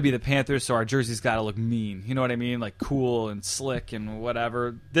 we're going to be the Panthers, so our jersey's got to look mean. You know what I mean? Like cool and slick and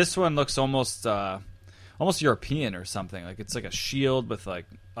whatever. This one looks almost European or something. Like it's like a shield with like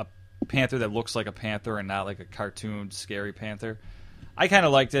a panther that looks like a panther and not like a cartoon scary panther. I kind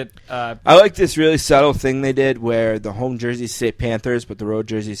of liked it. I like this really subtle thing they did where the home jerseys say Panthers, but the road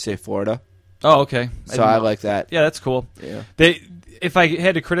jerseys say Florida. Oh, okay. So I like that. Yeah, that's cool. Yeah. If I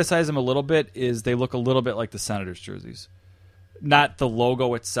had to criticize them a little bit, is they look a little bit like the Senators jerseys. Not the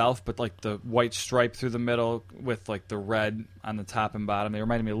logo itself, but like the white stripe through the middle with like the red on the top and bottom. They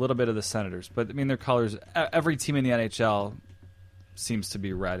reminded me a little bit of the Senators. But, I mean, their colors, every team in the NHL seems to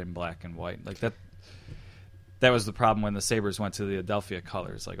be red and black and white. Like that was the problem when the Sabres went to the Philadelphia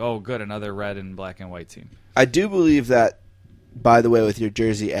colors. Like, oh, good, another red and black and white team. I do believe that, by the way, with your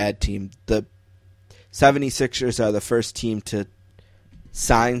jersey ad team, the 76ers are the first team to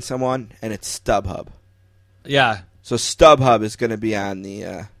sign someone, and it's StubHub. Yeah. So StubHub is going to be on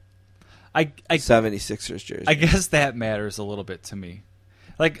the 76ers jersey. I guess that matters a little bit to me.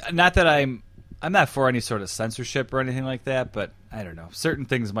 Like, not that I'm not for any sort of censorship or anything like that, but I don't know. Certain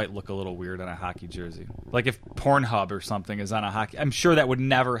things might look a little weird on a hockey jersey. Like if Pornhub or something is on a hockey, I'm sure that would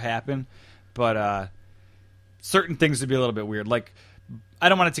never happen, but certain things would be a little bit weird. Like, I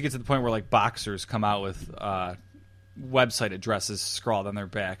don't want it to get to the point where like boxers come out with website addresses scrawled on their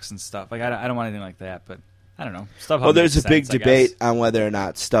backs and stuff. Like, I don't want anything like that, but I don't know. StubHub. Well, there's a big sense, debate on whether or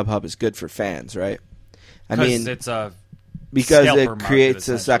not StubHub is good for fans, right? I mean, it's a because scalper it market, creates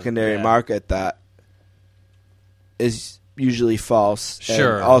a essentially. secondary Yeah. market that is usually false.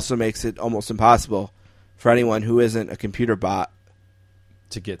 Sure. And also makes it almost impossible for anyone who isn't a computer bot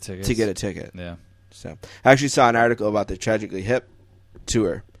to get tickets. to get a ticket. Yeah. So I actually saw an article about the Tragically Hip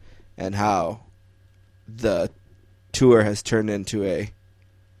tour and how the tour has turned into a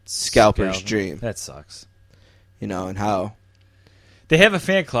scalper's dream. That sucks. You know, and how They have a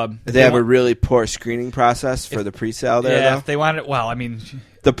fan club. they have a really poor screening process for the pre-sale there, Yeah, though. if they wanted, well, I mean,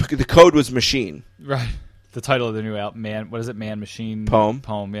 The code was machine. right. The title of the new album, what is it? Man, Machine, Poem.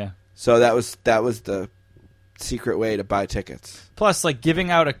 yeah. So that was the secret way to buy tickets. Plus, like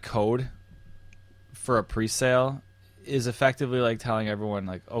giving out a code for a pre-sale is effectively like telling everyone,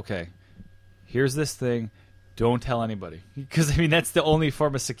 like, okay, here's this thing. Don't tell anybody, because I mean that's the only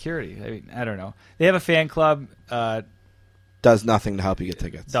form of security. I mean, I don't know. They have a fan club. does nothing to help you get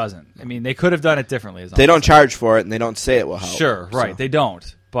tickets. Doesn't. I mean, they could have done it differently. They don't charge for it, and they don't say it will help. Sure, right. So. They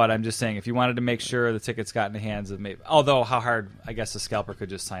don't. But I'm just saying, if you wanted to make sure the tickets got in the hands of maybe... Although, how hard... I guess a scalper could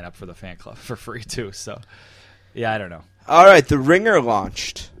just sign up for the fan club for free, too. So, yeah, I don't know. All right, The Ringer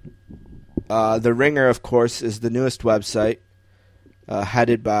launched. The Ringer, of course, is the newest website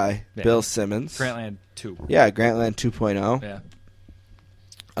headed by Bill Simmons. Grantland 2. Yeah, Grantland 2.0.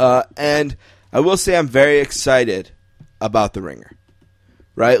 Yeah. And I will say I'm very excited about The Ringer.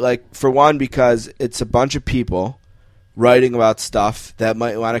 Right? Like, for one, because it's a bunch of people writing about stuff that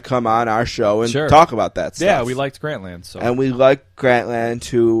might want to come on our show and talk about that stuff. Yeah, we liked Grantland. So. And we like Grantland,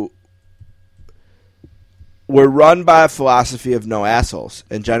 who were run by a philosophy of no assholes.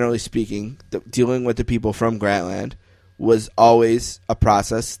 And generally speaking, dealing with the people from Grantland was always a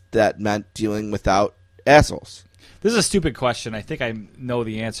process that meant dealing without assholes. This is a stupid question. I think I know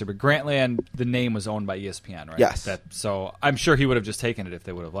the answer, but Grantland, the name was owned by ESPN, right? Yes. So I'm sure he would have just taken it if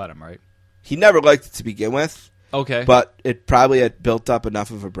they would have let him, right? He never liked it to begin with. Okay. But it probably had built up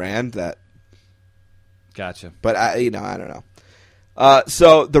enough of a brand that... Gotcha. But, I don't know.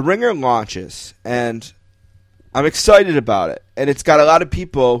 So The Ringer launches, and I'm excited about it. And it's got a lot of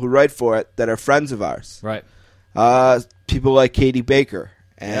people who write for it that are friends of ours. Right. People like Katie Baker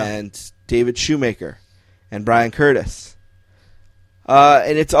and David Shoemaker and Brian Curtis.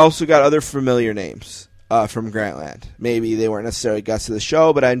 And it's also got other familiar names from Grantland. Maybe they weren't necessarily guests of the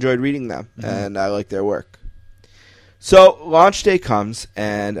show, but I enjoyed reading them, and I like their work. So launch day comes,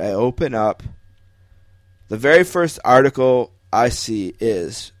 and I open up. The very first article I see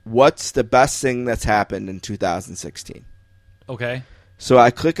is, what's the best thing that's happened in 2016? Okay. So I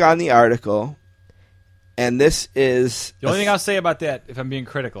click on the article, and this is... The only thing I'll say about that, if I'm being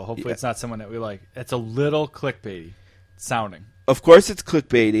critical, hopefully it's not someone that we like, it's a little clickbaity sounding. Of course it's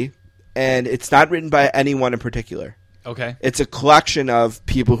clickbaity, and it's not written by anyone in particular. Okay. It's a collection of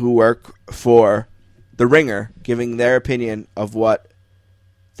people who work for The Ringer giving their opinion of what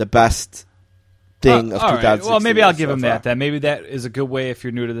the best thing of 2016 right. Well, maybe I'll give so him far. that. Then maybe that is a good way, if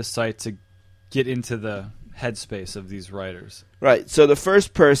you're new to this site, to get into the headspace of these writers. Right. So the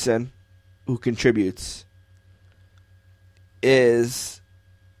first person who contributes is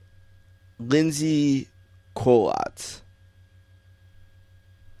Lindsay Kolotz.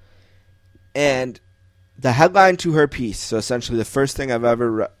 And the headline to her piece, so essentially the first thing I've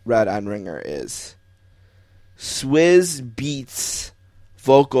ever read on Ringer, is Swizz beats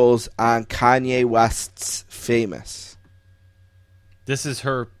vocals on Kanye West's Famous. This is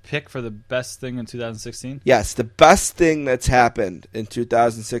her pick for the best thing in 2016? Yes, the best thing that's happened in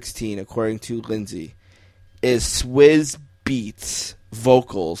 2016, according to Lindsay, is Swizz beats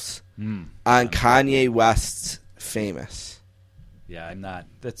vocals on Kanye West's Famous. Yeah, I'm not.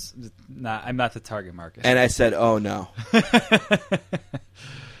 I'm not the target market. And I said, oh no.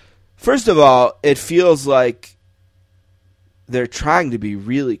 First of all, it feels like they're trying to be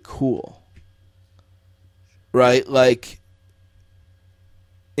really cool. Right? Like,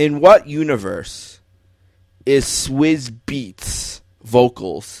 in what universe is Swizz Beats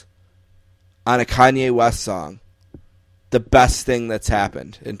vocals on a Kanye West song the best thing that's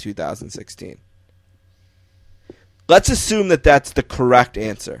happened in 2016? Let's assume that that's the correct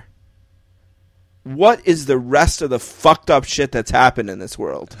answer. What is the rest of the fucked up shit that's happened in this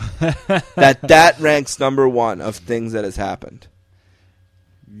world that ranks number one of things that has happened?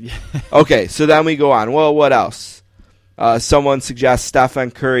 Okay, so then we go on. Well, what else? Someone suggests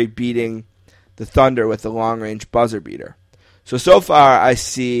Stephen Curry beating the Thunder with a long-range buzzer beater. So far I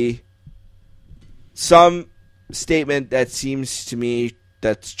see some statement that seems to me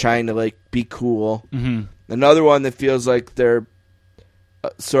that's trying to like be cool. Mm-hmm. Another one that feels like they're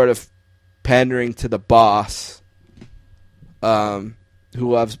sort of pandering to the boss who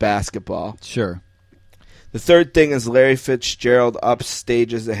loves basketball. Sure. The third thing is Larry Fitzgerald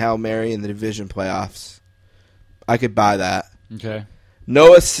upstages the Hail Mary in the division playoffs. I could buy that. Okay.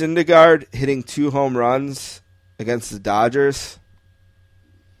 Noah Syndergaard hitting 2 home runs against the Dodgers.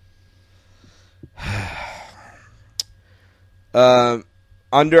 Under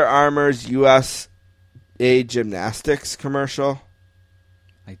Armour's USA Gymnastics commercial.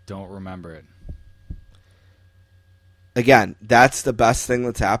 I don't remember it. Again, that's the best thing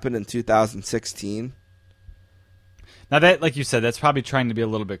that's happened in 2016. Now that, like you said, that's probably trying to be a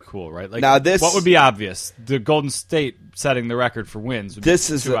little bit cool, right? Like, now this, what would be obvious? The Golden State setting the record for wins would be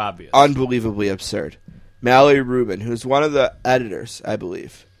too obvious. Unbelievably absurd. Mallory Rubin, who's one of the editors, I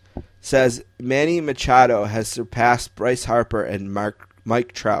believe, says Manny Machado has surpassed Bryce Harper and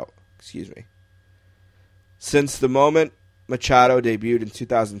Mike Trout. Since the moment Machado debuted in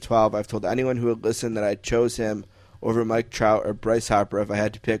 2012, I've told anyone who would listen that I chose him over Mike Trout or Bryce Harper if I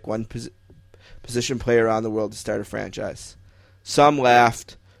had to pick one position player around the world to start a franchise. Some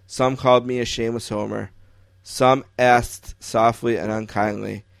laughed. Some called me a shameless homer. Some asked softly and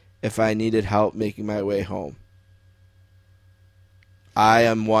unkindly if I needed help making my way home. I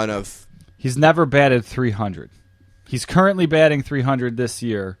am one of... He's never batted 300. He's currently batting 300 this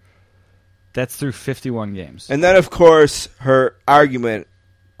year. That's through 51 games. And then, of course, her argument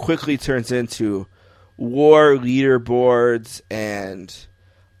quickly turns into WAR leaderboards and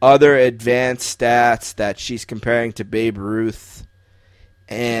other advanced stats that she's comparing to Babe Ruth.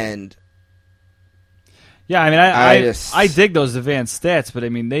 And yeah, I mean, I dig those advanced stats, but I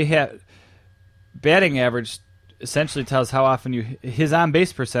mean, they have batting average essentially tells how often his on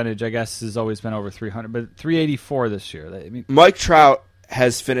base percentage, I guess, has always been over 300, but 384 this year. I mean, Mike Trout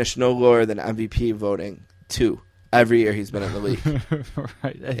has finished no lower than MVP voting 2 every year he's been in the league.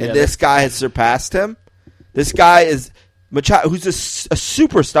 Right. And this guy has surpassed him. This guy is Machado, who's a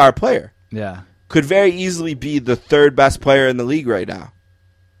superstar player. Yeah, could very easily be the third best player in the league right now.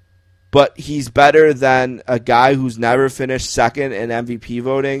 But he's better than a guy who's never finished second in MVP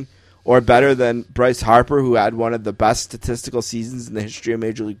voting, or better than Bryce Harper, who had one of the best statistical seasons in the history of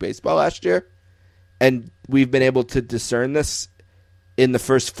Major League Baseball last year. And we've been able to discern this in the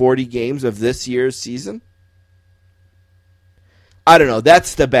first 40 games of this year's season. I don't know.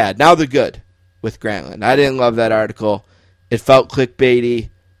 That's the bad. Now the good with Grantland. I didn't love that article. It felt clickbaity,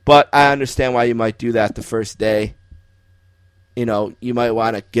 but I understand why you might do that the first day. You know, you might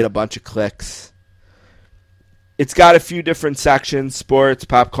want to get a bunch of clicks. It's got a few different sections: sports,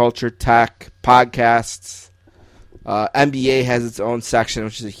 pop culture, tech, podcasts. NBA has its own section,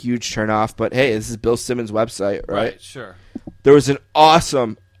 which is a huge turnoff. But hey, this is Bill Simmons' website, right? Sure. There was an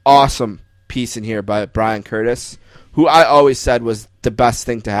awesome piece in here by Brian Curtis, who I always said was the best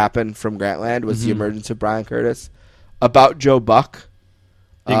thing to happen from Grantland was the emergence of Brian Curtis, about Joe Buck.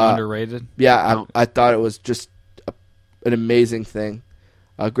 Being underrated? Yeah, I thought it was just an amazing thing.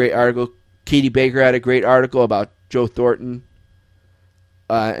 A great article. Katie Baker had a great article about Joe Thornton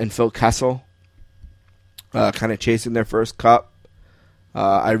and Phil Kessel kind of chasing their first cup.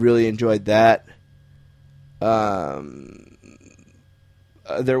 I really enjoyed that.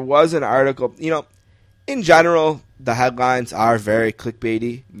 There was an article, in general, the headlines are very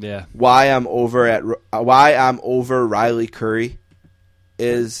clickbaity. Yeah. Why I'm over Riley Curry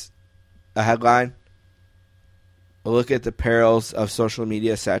is a headline. A look at the perils of social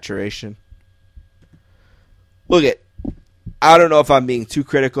media saturation. I don't know if I'm being too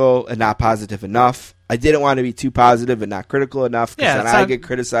critical and not positive enough. I didn't want to be too positive and not critical enough because then I get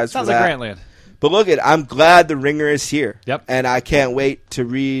criticized for that. Sounds like Grantland. But I'm glad the Ringer is here. Yep. And I can't wait to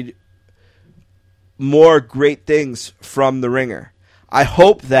read more great things from the Ringer. I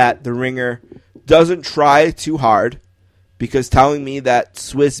hope that the Ringer doesn't try too hard, because telling me that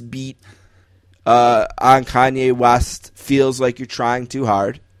Swiss beat on Kanye West feels like you're trying too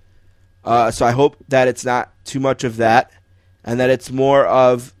hard. So I hope that it's not too much of that, and that it's more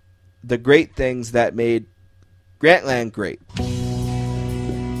of the great things that made Grantland great.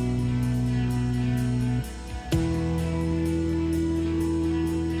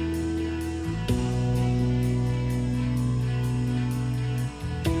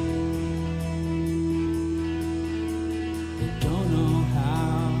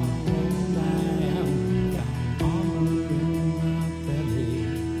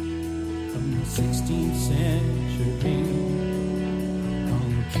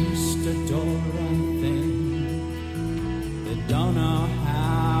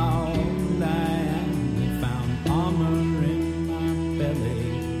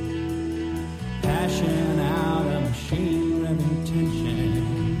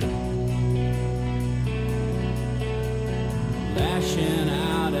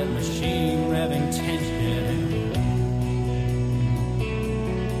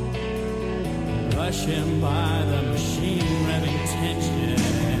 Rushing by the machine revving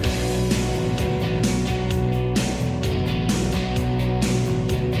tension.